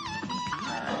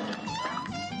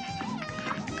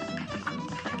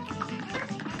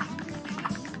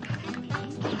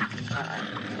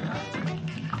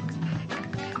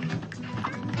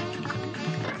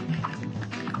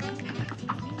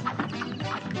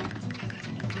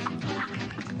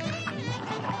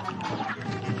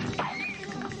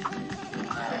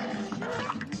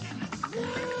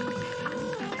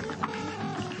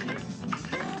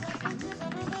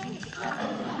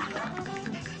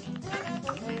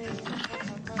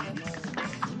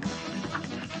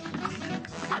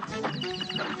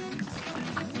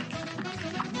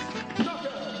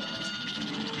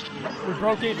 We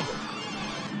broke even.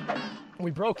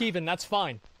 We broke even, that's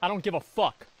fine. I don't give a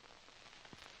fuck.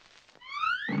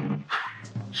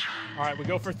 Alright, we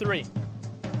go for 3.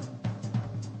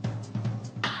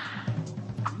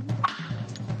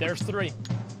 There's 3.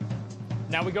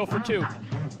 Now we go for 2.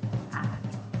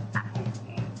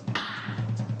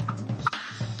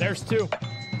 There's 2.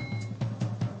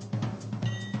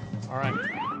 Alright.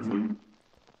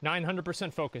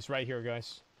 900% focus right here,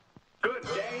 guys. Good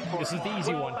day for This is the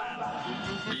easy one.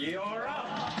 You're up.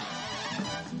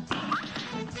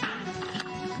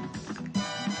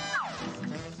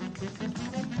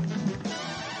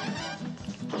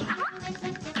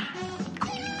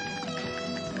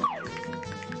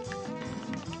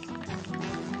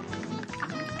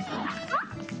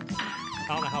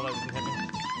 I don't know how that didn't hit me.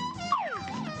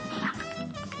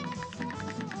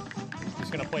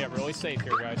 Just gonna play it really safe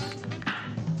here, guys.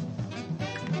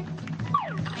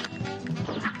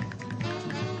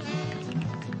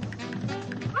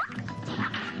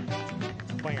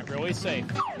 Playing it really safe.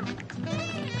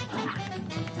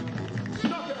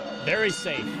 Very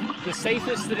safe. The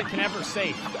safest that it can ever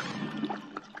safe.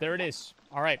 There it is.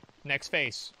 All right, next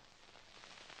phase.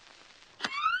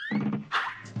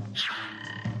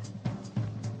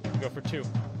 Go for 2,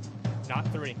 not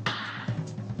 3.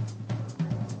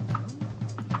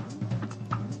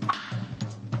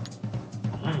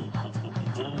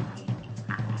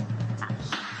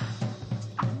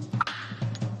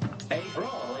 A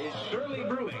brawl is surely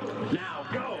brewing. Now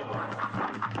go!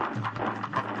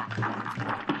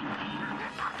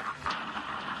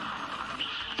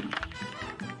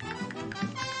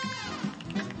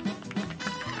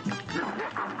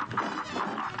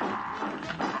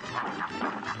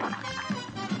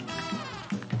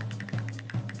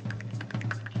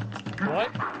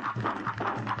 What?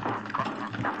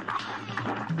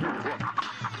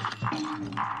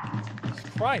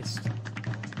 Christ.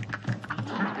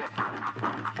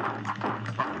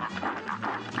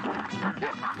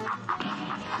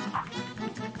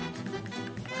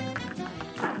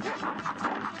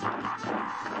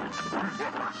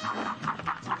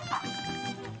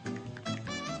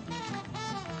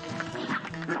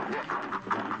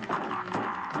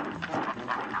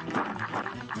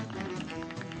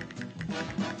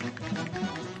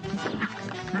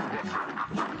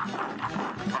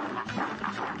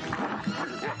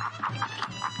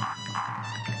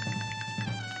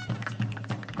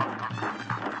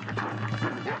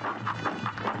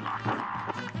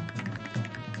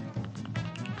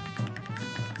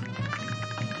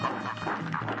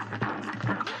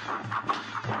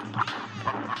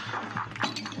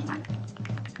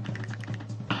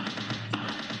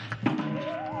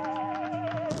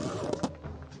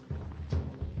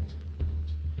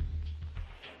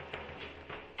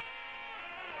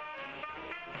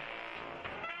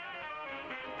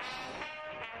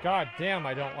 God damn,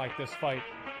 I don't like this fight.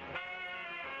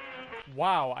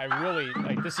 Wow, I really,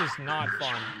 like, this is not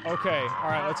fun. Okay,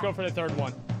 alright, let's go for the third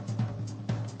one.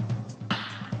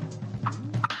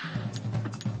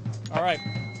 Alright.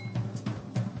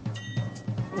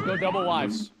 We'll go double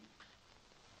lives.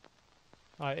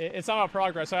 It's not about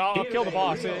progress. I'll kill the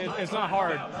boss. It's not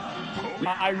hard.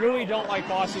 I really don't like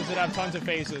bosses that have tons of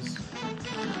phases.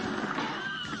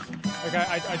 Like,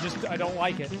 I don't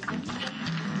like it.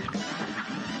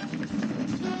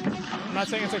 I'm not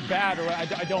saying it's like bad, or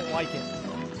I don't like it.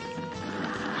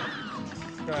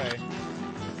 Okay.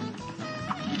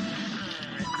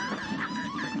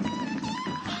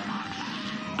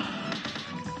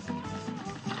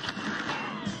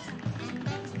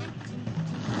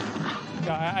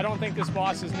 I don't think this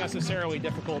boss is necessarily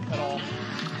difficult at all.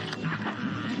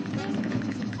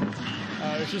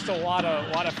 There's just a lot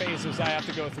of phases I have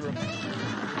to go through.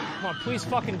 Come on, please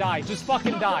fucking die. Just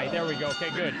fucking die. There we go. Okay,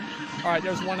 good. Alright,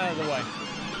 there's one out of the way.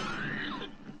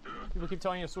 People keep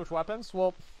telling you to switch weapons?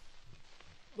 Well,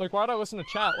 like, why would I listen to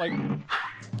chat? Like,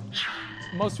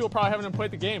 most people probably haven't even played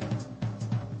the game.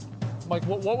 Like,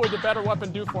 what would the better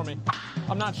weapon do for me?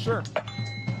 I'm not sure.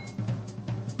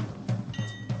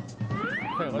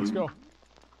 Okay, let's go.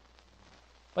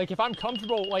 Like, if I'm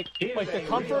comfortable, like the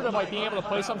comfort of, like, being able to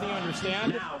play something you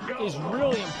understand is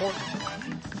really important.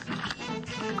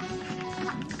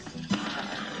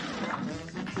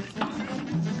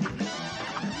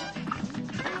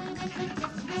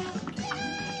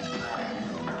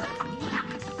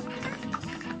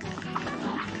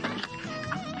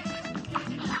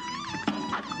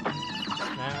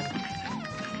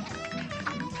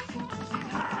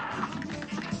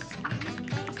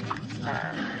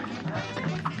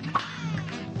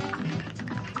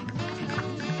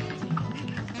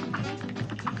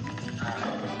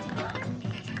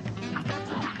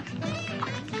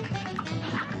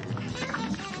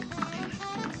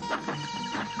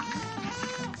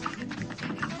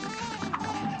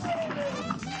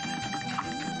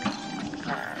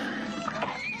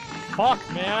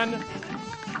 Fuck, man.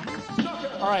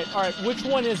 Alright, which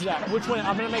one is that? Which one?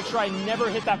 I'm gonna make sure I never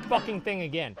hit that fucking thing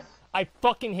again. I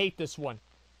fucking hate this one.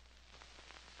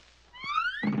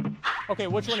 Okay,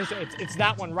 which one is it? It's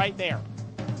that one right there.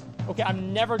 Okay,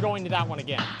 I'm never going to that one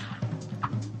again.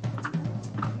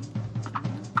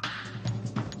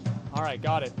 Alright,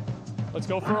 got it. Let's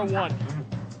go for a 1.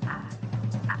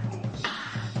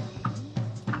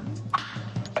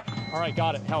 Alright,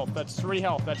 got it. Health. That's 3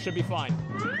 health. That should be fine.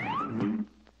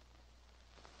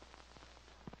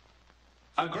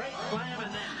 A great slam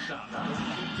and then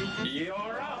some.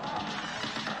 You're up.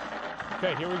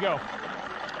 Okay, here we go.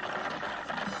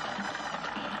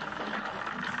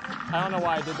 I don't know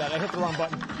why I did that. I hit the wrong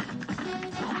button.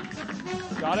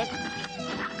 Got it.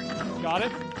 Got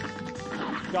it.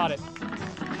 Got it.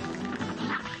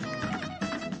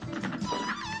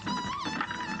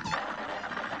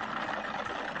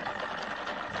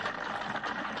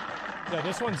 Yeah,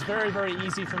 this one's very, very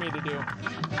easy for me to do.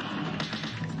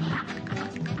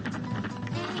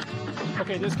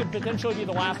 Okay, this could potentially be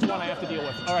the last one I have to deal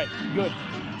with. Alright, good.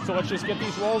 So let's just get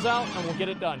these rolls out and we'll get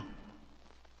it done.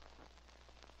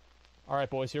 Alright,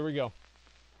 boys, here we go.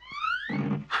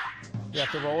 We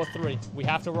have to roll a 3. We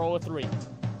have to roll a 3.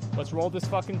 Let's roll this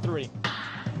fucking 3.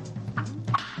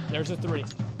 There's a 3.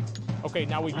 Okay,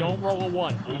 now we don't roll a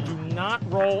 1. We do not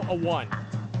roll a 1.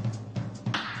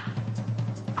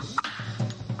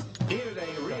 Here's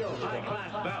a real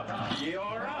high-class bout. You're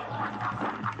up.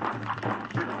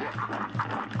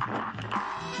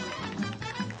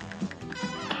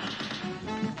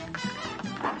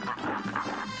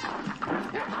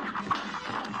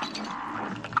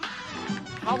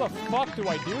 How the fuck do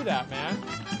I do that, man?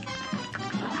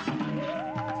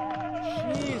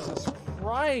 Jesus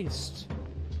Christ.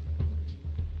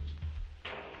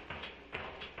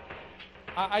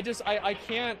 I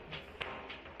can't.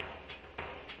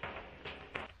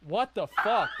 What the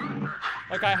fuck?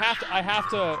 Like, I have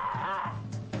to.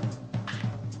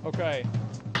 Okay.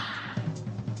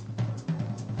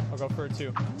 I'll go for a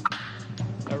 2.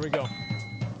 There we go.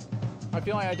 I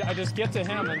feel like I just get to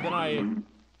him and then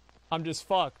I'm just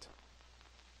fucked.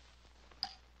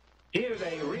 Here's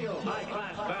a real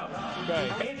high-class bout. Okay.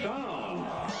 It's on.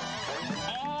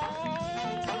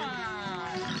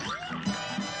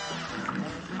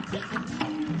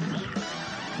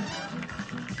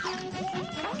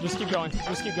 Just keep going.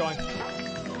 Just keep going.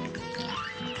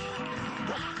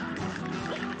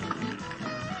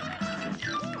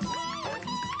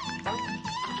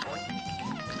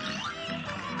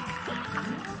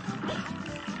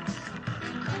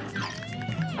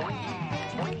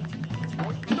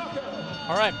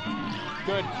 All right.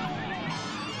 Good.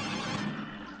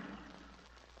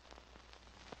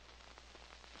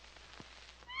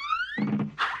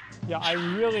 Yeah, I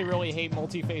really, really hate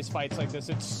multi-phase fights like this.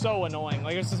 It's so annoying.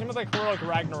 Like, it's the same with, like, Heroic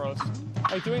Ragnaros.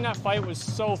 Like, doing that fight was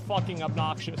so fucking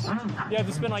obnoxious. Yeah, this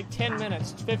has been, like, 10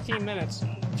 minutes, 15 minutes,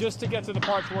 just to get to the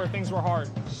parts where things were hard.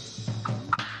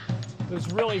 It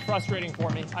was really frustrating for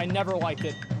me. I never liked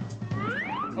it.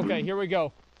 Okay, here we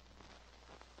go.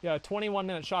 Yeah,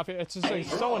 21-minute shot. It's just, like,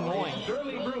 so annoying.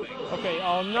 Okay,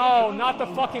 oh no, not the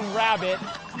fucking rabbit.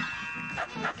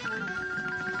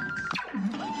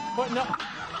 What, no...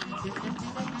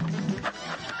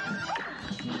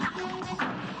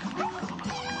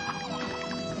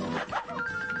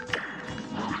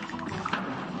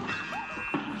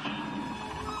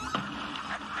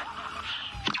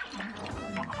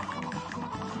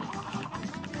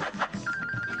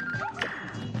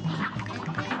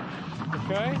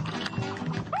 Okay.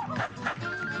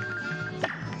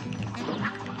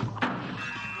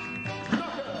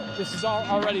 This is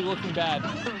already looking bad.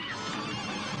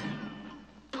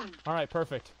 Alright,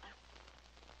 perfect.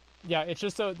 Yeah, it's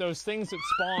just those things that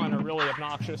spawn are really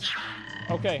obnoxious.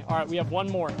 Okay, alright, we have one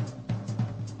more.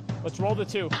 Let's roll the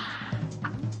 2.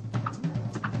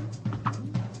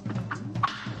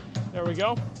 There we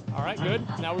go. Alright, good.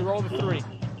 Now we roll the 3.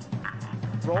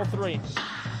 Roll 3.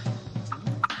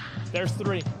 There's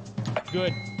 3.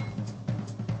 Good.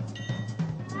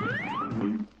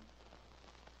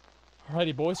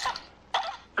 Alrighty, boys.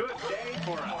 Good day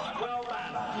for us. Well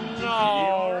done.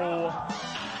 No.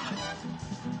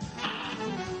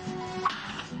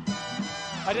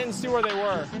 I didn't see where they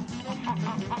were.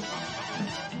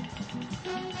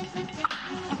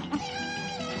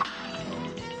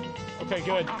 Okay,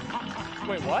 good.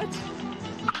 Wait, what?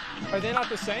 Are they not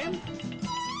the same?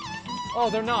 Oh,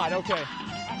 they're not. Okay.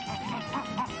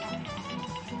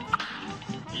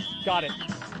 Got it.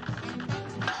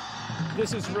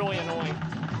 This is really annoying.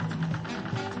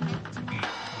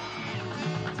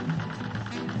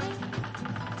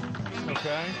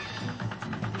 Okay.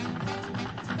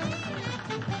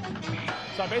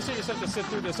 So I basically just have to sit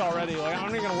through this already. Like, I'm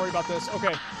not even gonna worry about this.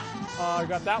 Okay.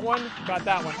 Got that one. Got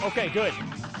that one. Okay, good.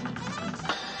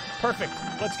 Perfect.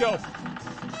 Let's go.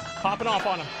 Popping off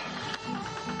on him.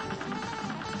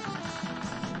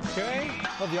 Okay.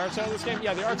 Love the art style of this game.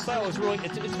 Yeah, the art style is really,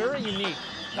 it's very unique.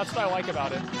 That's what I like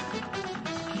about it.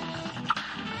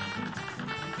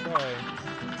 Okay.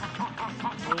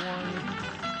 One.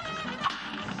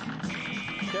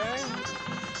 Okay.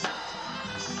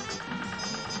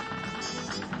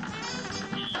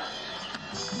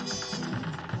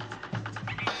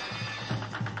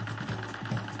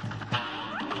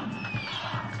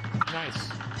 Nice.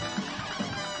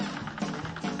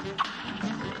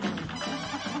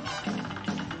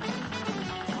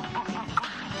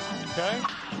 Okay.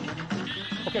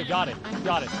 Okay, got it.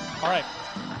 Got it. All right.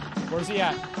 Where's he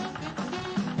at?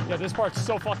 Yeah, this part's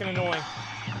so fucking annoying.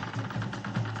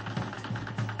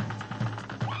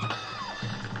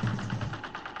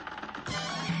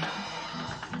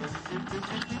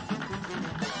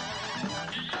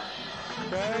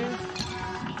 Okay.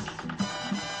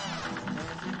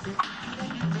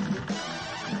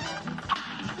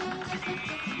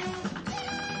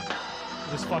 I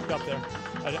just fucked up there.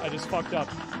 I just fucked up.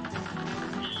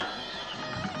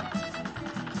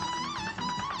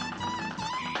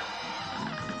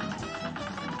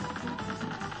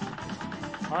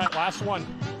 All right, last one.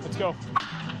 Let's go.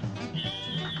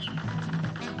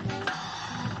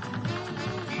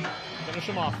 Finish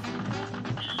him off.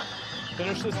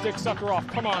 Finish this dick sucker off.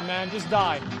 Come on, man. Just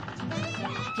die.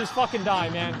 Just fucking die,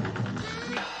 man.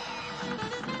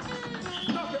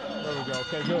 There we go.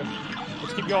 Okay, good.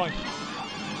 Let's keep going.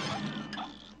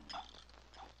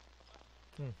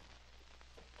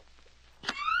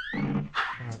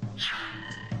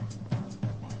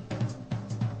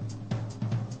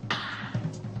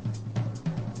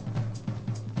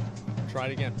 Try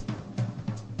it again.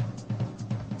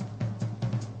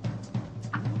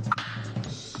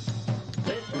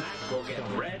 This match will get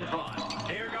red hot.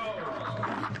 Here goes.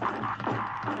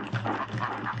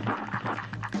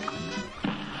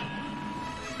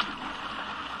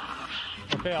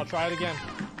 Okay, I'll try it again.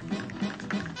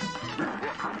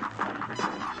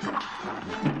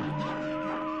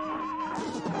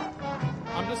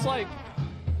 I'm just like...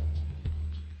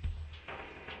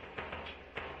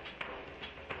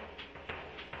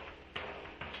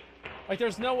 Like,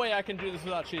 there's no way I can do this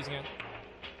without cheesing it.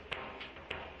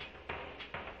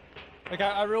 Like,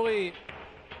 I really...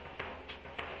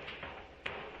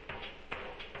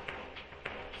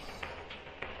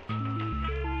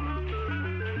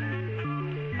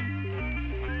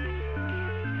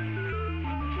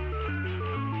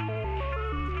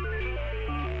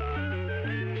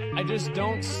 I just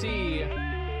don't see...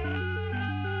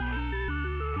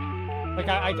 Like,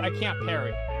 I can't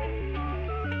parry.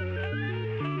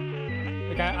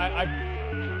 Like,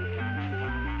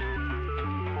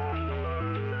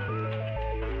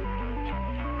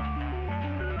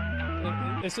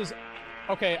 This is...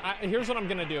 Okay, here's what I'm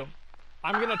gonna do.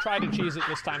 I'm gonna try to cheese it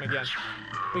this time again.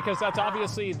 Because that's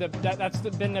obviously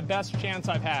been the best chance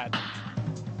I've had.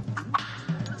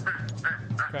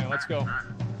 Okay, let's go.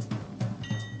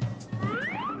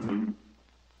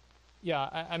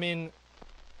 Yeah, I mean...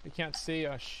 I can't see.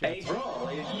 Oh, shit. A brawl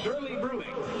is surely brewing.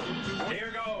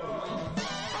 Here goes.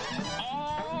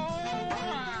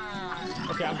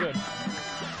 Okay, I'm good.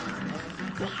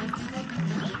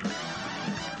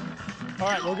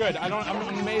 Alright, we're good.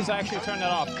 I'm amazed I actually turned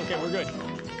that off. Okay, we're good.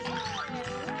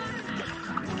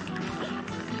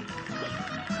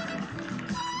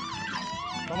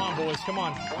 Come on, boys, come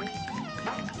on.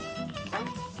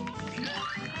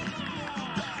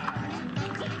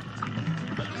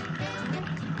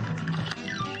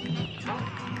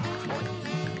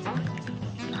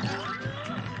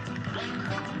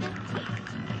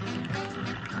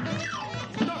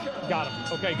 Got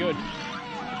him. Okay, good.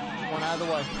 One out of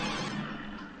the way.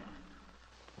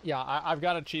 Yeah, I've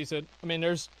got to cheese it. I mean,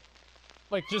 there's...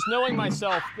 Like, just knowing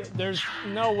myself, there's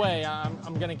no way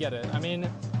I'm gonna get it. I mean...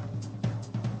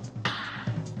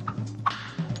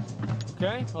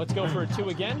 Okay, let's go for a 2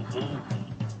 again.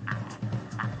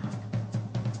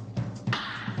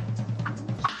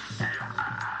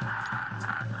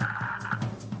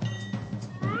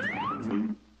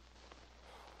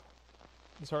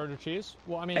 It's harder to cheese?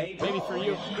 Well, I mean, maybe for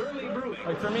you.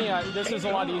 Like, for me, this is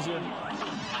a lot easier.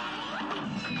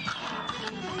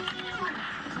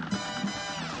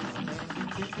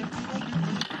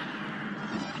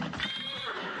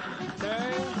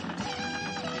 Okay.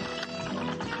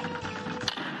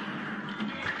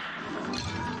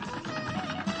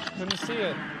 Couldn't see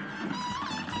it.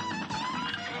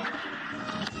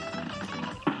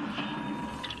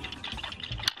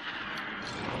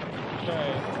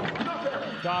 Okay.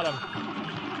 Got him.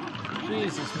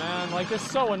 Jesus, man. Like, this is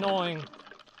so annoying.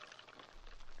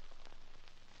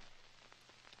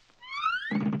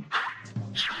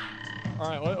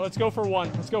 Alright, let's go for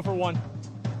 1. Let's go for 1.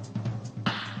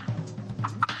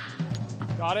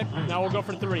 Got it. Now we'll go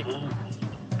for 3.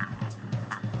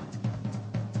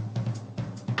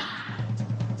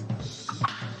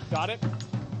 Got it.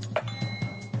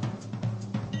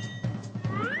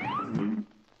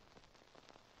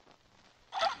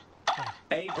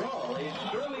 A brawl is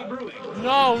surely brewing.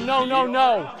 No, no, no,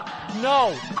 no.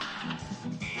 No.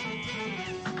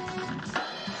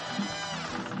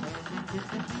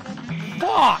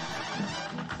 Fuck!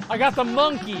 I got the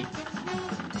monkey.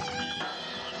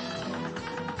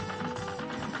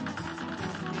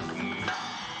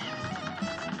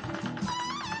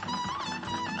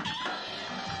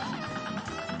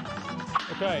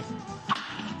 Okay.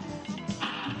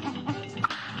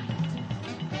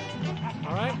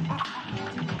 All right.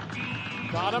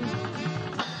 Got him.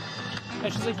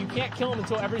 It's just like you can't kill him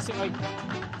until every single, like,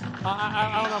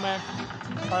 I don't know, man.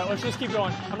 All right, let's just keep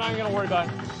going. I'm not even gonna worry about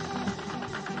it.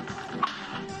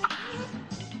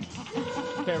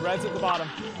 Okay, red's at the bottom.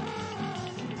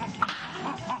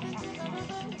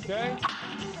 Okay.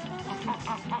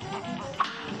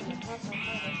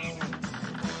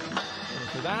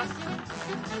 For that.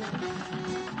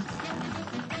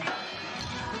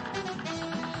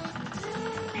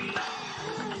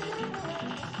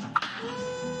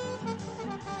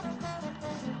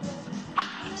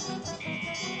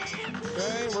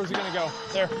 Okay, where's he gonna go?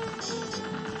 There.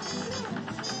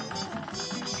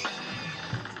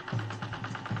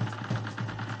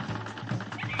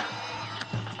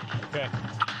 Okay,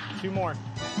 2 more.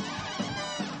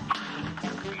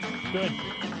 Good.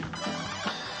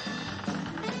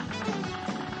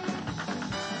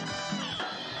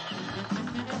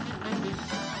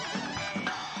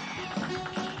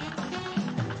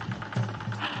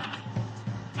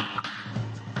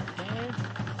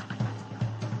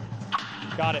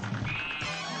 Got it.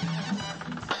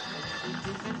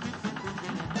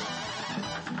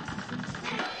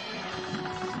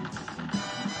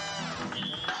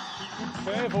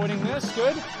 Okay, avoiding this.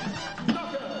 Good.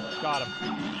 Got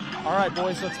him. All right,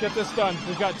 boys, let's get this done.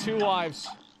 We've got 2 lives.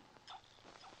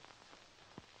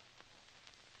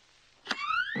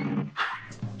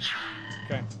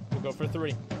 Okay, we'll go for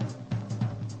 3.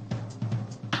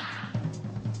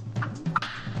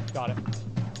 Got it.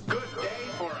 Good day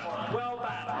for us. Well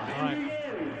battled.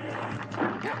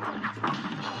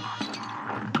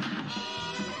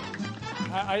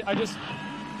 All right. I just...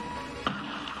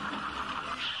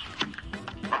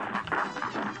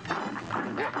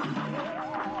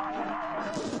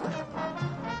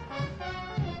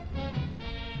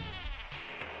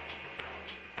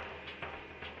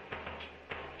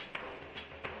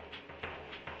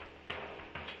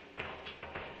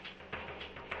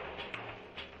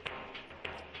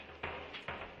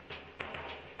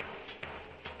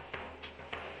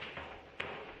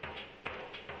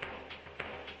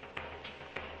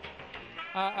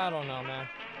 I don't know, man.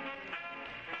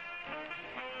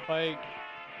 Like...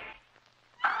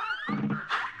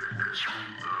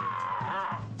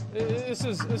 This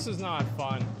is not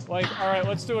fun. Like, alright,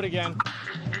 let's do it again.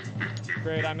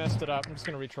 Great, I messed it up. I'm just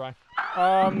gonna retry.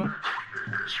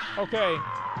 Okay.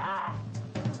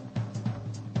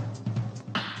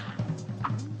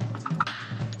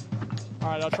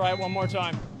 Alright, I'll try it one more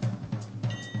time.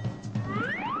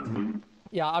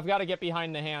 Yeah, I've got to get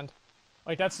behind the hand.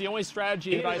 Like, that's the only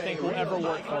strategy that I think will ever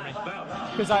work for me.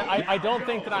 Because I don't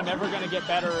think that I'm ever going to get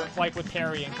better, like, with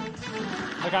parrying.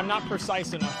 Like, I'm not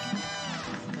precise enough.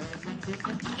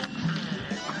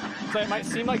 So it might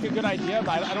seem like a good idea,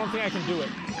 but I don't think I can do it.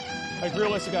 Like,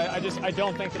 realistically, I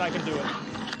don't think that I can do it.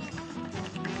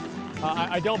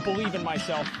 I don't believe in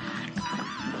myself.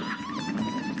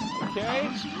 Okay.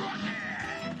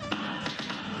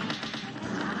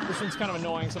 This one's kind of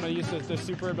annoying, so I'm going to use the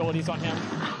super abilities on him.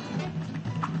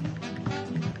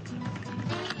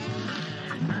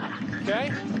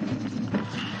 Okay.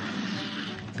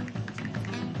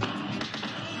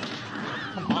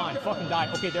 Come on, fucking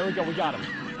die. Okay, there we go, we got him.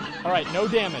 Alright, no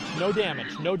damage, no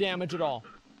damage, no damage at all.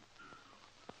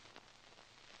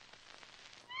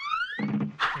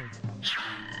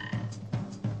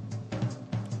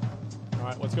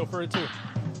 Alright, let's go for a 2.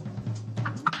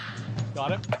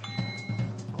 Got it.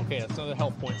 Okay, that's another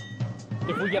health point.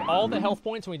 If we get all the health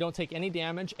points and we don't take any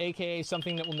damage, aka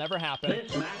something that will never happen.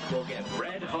 This match will get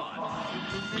red hot.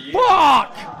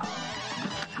 Fuck!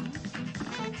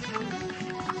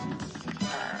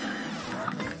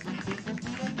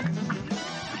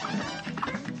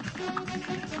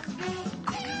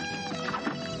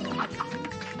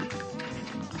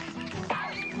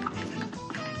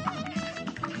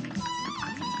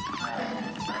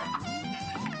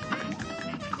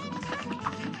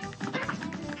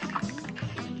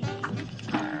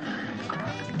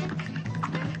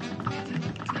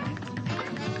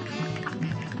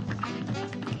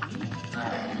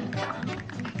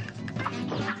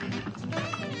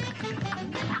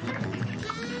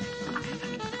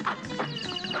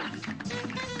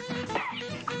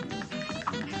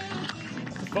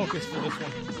 Focus for this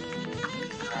one.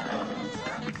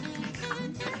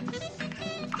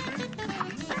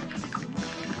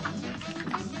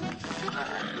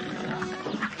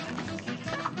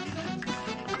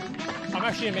 I'm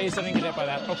actually amazed I didn't get hit by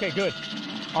that. Okay, good.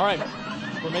 All right,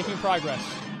 we're making progress.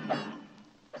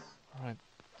 All right.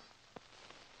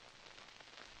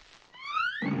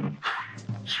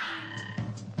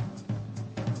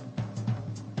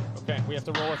 Okay, we have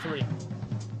to roll a 3.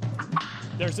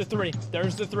 There's the 3.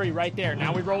 There's the 3 right there.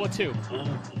 Now we roll a 2.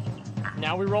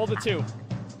 Now we roll the 2.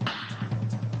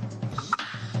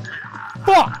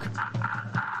 Fuck!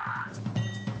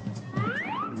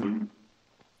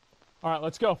 All right,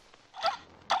 let's go.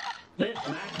 This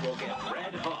match will get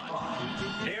red hot.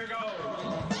 Here goes.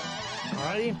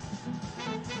 Alrighty.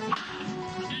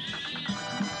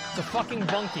 It's a fucking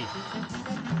bunky.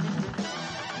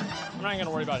 I'm not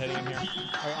gonna worry about hitting him here.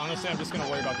 Honestly, I'm just gonna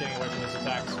worry about getting away from his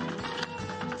attacks.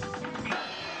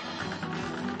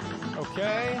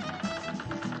 Okay.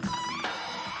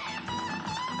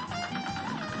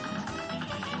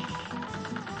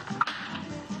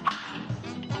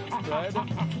 Good.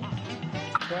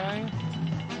 Okay.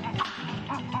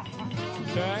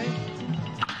 Okay.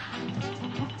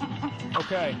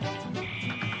 Okay.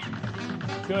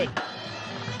 Good.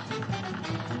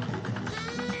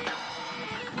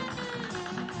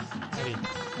 Ready.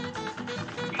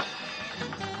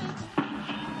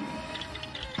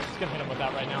 Just gonna hit him with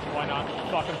that right now. Why not?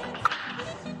 Fuck him.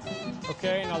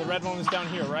 Okay, now the red one is down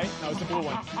here, right? Now it's the blue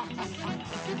one.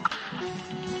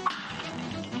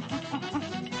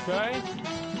 Okay.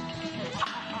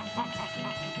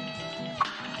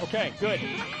 Okay, good.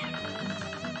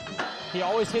 He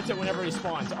always hits it whenever he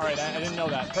spawns. Alright, I didn't know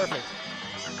that. Perfect.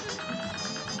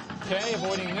 Okay,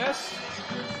 avoiding this.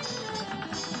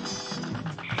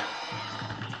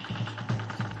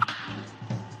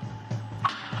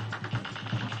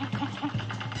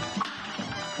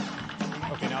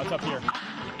 Okay, now it's up here.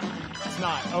 It's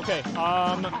not. Okay,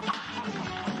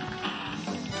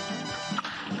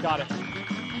 got it.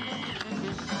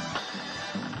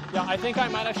 Yeah, I think I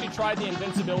might actually try the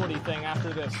invincibility thing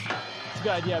after this. It's a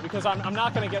good idea, because I'm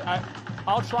not going to get...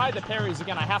 I'll try the parries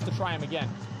again. I have to try them again.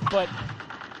 But,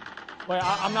 like,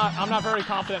 I'm not very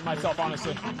confident in myself,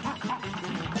 honestly.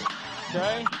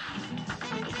 Okay.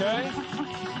 Okay.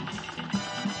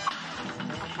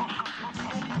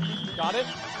 Got it.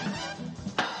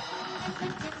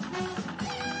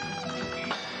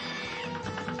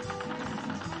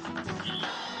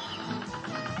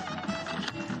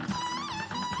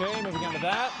 Okay, moving on to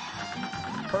that.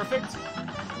 Perfect.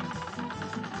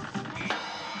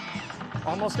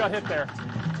 Almost got hit there.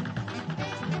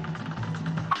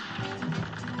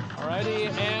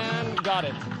 Alrighty, and got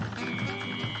it.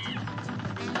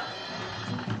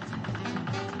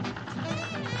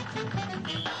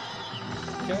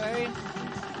 Okay.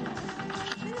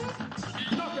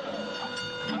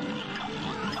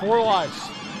 4 lives.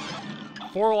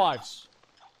 4 lives.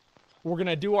 We're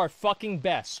gonna do our fucking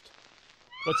best.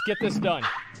 Let's get this done.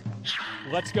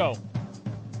 Let's go.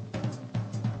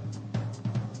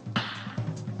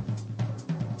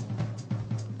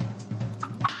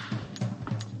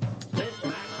 This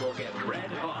match will get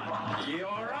red hot.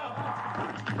 You're up.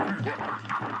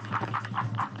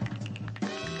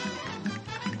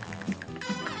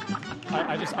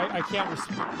 I can't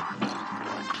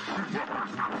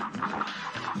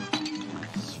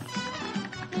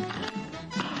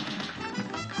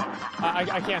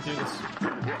I can't do this.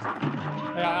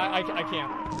 I can't.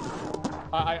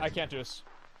 I can't do this.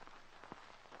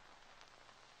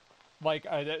 Like,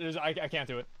 I can't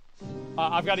do it.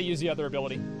 I've got to use the other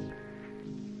ability.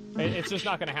 It's just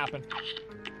not going to happen.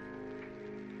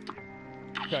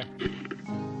 Okay.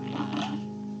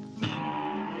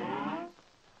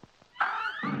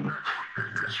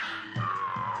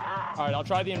 Alright, I'll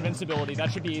try the invincibility.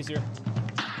 That should be easier.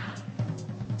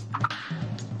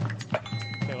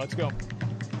 Okay, let's go.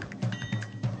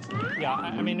 Yeah,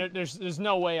 I mean, there's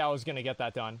no way I was gonna get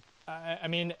that done. I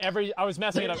mean, I was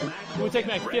messing it up. It would take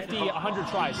me like 50, 100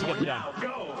 tries to get it done.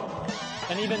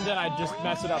 And even then, I'd just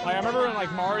mess it up. I remember in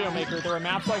like Mario Maker, there were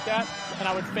maps like that, and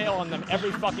I would fail on them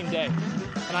every fucking day.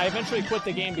 And I eventually quit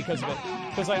the game because of it.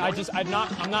 Because like, I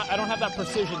don't have that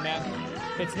precision, man.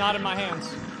 It's not in my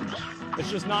hands. It's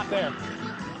just not there.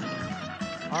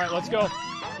 All right, let's go.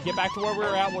 Get back to where we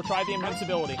were at. We'll try the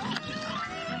invincibility.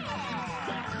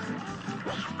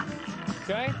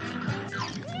 Okay.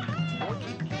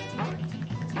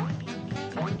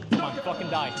 Come on, fucking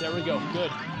die. There we go.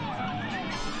 Good.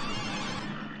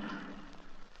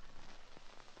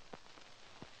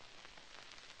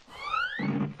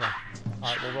 Okay. All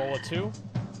right, we'll roll a 2.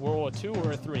 We'll roll a 2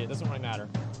 or a 3. It doesn't really matter.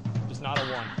 Just not a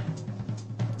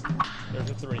 1. There's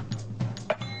a 3.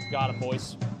 Got him,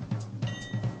 boys.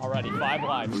 Alrighty, 5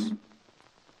 lives.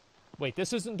 Wait,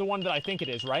 this isn't the one that I think it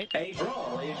is, right? A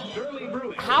brawl is surely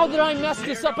brewing. How did I mess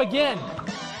this up again?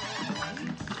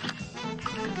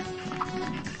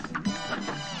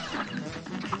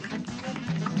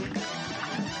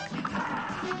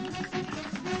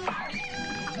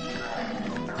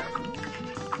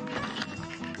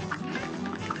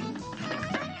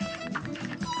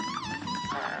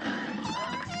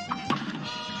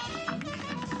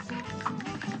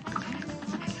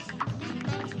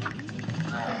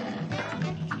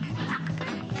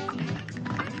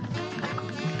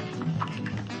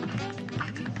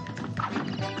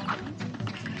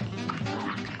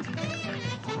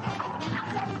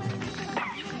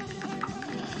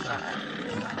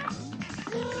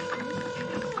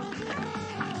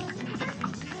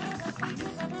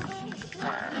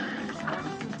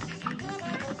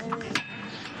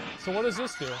 So what does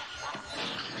this do?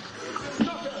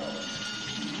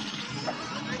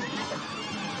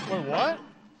 Wait, what?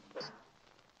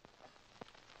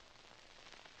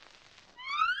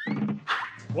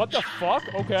 What the fuck?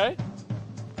 Okay.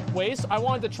 Waste. I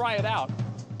wanted to try it out.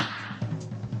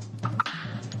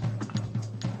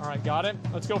 Alright, got it.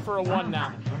 Let's go for a 1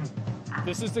 now.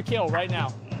 This is the kill right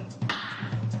now.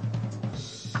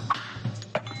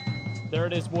 There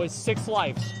it is, boys. 6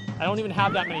 lives. I don't even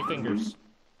have that many fingers.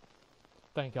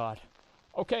 Thank God.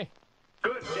 Okay.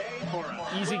 Good day for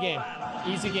us. Easy game.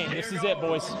 Easy game. This is it,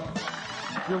 boys.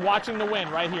 You're watching the win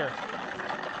right here.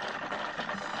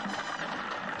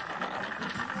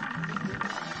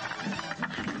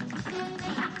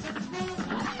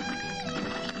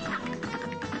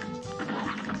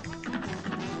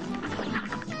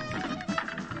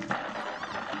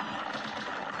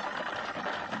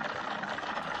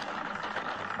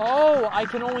 Oh, I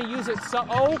can only use it so...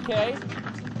 Oh, okay.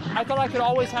 I thought I could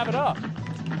always have it up.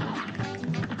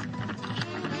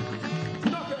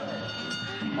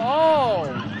 Oh.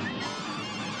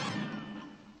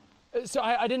 So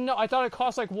I didn't know. I thought it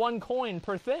cost like 1 coin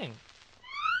per thing.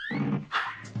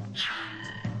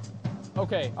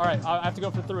 Okay, all right. I have to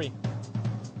go for 3.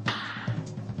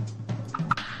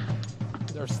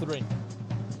 There's 3.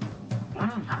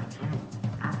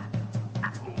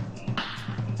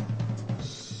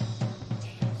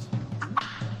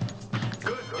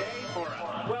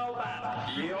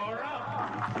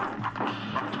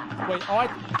 Wait, oh,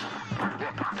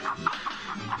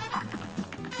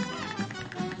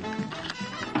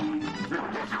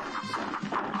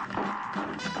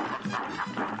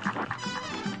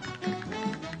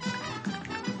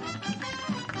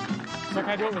 So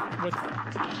can I do it with...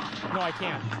 No, I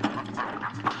can't.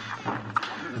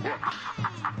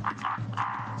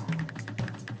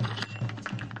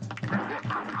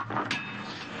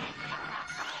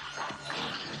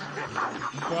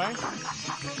 Okay.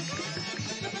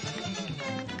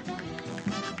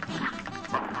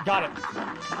 Got it.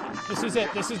 This is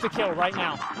it. This is the kill right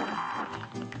now.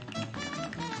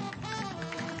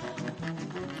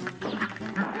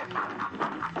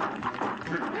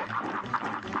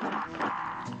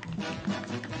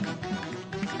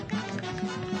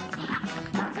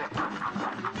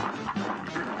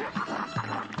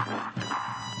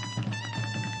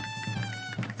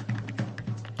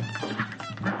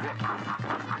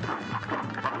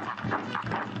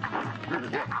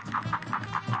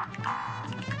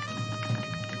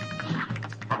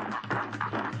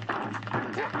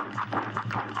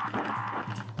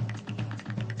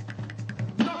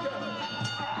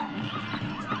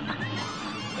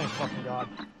 Fucking God.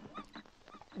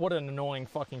 What an annoying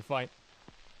fucking fight.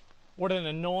 What an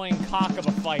annoying cock of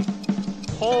a fight.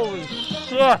 Holy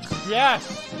shit!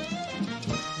 Yes!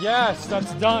 Yes,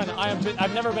 that's done.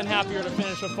 I've never been happier to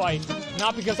finish a fight.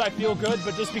 Not because I feel good,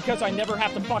 but just because I never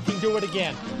have to fucking do it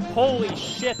again. Holy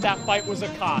shit, that fight was a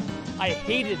cock. I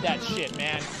hated that shit,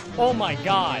 man. Oh my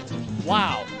God.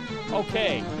 Wow.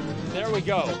 Okay. There we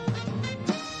go.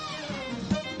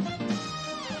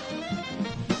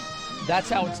 That's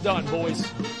how it's done,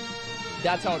 boys.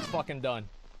 That's how it's fucking done.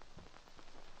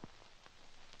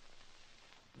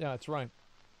 Yeah, that's right.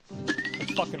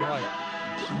 That's fucking right.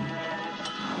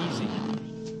 Easy.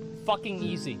 Fucking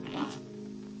easy.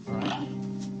 Alright.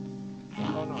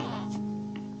 Oh, no.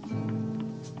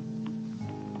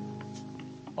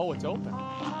 Oh, it's open.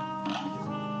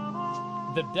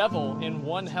 The devil in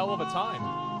one hell of a time.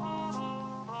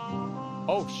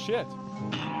 Oh, shit.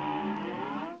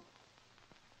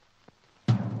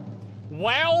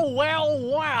 Well, well,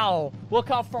 wow! Look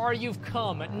how far you've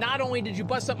come. Not only did you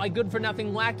bust up my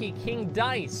good-for-nothing lackey, King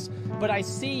Dice, but I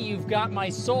see you've got my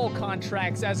soul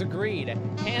contracts as agreed.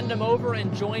 Hand them over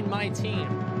and join my team.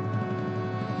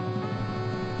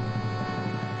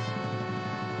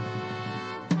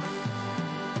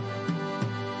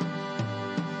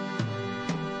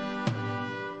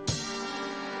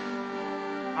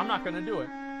 I'm not gonna do it.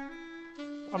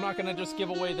 I'm not gonna just give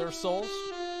away their souls.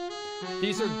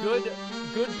 These are good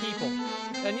people.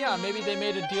 And yeah, maybe they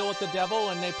made a deal with the devil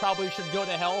and they probably should go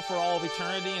to hell for all of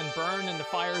eternity and burn in the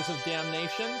fires of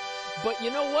damnation. But you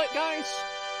know what, guys?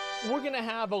 We're going to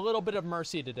have a little bit of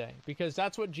mercy today because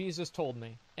that's what Jesus told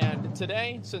me. And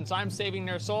today, since I'm saving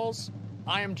their souls,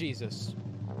 I am Jesus.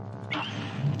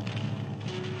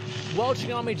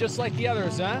 Welching on me just like the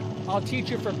others, huh? I'll teach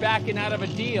you for backing out of a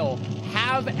deal.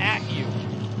 Have at you.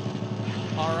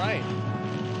 All right.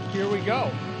 Here we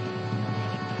go.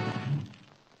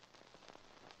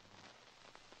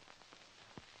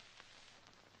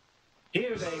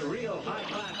 Here's a real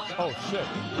high-class. Oh, shit.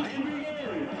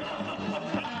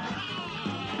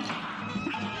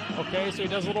 Okay, so he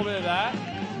does a little bit of that.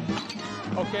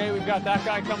 Okay, we've got that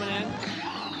guy coming in.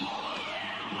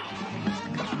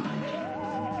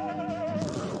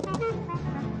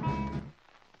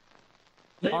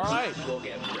 All right.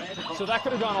 So that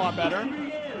could have gone a lot better.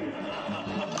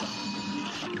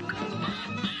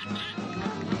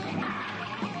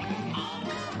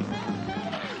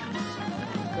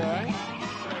 Okay.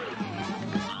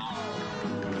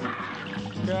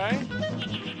 Okay.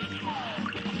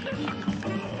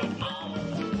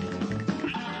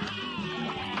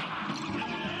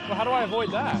 Well, how do I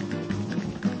avoid that?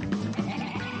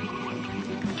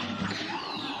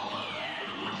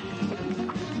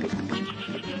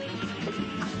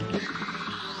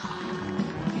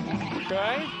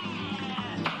 Okay.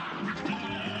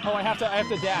 Oh, I have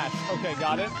to dash. Okay,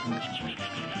 got it.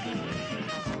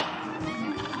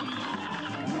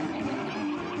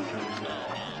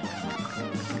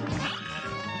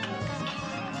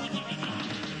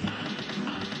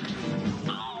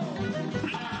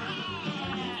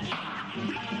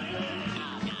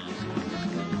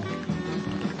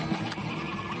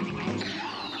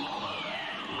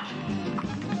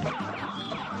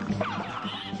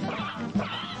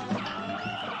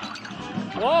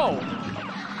 Whoa!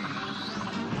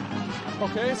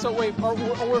 Okay, so wait,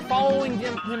 we're following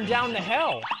him down to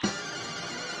hell.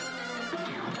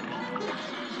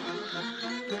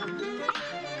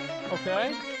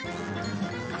 Okay.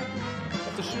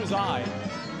 Have to shoot his eye.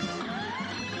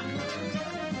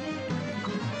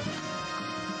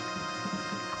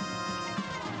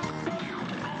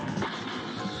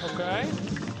 Okay.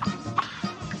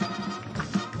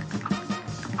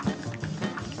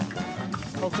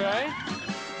 Okay.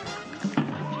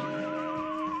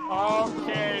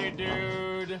 Okay,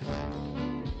 dude.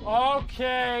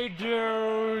 Okay,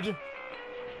 dude.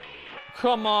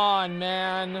 Come on,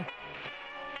 man.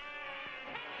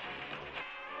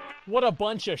 What a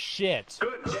bunch of shit.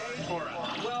 Good day for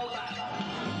us. Well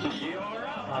done. You're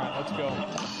up. Alright, let's go.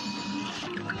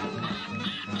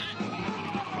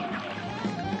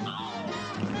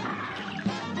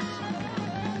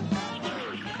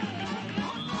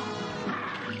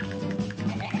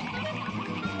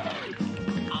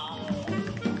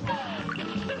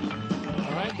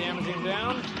 Alright, damaging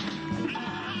down.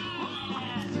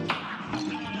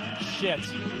 Shit.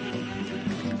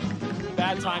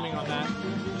 Bad timing on that.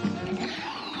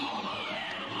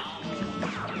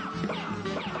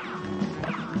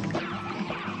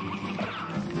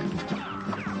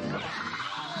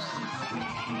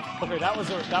 Okay, that was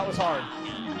hard.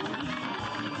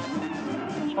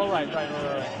 Oh, right.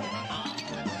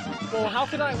 Well, how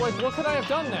could I, like, what could I have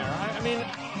done there? I mean,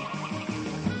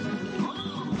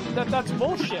 that's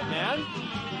bullshit, man.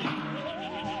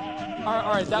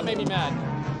 All right, that made me mad.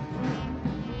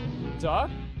 Duh?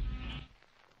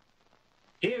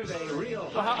 Here's a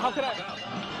real. Well, how could I?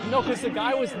 No, because the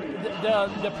guy was,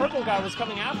 the purple guy was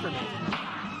coming after me.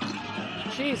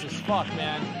 Jesus fuck,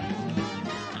 man.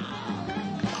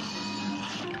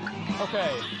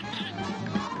 Okay.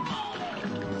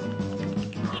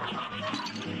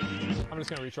 I'm just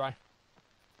gonna retry.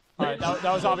 Alright, that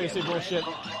was obviously bullshit.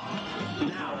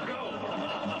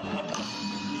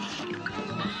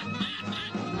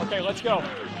 Okay, let's go.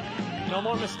 No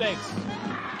more mistakes.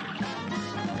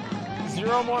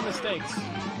 0 more mistakes.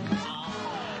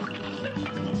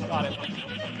 Got it.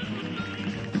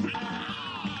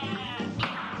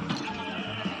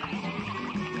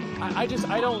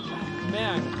 I don't,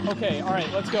 man. Okay,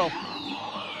 alright, let's go.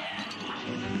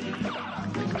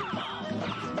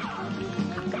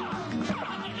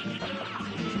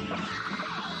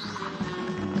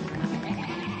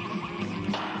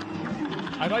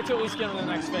 I'd like to at least get in the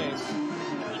next phase.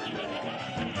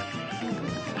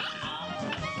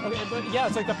 Okay, but yeah,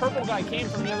 it's like the purple guy came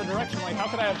from the other direction. Like, how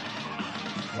could I have...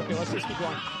 Okay, let's just keep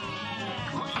going.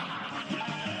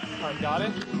 Alright, got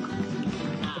it.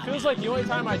 It feels like the only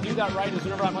time I do that right is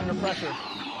whenever I'm under pressure.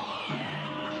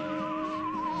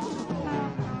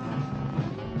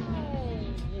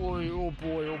 Oh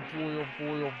boy, oh boy, oh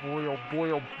boy, oh boy, oh boy,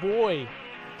 oh boy.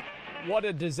 What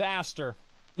a disaster.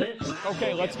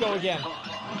 Okay, let's go again.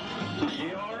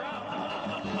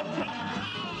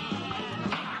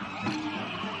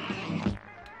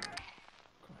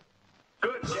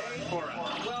 Good day for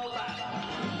us. Well done.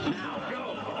 Now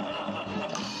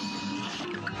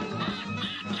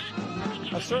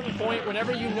go. A certain point,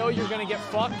 whenever you know you're gonna get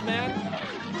fucked, man,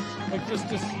 like just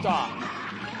stop.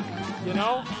 You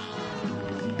know?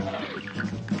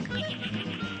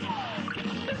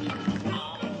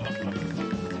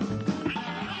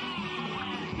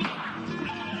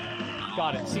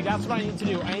 Got it. See, that's what I need to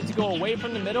do. I need to go away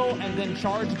from the middle and then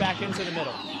charge back into the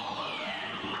middle.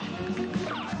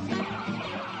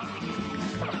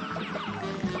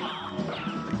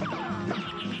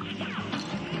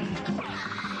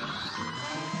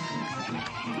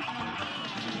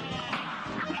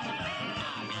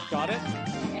 Got it.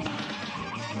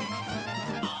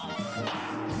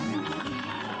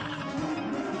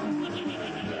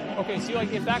 Okay, see,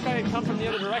 like, if that guy had come from the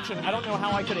other direction, I don't know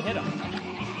how I could have hit him.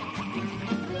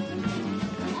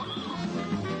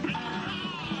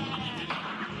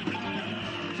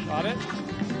 Got it.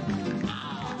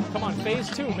 Come on, phase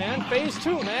 2, man. Phase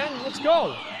 2, man. Let's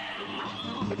go.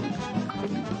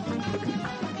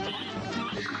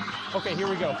 Okay, here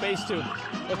we go. Phase 2.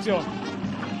 Let's go.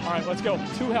 All right, let's go.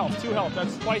 2 health, 2 health.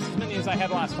 That's twice as many as I had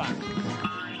last time.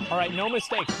 All right, no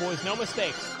mistakes, boys. No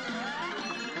mistakes.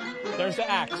 There's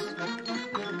the axe.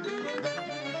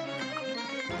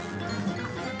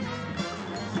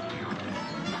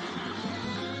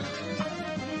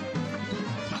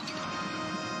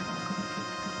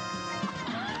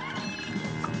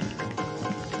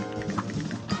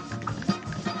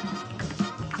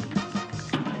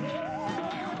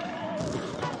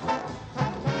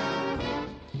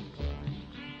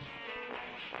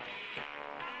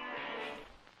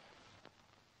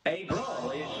 A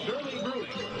brawl is surely brewing.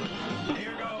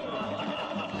 Here goes.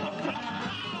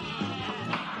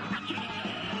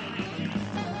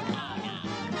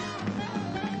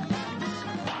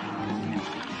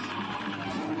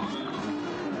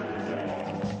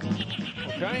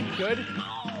 Okay, good.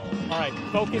 All right,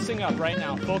 focusing up right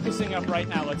now. Focusing up right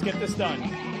now. Let's get this done.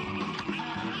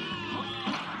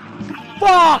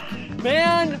 Fuck,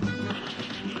 man!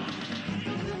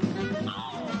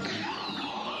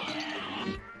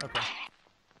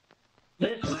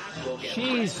 This match will get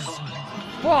Jeez. red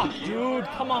hot. Fuck, dude.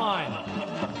 Come on.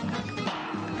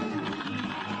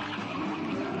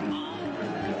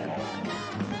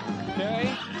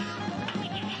 Okay.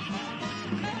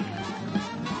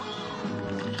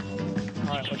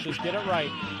 Alright, let's just get it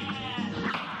right.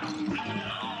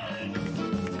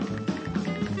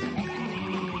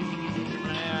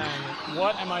 Man,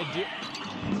 what am I doing?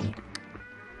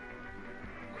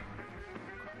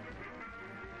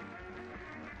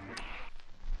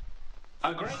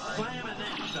 A great slam and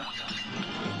then some.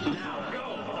 Now go.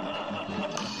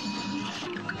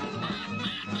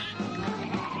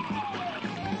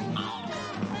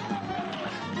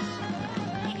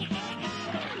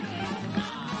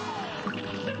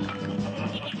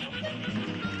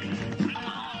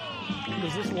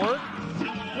 Does this work?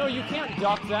 No, you can't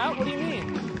duck that. What do you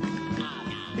mean?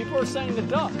 People are saying to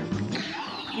duck.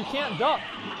 You can't duck.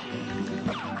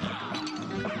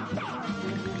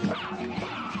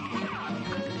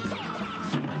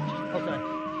 Okay.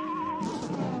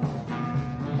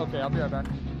 Okay, I'll be right back.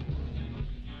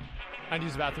 I need to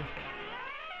use the bathroom.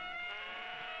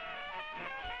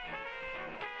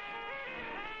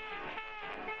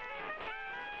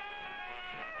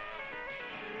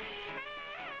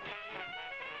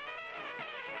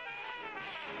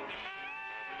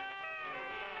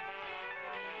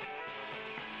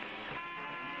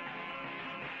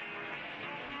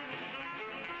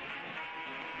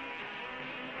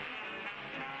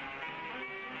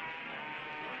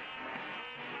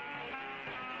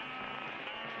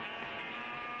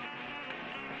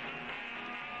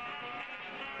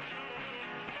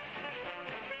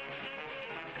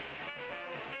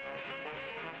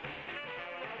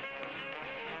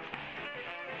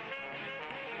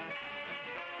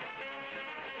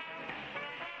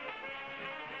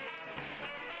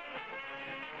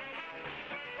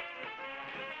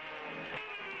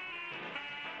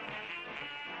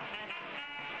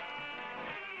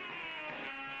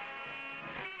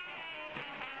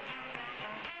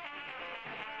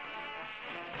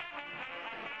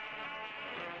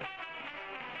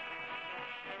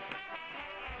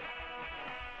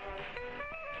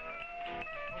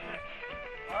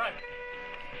 Alright.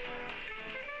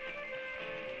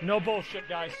 No bullshit,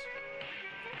 guys.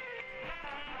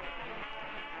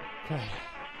 Okay.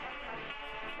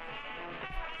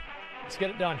 Let's get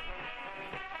it done.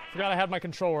 Forgot I had my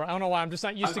controller. I don't know why. I'm just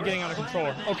not used to getting on a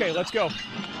controller. Okay, let's go.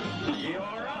 You're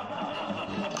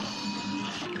up.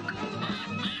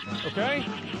 Okay.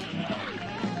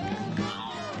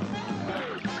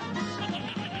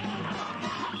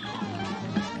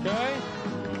 Okay.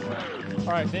 All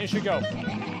right, then you should go.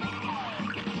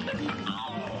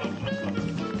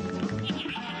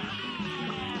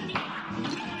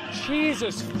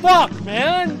 Jesus fuck,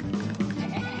 man!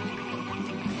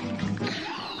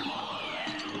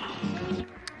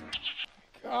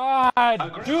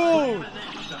 God, dude!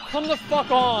 Come the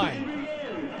fuck on!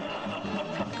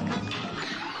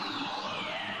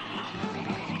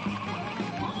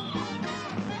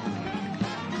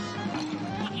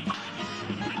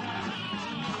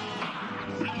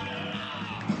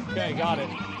 Okay, got it.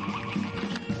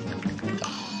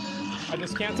 I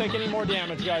just can't take any more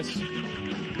damage, guys.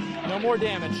 No more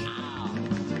damage.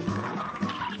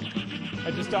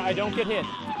 I don't get hit.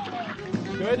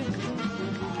 Good.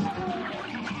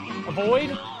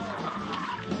 Avoid.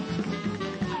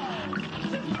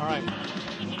 Alright.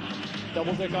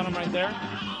 Double click on him right there.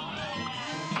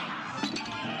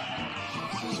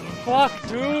 Fuck,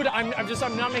 dude! I'm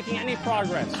not making any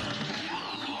progress.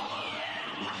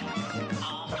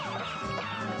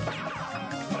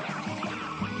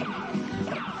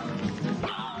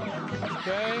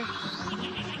 Okay.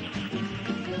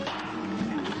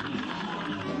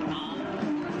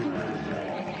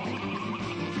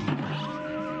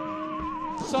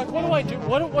 So, like, what do I do?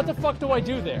 What the fuck do I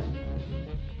do there?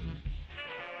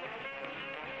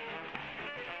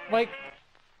 Like,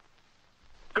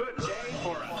 Good day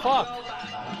for a fuck.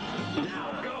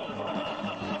 Now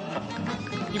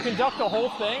go. You can duck the whole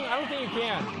thing? I don't think you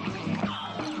can.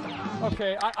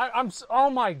 Okay, oh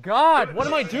my god, what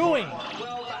am I doing?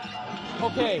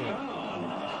 Okay.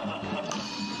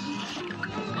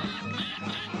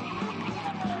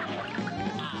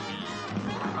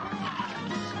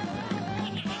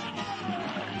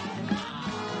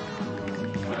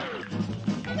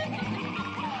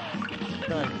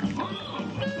 Okay.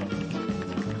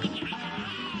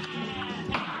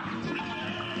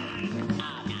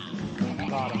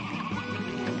 Got him.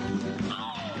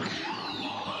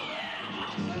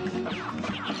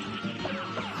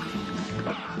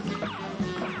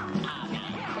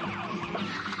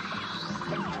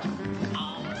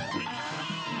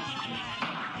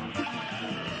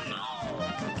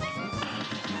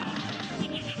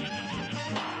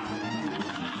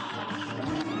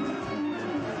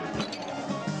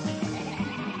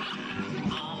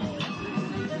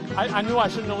 I knew I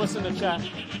shouldn't have listened to chat.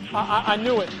 I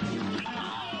knew it.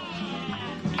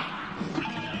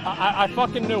 I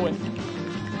fucking knew it.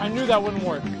 I knew that wouldn't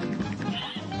work.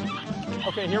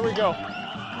 Okay, here we go.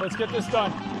 Let's get this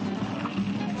done.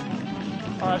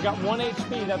 All right, I've got 1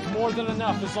 HP. That's more than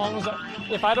enough. As long as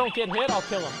if I don't get hit, I'll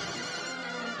kill him.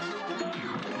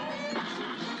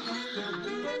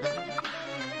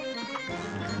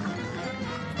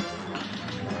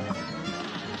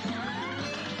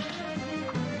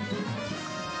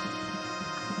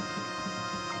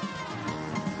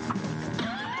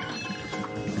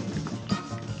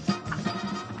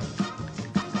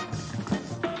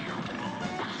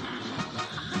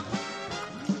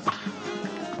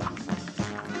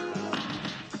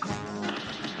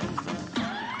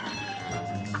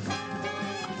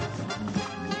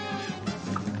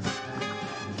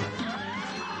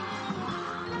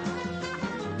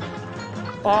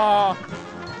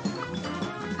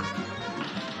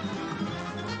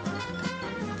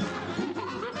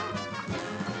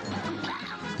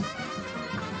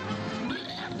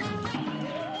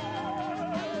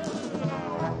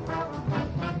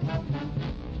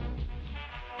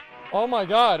 Oh my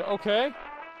god, okay.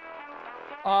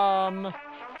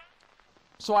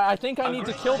 So I think I need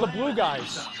to kill the blue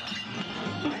guys.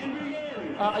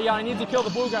 Yeah, I need to kill the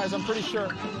blue guys, I'm pretty sure.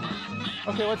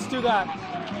 Okay, let's do that.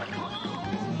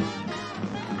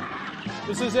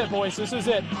 This is it, boys, this is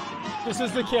it. This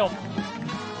is the kill.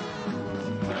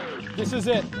 This is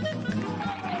it.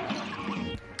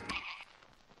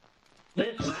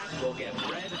 This match will get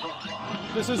red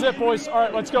hot. This is it, boys.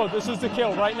 Alright, let's go. This is the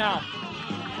kill right now.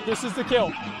 This is the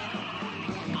kill.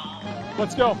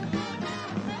 Let's go.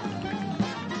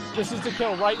 This is the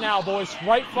kill right now, boys.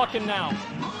 Right fucking now.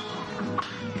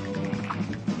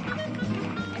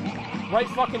 Right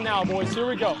fucking now, boys. Here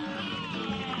we go.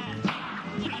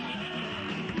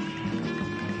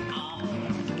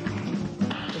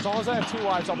 As long as I have 2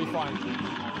 lives, I'll be fine.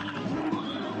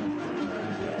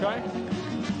 Okay.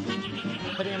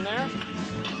 Hitting him there.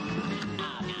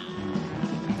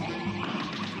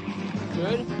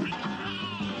 Good.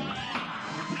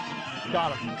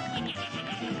 Got him.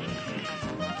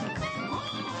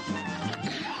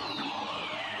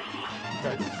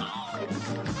 Okay.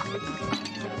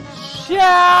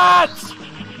 Shit!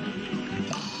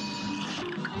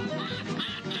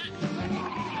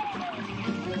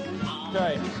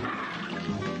 Okay.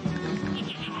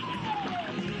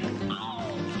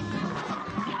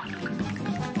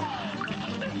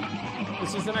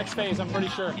 This is the next phase, I'm pretty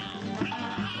sure.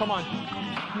 Come on.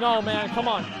 No, man, come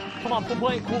on. Come on,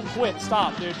 quit.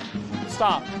 Stop, dude.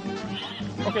 Stop.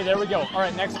 Okay, there we go. All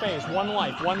right, next phase. 1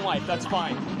 life. 1 life. That's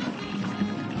fine.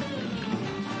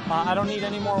 I don't need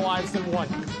any more lives than 1.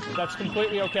 That's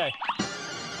completely okay.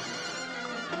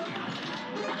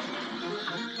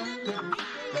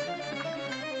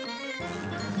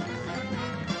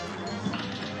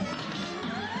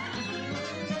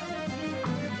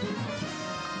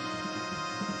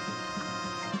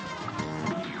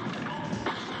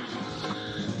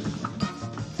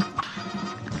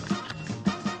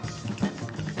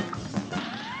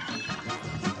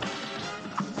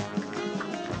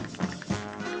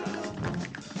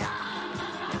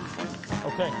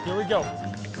 Okay, here we go.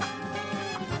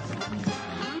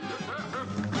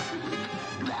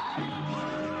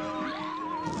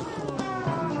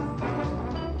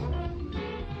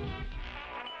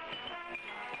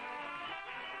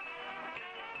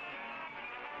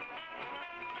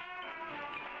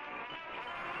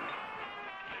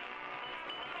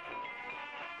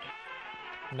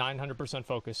 %900%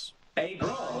 focus.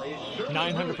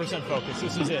 900% focus.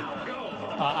 This is it.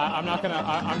 I'm not gonna.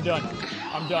 I'm done.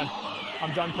 I'm done.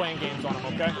 I'm done playing games on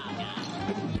him, okay?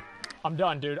 I'm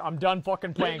done, dude. I'm done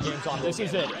fucking playing games on him. This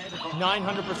is it.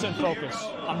 900% focus.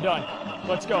 I'm done.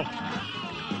 Let's go.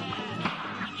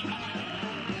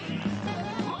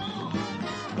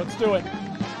 Let's do it.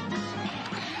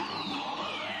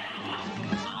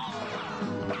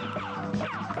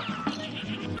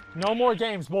 No more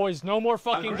games, boys. No more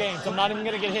fucking games. I'm not even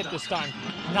gonna get hit this time.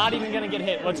 Not even gonna get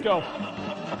hit. Let's go.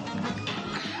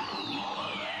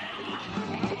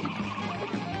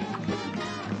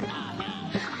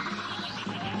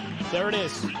 There it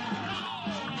is.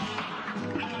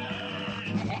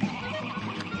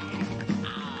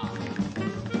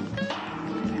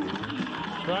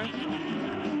 Okay.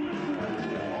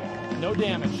 No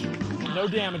damage. No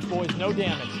damage, boys. No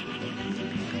damage.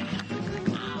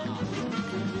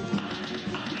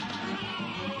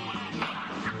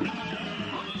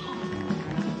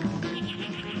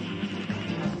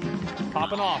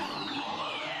 Popping off.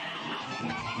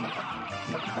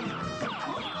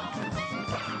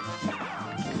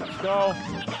 go.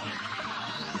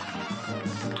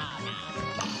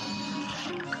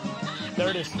 There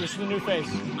it is. This is the new phase.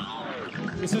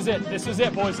 This is it. This is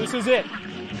it, boys. This is it.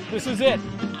 This is it.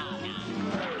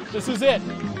 This is it.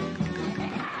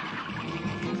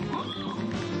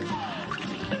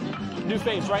 New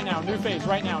phase right now. New phase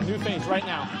right now. New phase right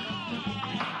now.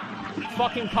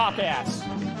 Fucking cock ass.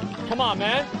 Come on,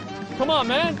 man. Come on,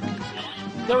 man.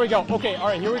 There we go. Okay, all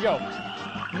right, here we go.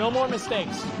 No more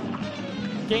mistakes.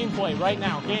 Gameplay right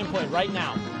now. Gameplay right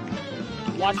now.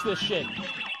 Watch this shit.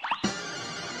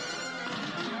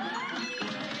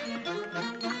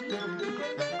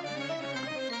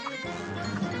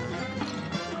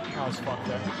 That was fucked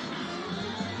there.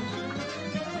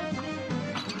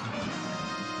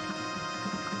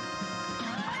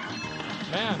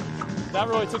 Man, that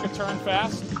really took a turn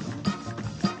fast.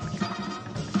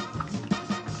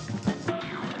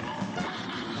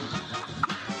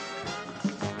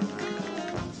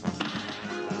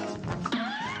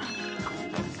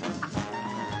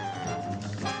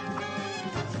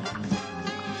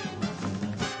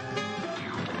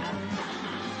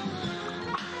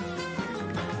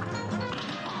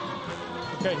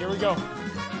 Okay, here we go.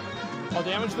 I'll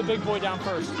damage the big boy down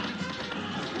first.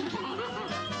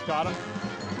 Got him.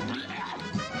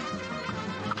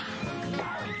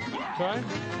 Okay.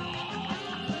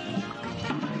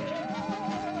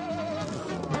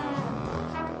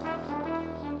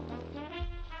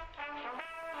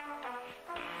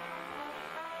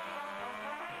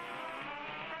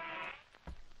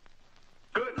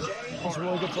 That's a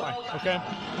really good try. Okay.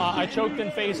 I choked in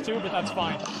phase 2, but that's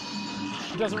fine.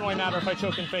 It doesn't really matter if I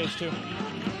choke in phase 2.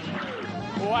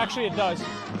 Well, actually it does.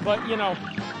 But, you know,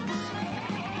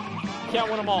 can't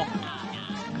win them all.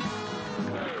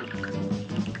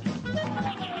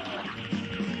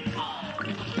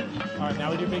 All right,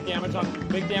 now we do big damage on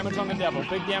the devil.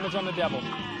 Big damage on the devil.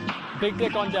 Big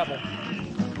dick on devil.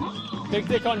 Big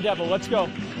dick on devil. Let's go.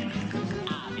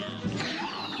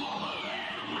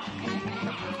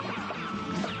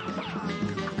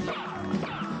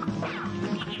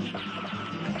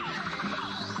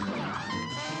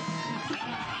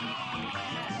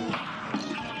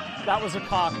 That was a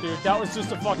cock, dude. That was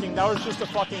just a fucking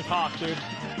cock, dude.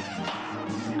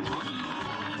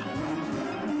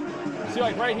 See,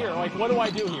 like, right here, like, what do I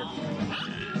do here?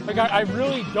 Like, I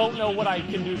really don't know what I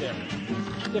can do there,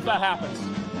 if that happens.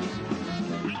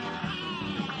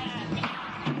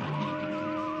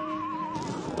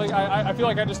 Like, I feel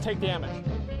like I just take damage.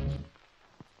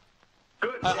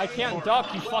 I can't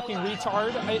duck, you fucking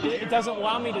retard. It doesn't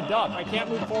allow me to duck. I can't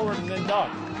move forward and then duck.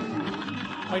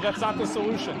 Like, that's not the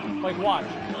solution. Like, watch.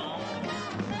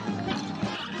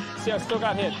 See, I still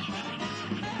got hit.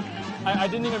 I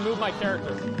didn't even move my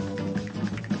character.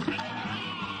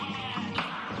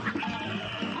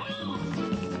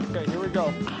 Okay, here we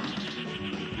go.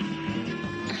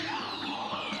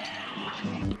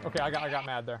 Okay, I got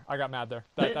mad there. I got mad there.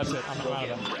 That's it. I'm out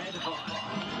of that.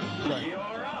 Okay.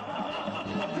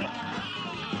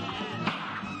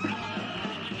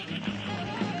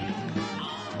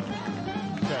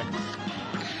 Okay.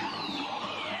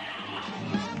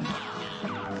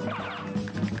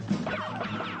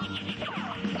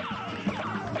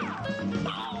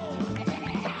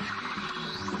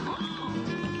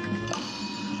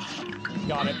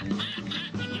 Got it.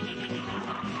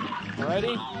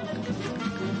 Ready?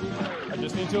 I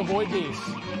just need to avoid these.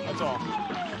 That's all.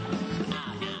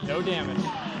 No damage.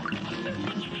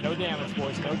 No damage,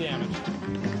 boys. No damage.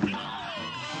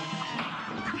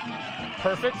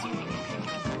 Perfect.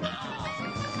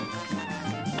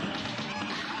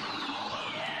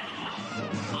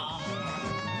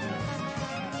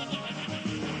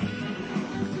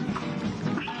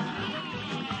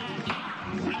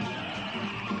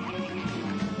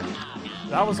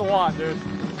 That was a lot, dude.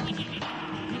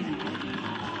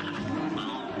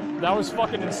 That was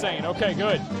fucking insane. Okay,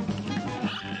 good.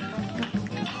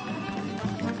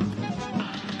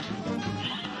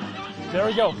 There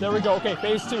we go. There we go. Okay,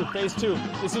 phase 2. Phase 2.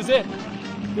 This is it.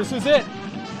 This is it.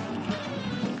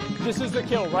 This is the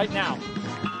kill right now.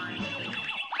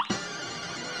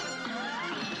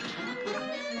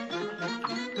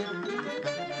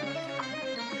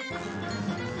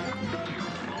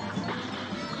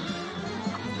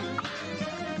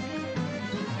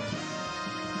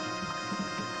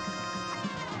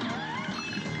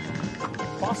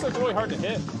 Boss looks really hard to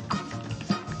hit.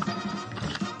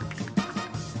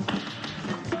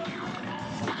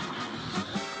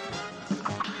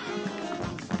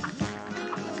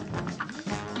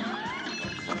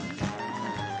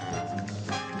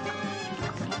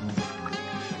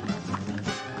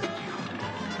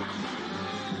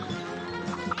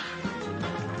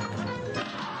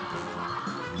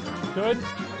 Good.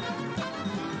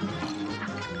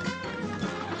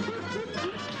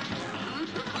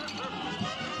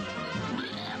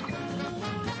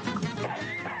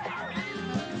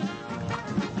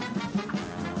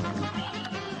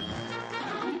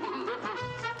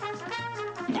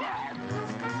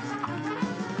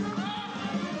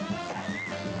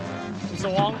 So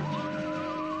long.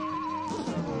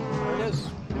 There it is.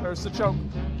 There's the choke.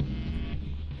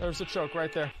 There's the choke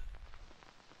right there.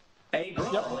 A brawl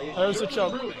is Yep, there's the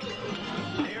choke. brewing.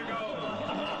 Here goes.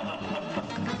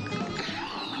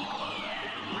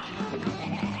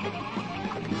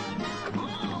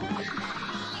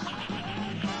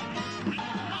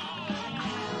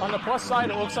 On the plus side,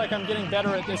 it looks like I'm getting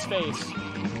better at this phase.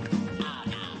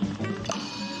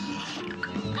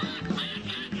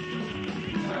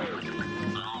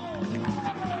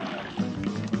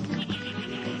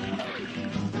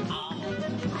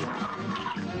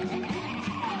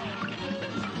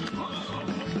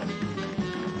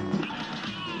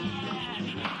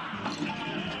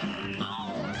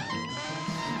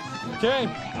 Okay,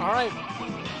 all right.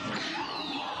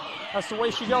 That's the way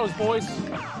she goes, boys.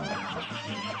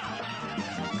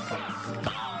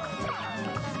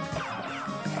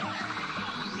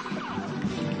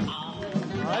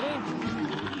 Alrighty.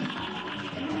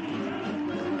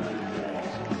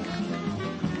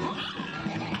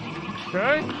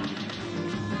 Okay.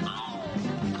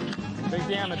 Big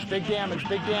damage, big damage,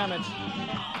 big damage.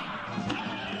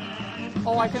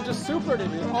 Oh, I can just super to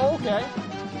do. Oh, okay.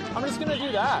 I'm just gonna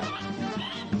do that.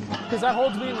 Because that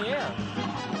holds me in the air.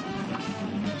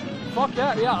 Fuck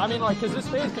that, yeah, I mean, like, because this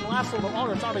phase can last a little bit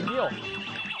longer, it's not a big deal.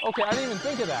 Okay, I didn't even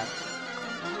think of that.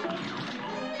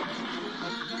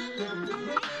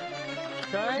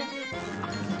 Okay.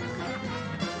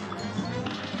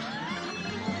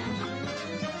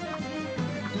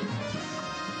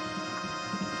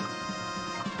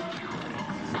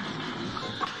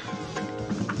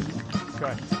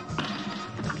 Okay.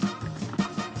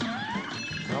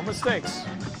 No mistakes.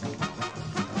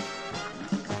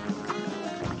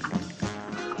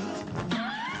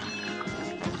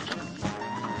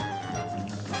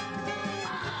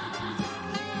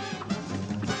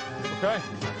 Okay.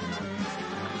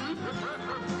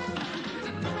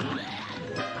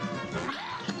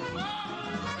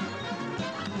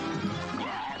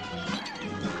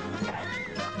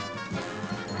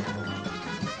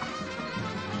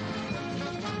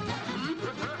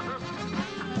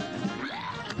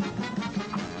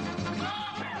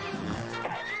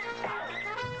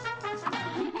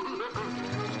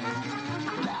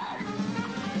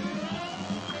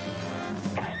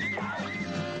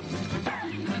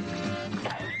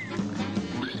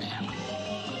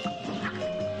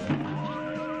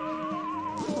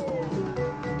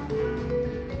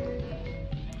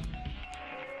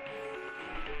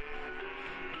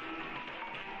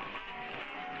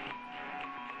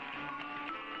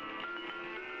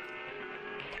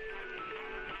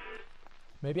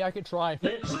 Maybe I could try.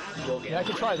 This match will get Yeah, I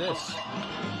could try this.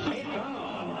 Hey,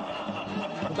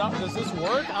 go. Does this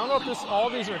work? I don't know if this all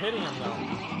these are hitting him though.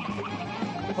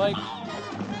 Like,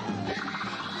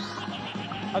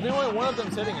 I think only one of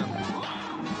them's hitting him.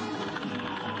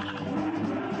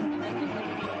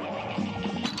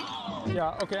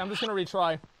 Yeah. Okay. I'm just gonna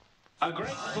retry. A great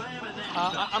slam and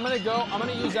then I'm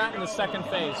gonna use that in the second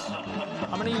phase.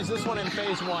 I'm gonna use this one in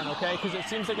phase one, okay? Because it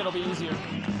seems like it'll be easier.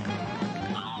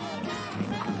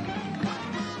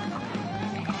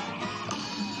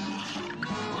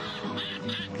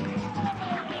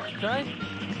 Okay.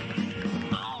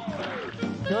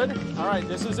 Good. All right.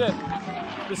 This is it.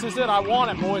 This is it. I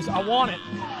want it, boys. I want it.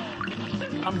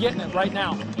 I'm getting it right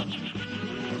now.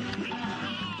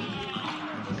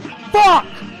 Fuck!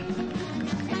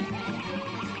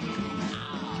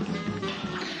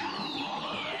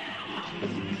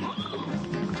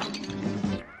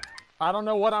 I don't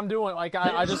know what I'm doing. Like,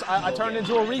 I turned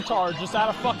into a retard just out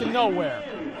of fucking nowhere.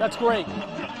 That's great.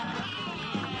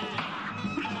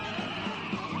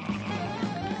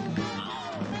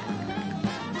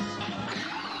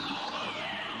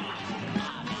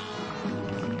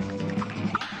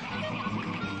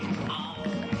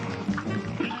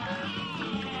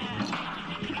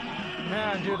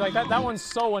 Man, dude, like that one's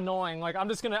so annoying. Like, I'm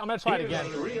gonna try it again.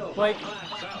 Like,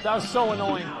 that was so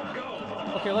annoying.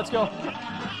 Okay, let's go.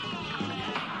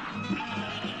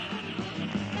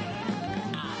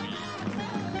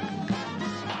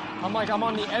 I'm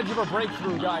on the edge of a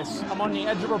breakthrough, guys. I'm on the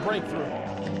edge of a breakthrough.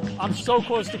 I'm so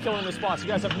close to killing this boss. You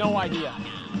guys have no idea.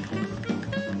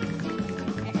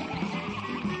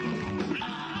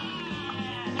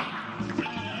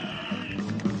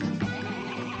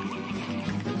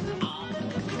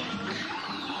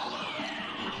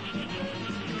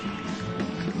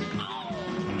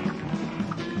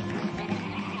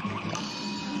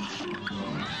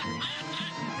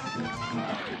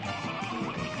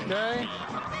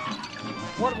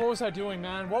 What was I doing,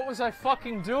 man? What was I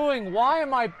fucking doing? Why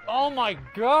am I... Oh my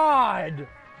god!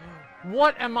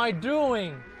 What am I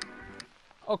doing?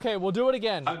 Okay, we'll do it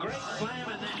again. A great slam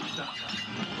and then stop.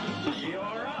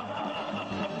 You're up.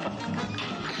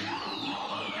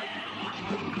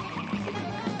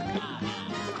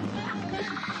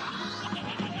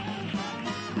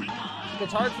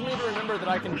 It's hard for me to remember that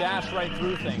I can dash right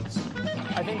through things.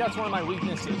 I think that's one of my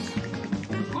weaknesses,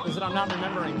 is that I'm not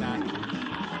remembering that.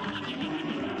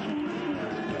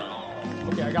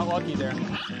 Okay, I got lucky there.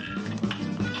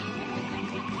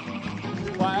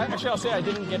 Well, actually, I'll say I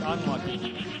didn't get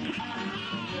unlucky.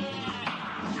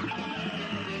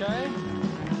 Okay.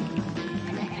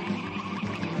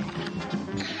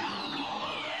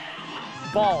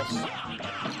 Balls.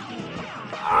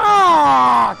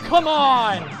 Ah! Come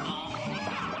on!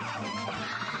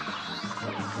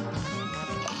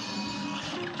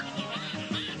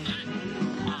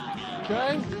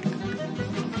 Okay.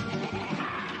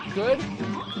 Good.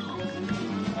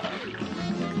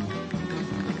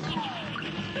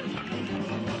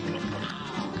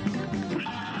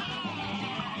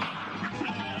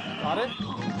 Got it.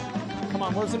 Come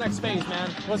on, where's the next phase, man?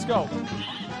 Let's go.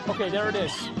 Okay, there it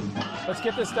is. Let's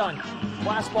get this done.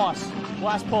 Last boss.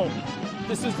 Last pull.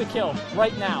 This is the kill.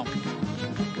 Right now.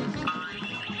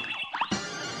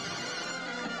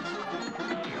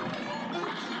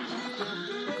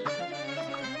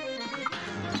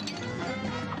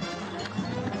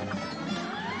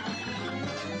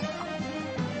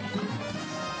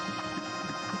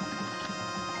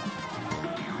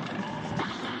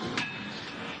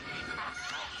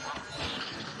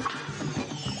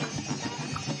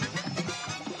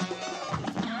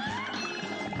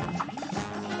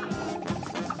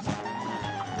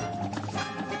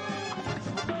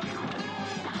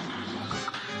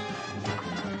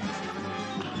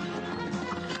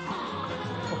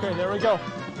 Okay, there we go.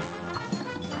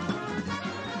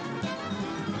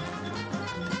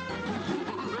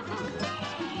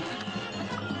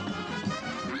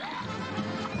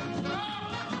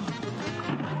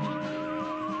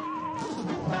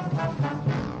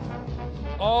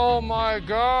 Oh my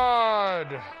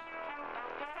god!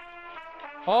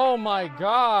 Oh my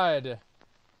god!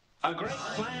 A great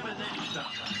slam and then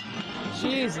stop.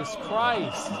 Jesus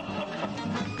Christ!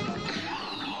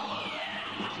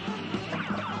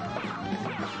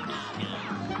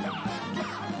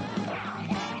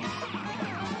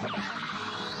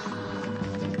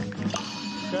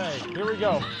 Okay, here we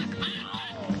go.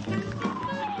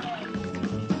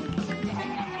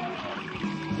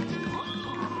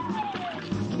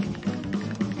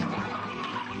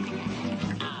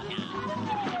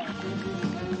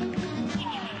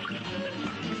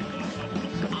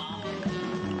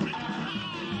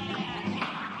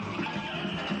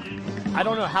 I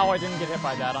don't know how I didn't get hit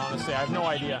by that, honestly. I have no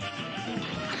idea.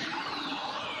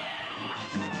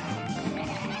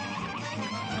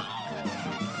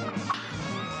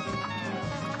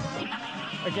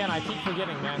 Again, I keep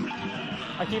forgetting, man.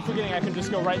 I keep forgetting I can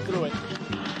just go right through it.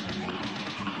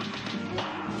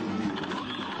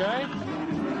 Okay?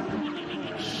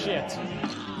 Shit.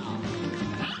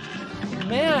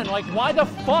 Man, like, why the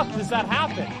fuck does that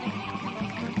happen?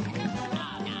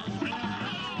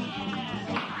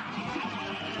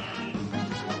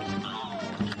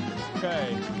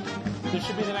 Okay. This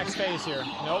should be the next phase here.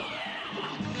 Nope.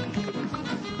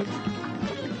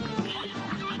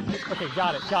 Okay,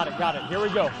 got it, got it, got it. Here we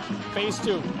go. Phase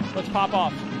 2. Let's pop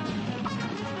off.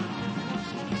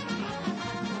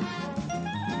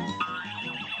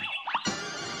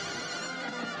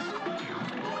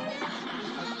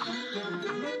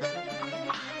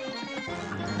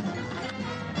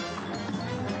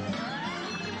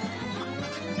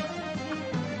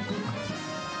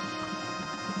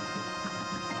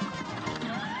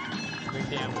 Big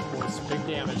damage, boys. Big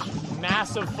damage.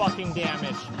 Massive fucking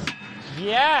damage.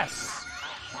 Yes!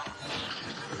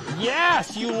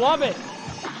 Yes! You love it!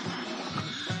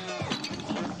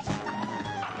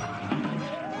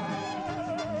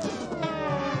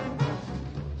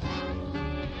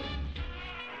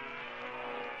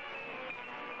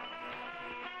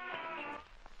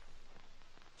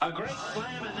 A great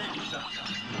slam and then stop.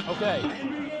 Okay.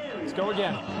 Let's go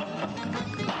again.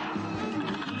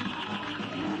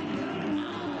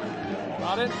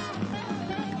 Got it?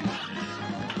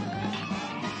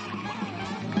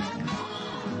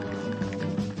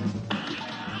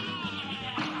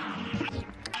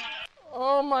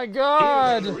 Oh my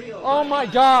god! Oh my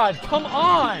god! Come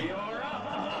on!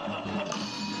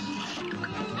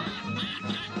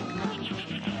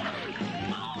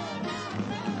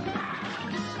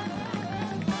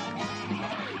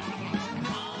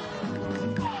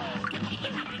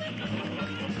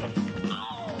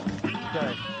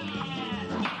 Okay.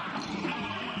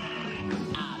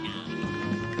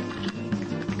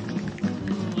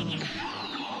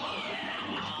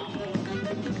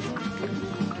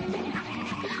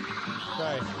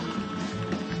 Okay.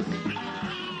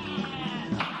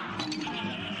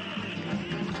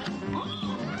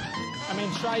 I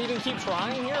mean, should I even keep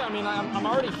trying here? I mean, I'm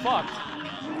already fucked.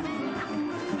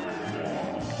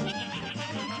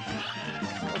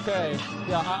 Okay,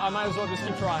 yeah, I might as well just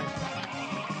keep trying.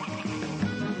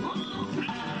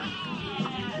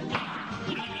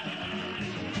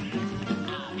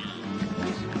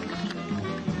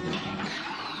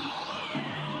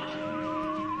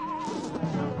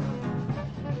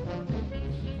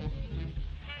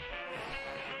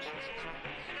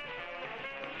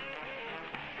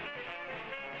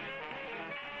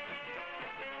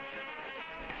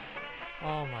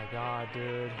 Oh my god,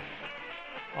 dude.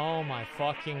 Oh my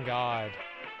fucking god.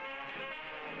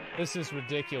 This is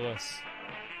ridiculous.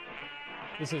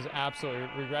 This is absolute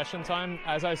regression time.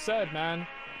 As I said, man,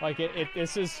 like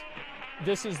this is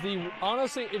the,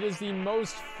 honestly, it is the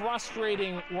most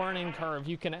frustrating learning curve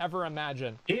you can ever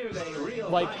imagine.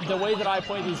 Like, the way that I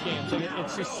play these games, like,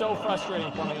 it's just so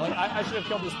frustrating for me. Like, I should have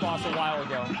killed this boss a while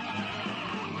ago.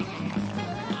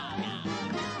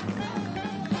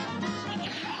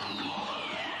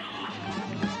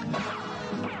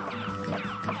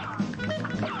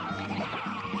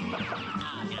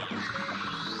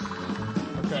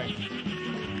 Okay.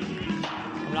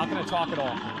 I'm not gonna talk at all.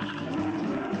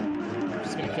 I'm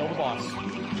just gonna kill the boss.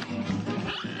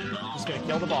 Just gonna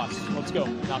kill the boss. Let's go.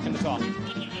 Not gonna talk. Here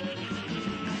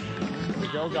we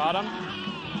go. Got him.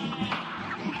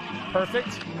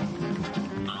 Perfect.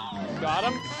 Got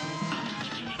him.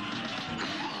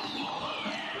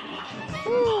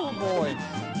 Woo, boy.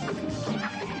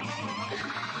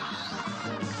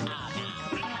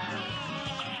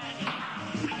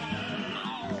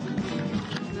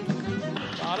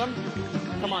 Got him.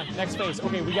 Come on, next phase.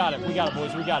 Okay, we got it. We got it,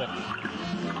 boys. We got it.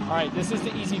 All right, this is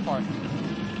the easy part.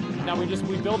 Now we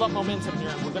build up momentum here,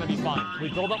 and we're gonna be fine. We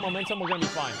build up momentum, we're gonna be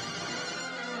fine.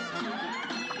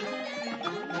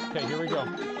 Okay, here we go.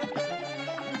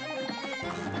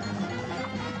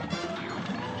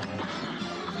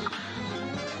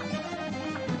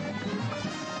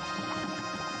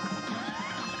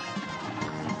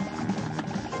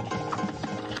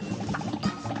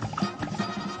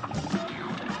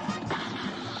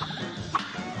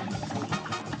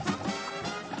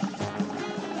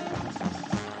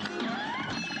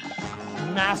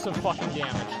 Massive fucking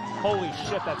damage. Holy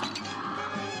shit, that's...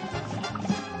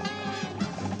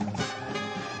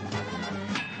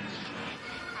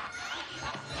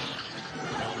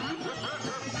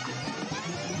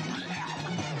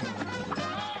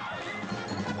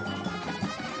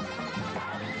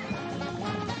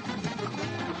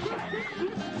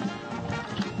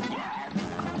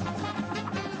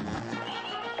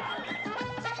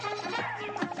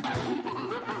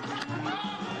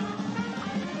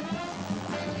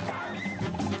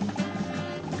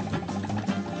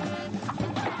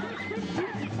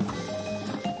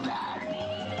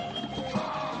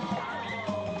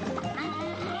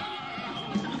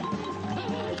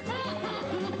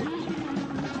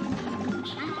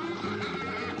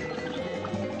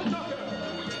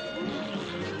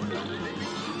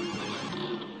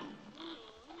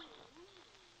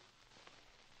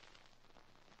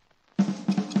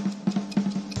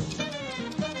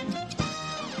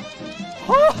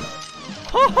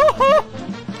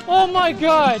 Oh my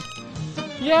god!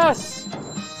 Yes!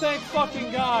 Thank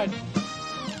fucking god.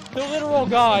 The literal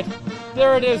god.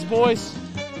 There it is, boys.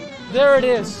 There it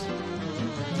is.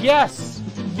 Yes!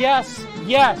 Yes!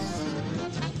 Yes!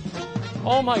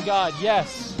 Oh my god,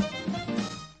 yes.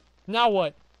 Now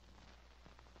what?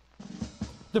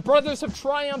 The brothers have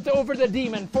triumphed over the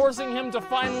demon, forcing him to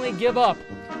finally give up.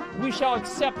 We shall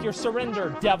accept your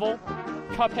surrender, devil.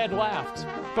 Cuphead laughed.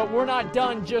 But we're not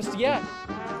done just yet.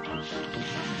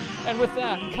 And with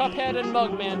that, Cuphead and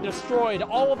Mugman destroyed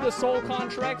all of the soul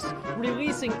contracts,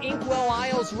 releasing Inkwell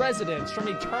Isle's residents from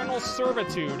eternal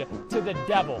servitude to the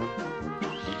devil.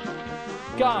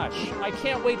 Gosh, I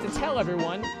can't wait to tell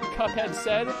everyone, Cuphead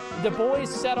said. The boys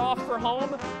set off for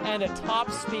home and at top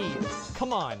speed.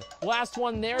 Come on, last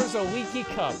one there's a leaky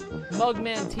cup.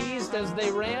 Mugman teased as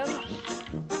they ran.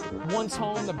 Once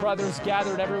home, the brothers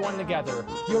gathered everyone together.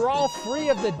 You're all free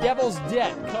of the devil's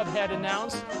debt, Cuphead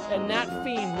announced, and that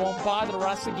fiend won't bother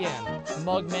us again,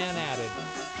 Mugman added.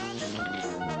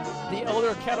 The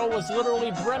Elder Kettle was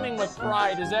literally brimming with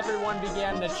pride as everyone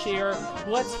began to cheer.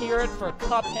 Let's hear it for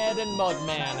Cuphead and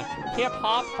Mugman. Hip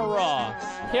hop hurrah!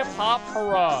 Hip hop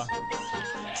hurrah!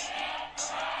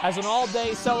 As an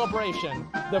all-day celebration,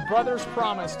 the brothers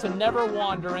promised to never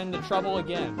wander into trouble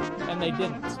again, and they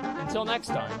didn't. Until next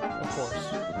time, of course.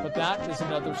 But that is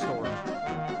another story.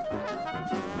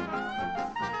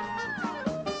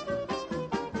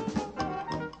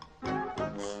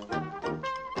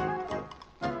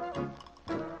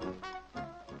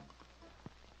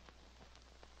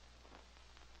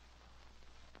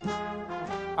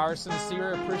 Our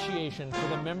sincere appreciation for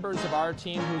the members of our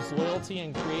team whose loyalty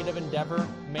and creative endeavor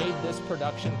made this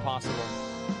production possible.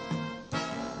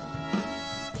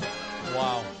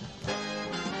 Wow.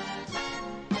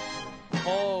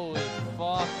 Holy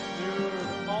fuck, dude.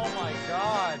 Oh my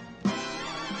god.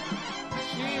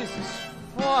 Jesus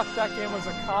fuck, that game was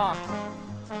a cock.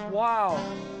 Wow.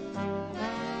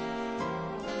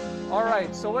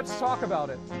 Alright, so let's talk about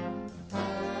it.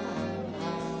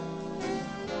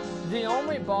 The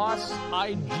only boss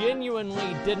I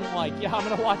genuinely didn't like... Yeah, I'm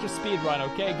gonna watch a speed run,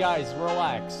 okay? Guys,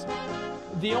 relax.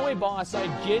 The only boss I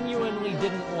genuinely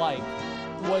didn't like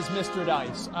was Mr.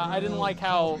 Dice. I didn't like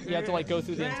how you had to, like, go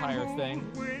through the entire thing.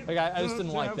 Like, I just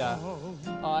didn't like that.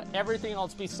 Everything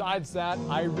else besides that,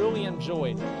 I really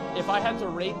enjoyed. If I had to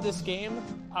rate this game,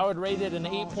 I would rate it an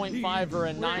 8.5 or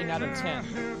a 9 out of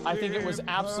 10. I think it was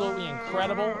absolutely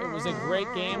incredible. It was a great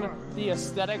game. The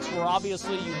aesthetics were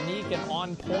obviously unique and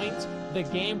on point. The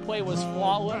gameplay was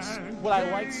flawless. What I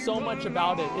liked so much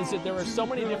about it is that there were so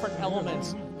many different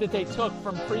elements that they took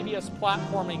from previous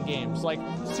platforming games, like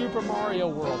Super Mario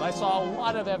World. I saw a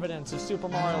lot of evidence of Super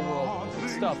Mario World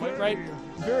stuff, right?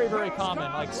 Very, very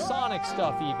common, like Sonic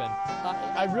stuff even.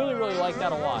 I really, really like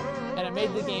that a lot. And it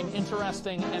made the game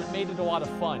interesting, and it made it a lot of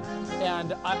fun.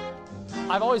 And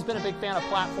I've always been a big fan of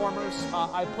platformers.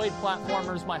 I played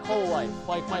platformers my whole life.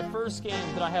 Like, my first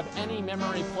game that I have any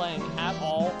memory playing at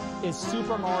all is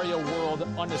Super Mario World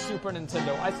on the Super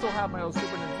Nintendo. I still have my old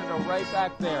Super Nintendo right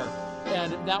back there.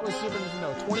 And that was Super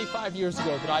Nintendo 25 years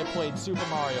ago that I played Super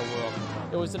Mario World.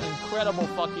 It was an incredible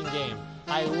fucking game.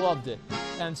 I loved it.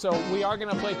 And so we are going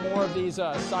to play more of these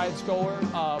side-scroller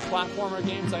platformer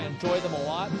games. I enjoy them a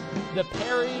lot. The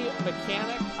parry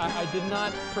mechanic, I did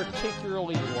not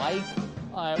particularly like.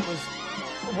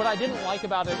 What I didn't like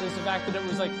about it is the fact that it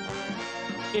was like,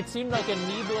 it seemed like a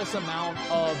needless amount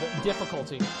of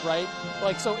difficulty, right?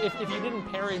 Like, so if you didn't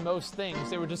parry most things,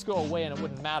 they would just go away and it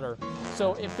wouldn't matter.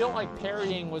 So it felt like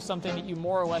parrying was something that you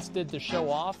more or less did to show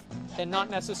off, and not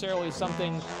necessarily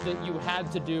something that you had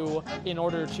to do in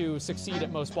order to succeed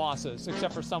at most bosses,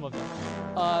 except for some of them.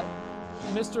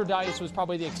 Mr. Dice was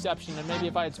probably the exception, and maybe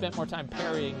if I had spent more time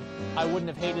parrying, I wouldn't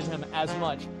have hated him as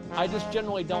much. I just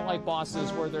generally don't like bosses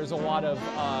where there's a lot of,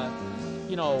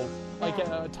 you know, like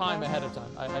time ahead of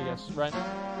time, I guess, right?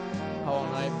 Hollow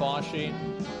Knight, Boshi.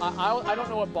 I don't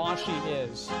know what Boshi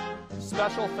is.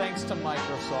 Special thanks to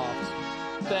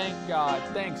Microsoft. Thank God.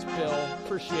 Thanks, Bill.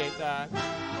 Appreciate that.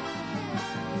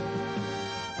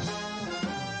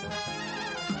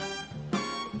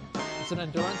 It's an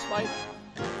endurance fight?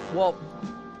 Well,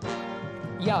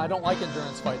 yeah, I don't like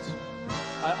endurance fights.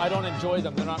 I don't enjoy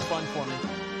them. They're not fun for me.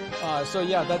 So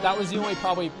yeah, that was the only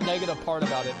probably negative part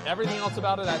about it. Everything else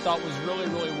about it I thought was really,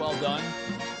 really well done.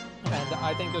 And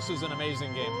I think this is an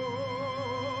amazing game.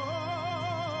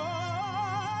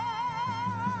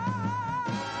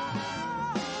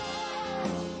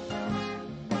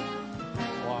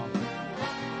 Wow.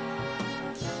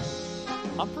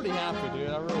 I'm pretty happy, dude.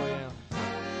 I really am.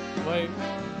 Wait.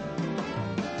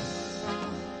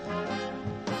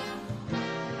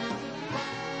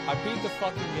 I beat the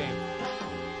fucking game.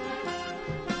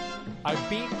 I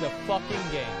beat the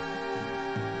fucking game.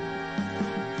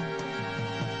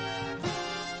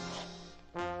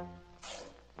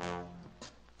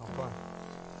 Oh, fun.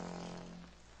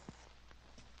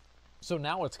 So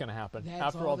now what's going to happen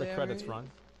after all the credits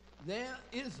run? There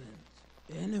isn't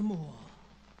anymore.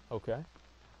 Okay.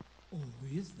 Or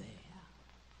is there?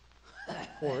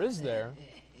 Or is there?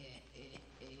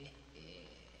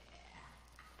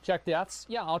 Check deaths?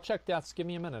 Yeah, I'll check deaths. Give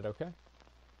me a minute, okay?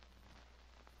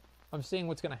 I'm seeing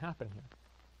what's going to happen here.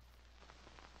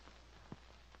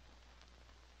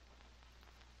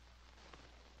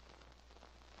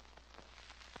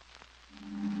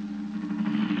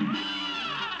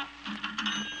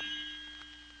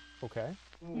 Okay.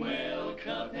 Well,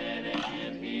 Cuphead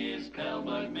and his pal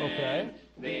Bugman, Okay.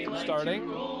 they like Starting.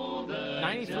 to roll the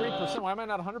 93%? Why am I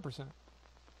not 100%?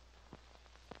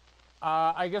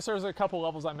 I guess there's a couple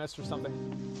levels I missed or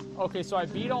something. Okay, so I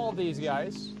beat all of these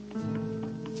guys.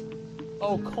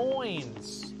 Oh,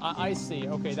 coins. I see.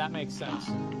 Okay, that makes sense.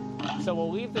 So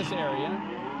we'll leave this area,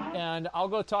 and I'll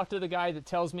go talk to the guy that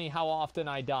tells me how often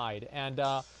I died, and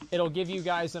it'll give you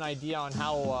guys an idea on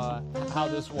how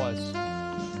this was.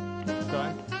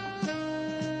 Okay.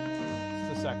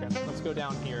 Just a second. Let's go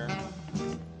down here.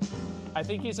 I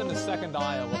think he's in the second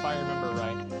aisle, if I remember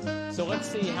right. So let's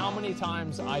see how many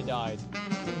times I died.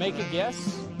 Make a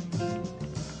guess.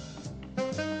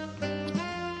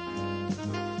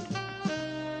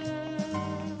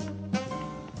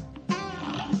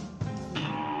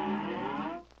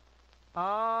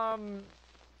 Um,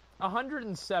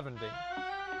 170.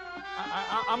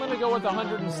 I'm gonna go with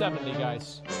 170,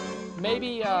 guys.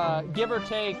 Maybe give or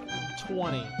take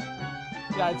 20.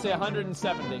 Yeah, I'd say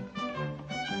 170.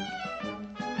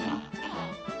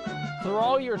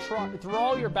 Through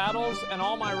all your battles and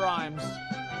all my rhymes.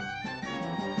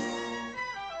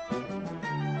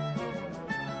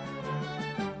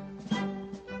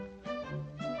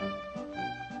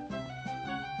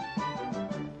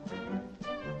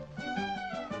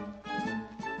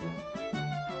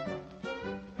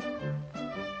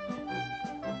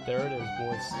 There it is,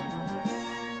 boys.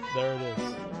 There it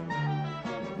is.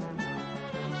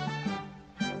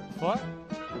 What?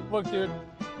 Look, dude.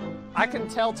 I can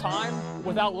tell time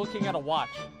without looking at a watch.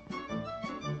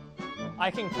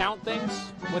 I can count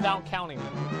things without counting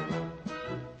them.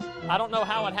 I don't know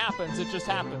how it happens, it just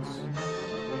happens.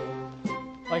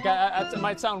 Like, it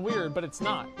might sound weird, but it's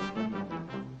not.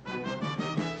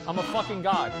 I'm a fucking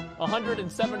god.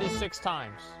 176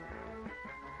 times.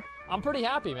 I'm pretty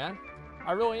happy, man.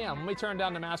 I really am. Let me turn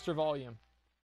down the master volume.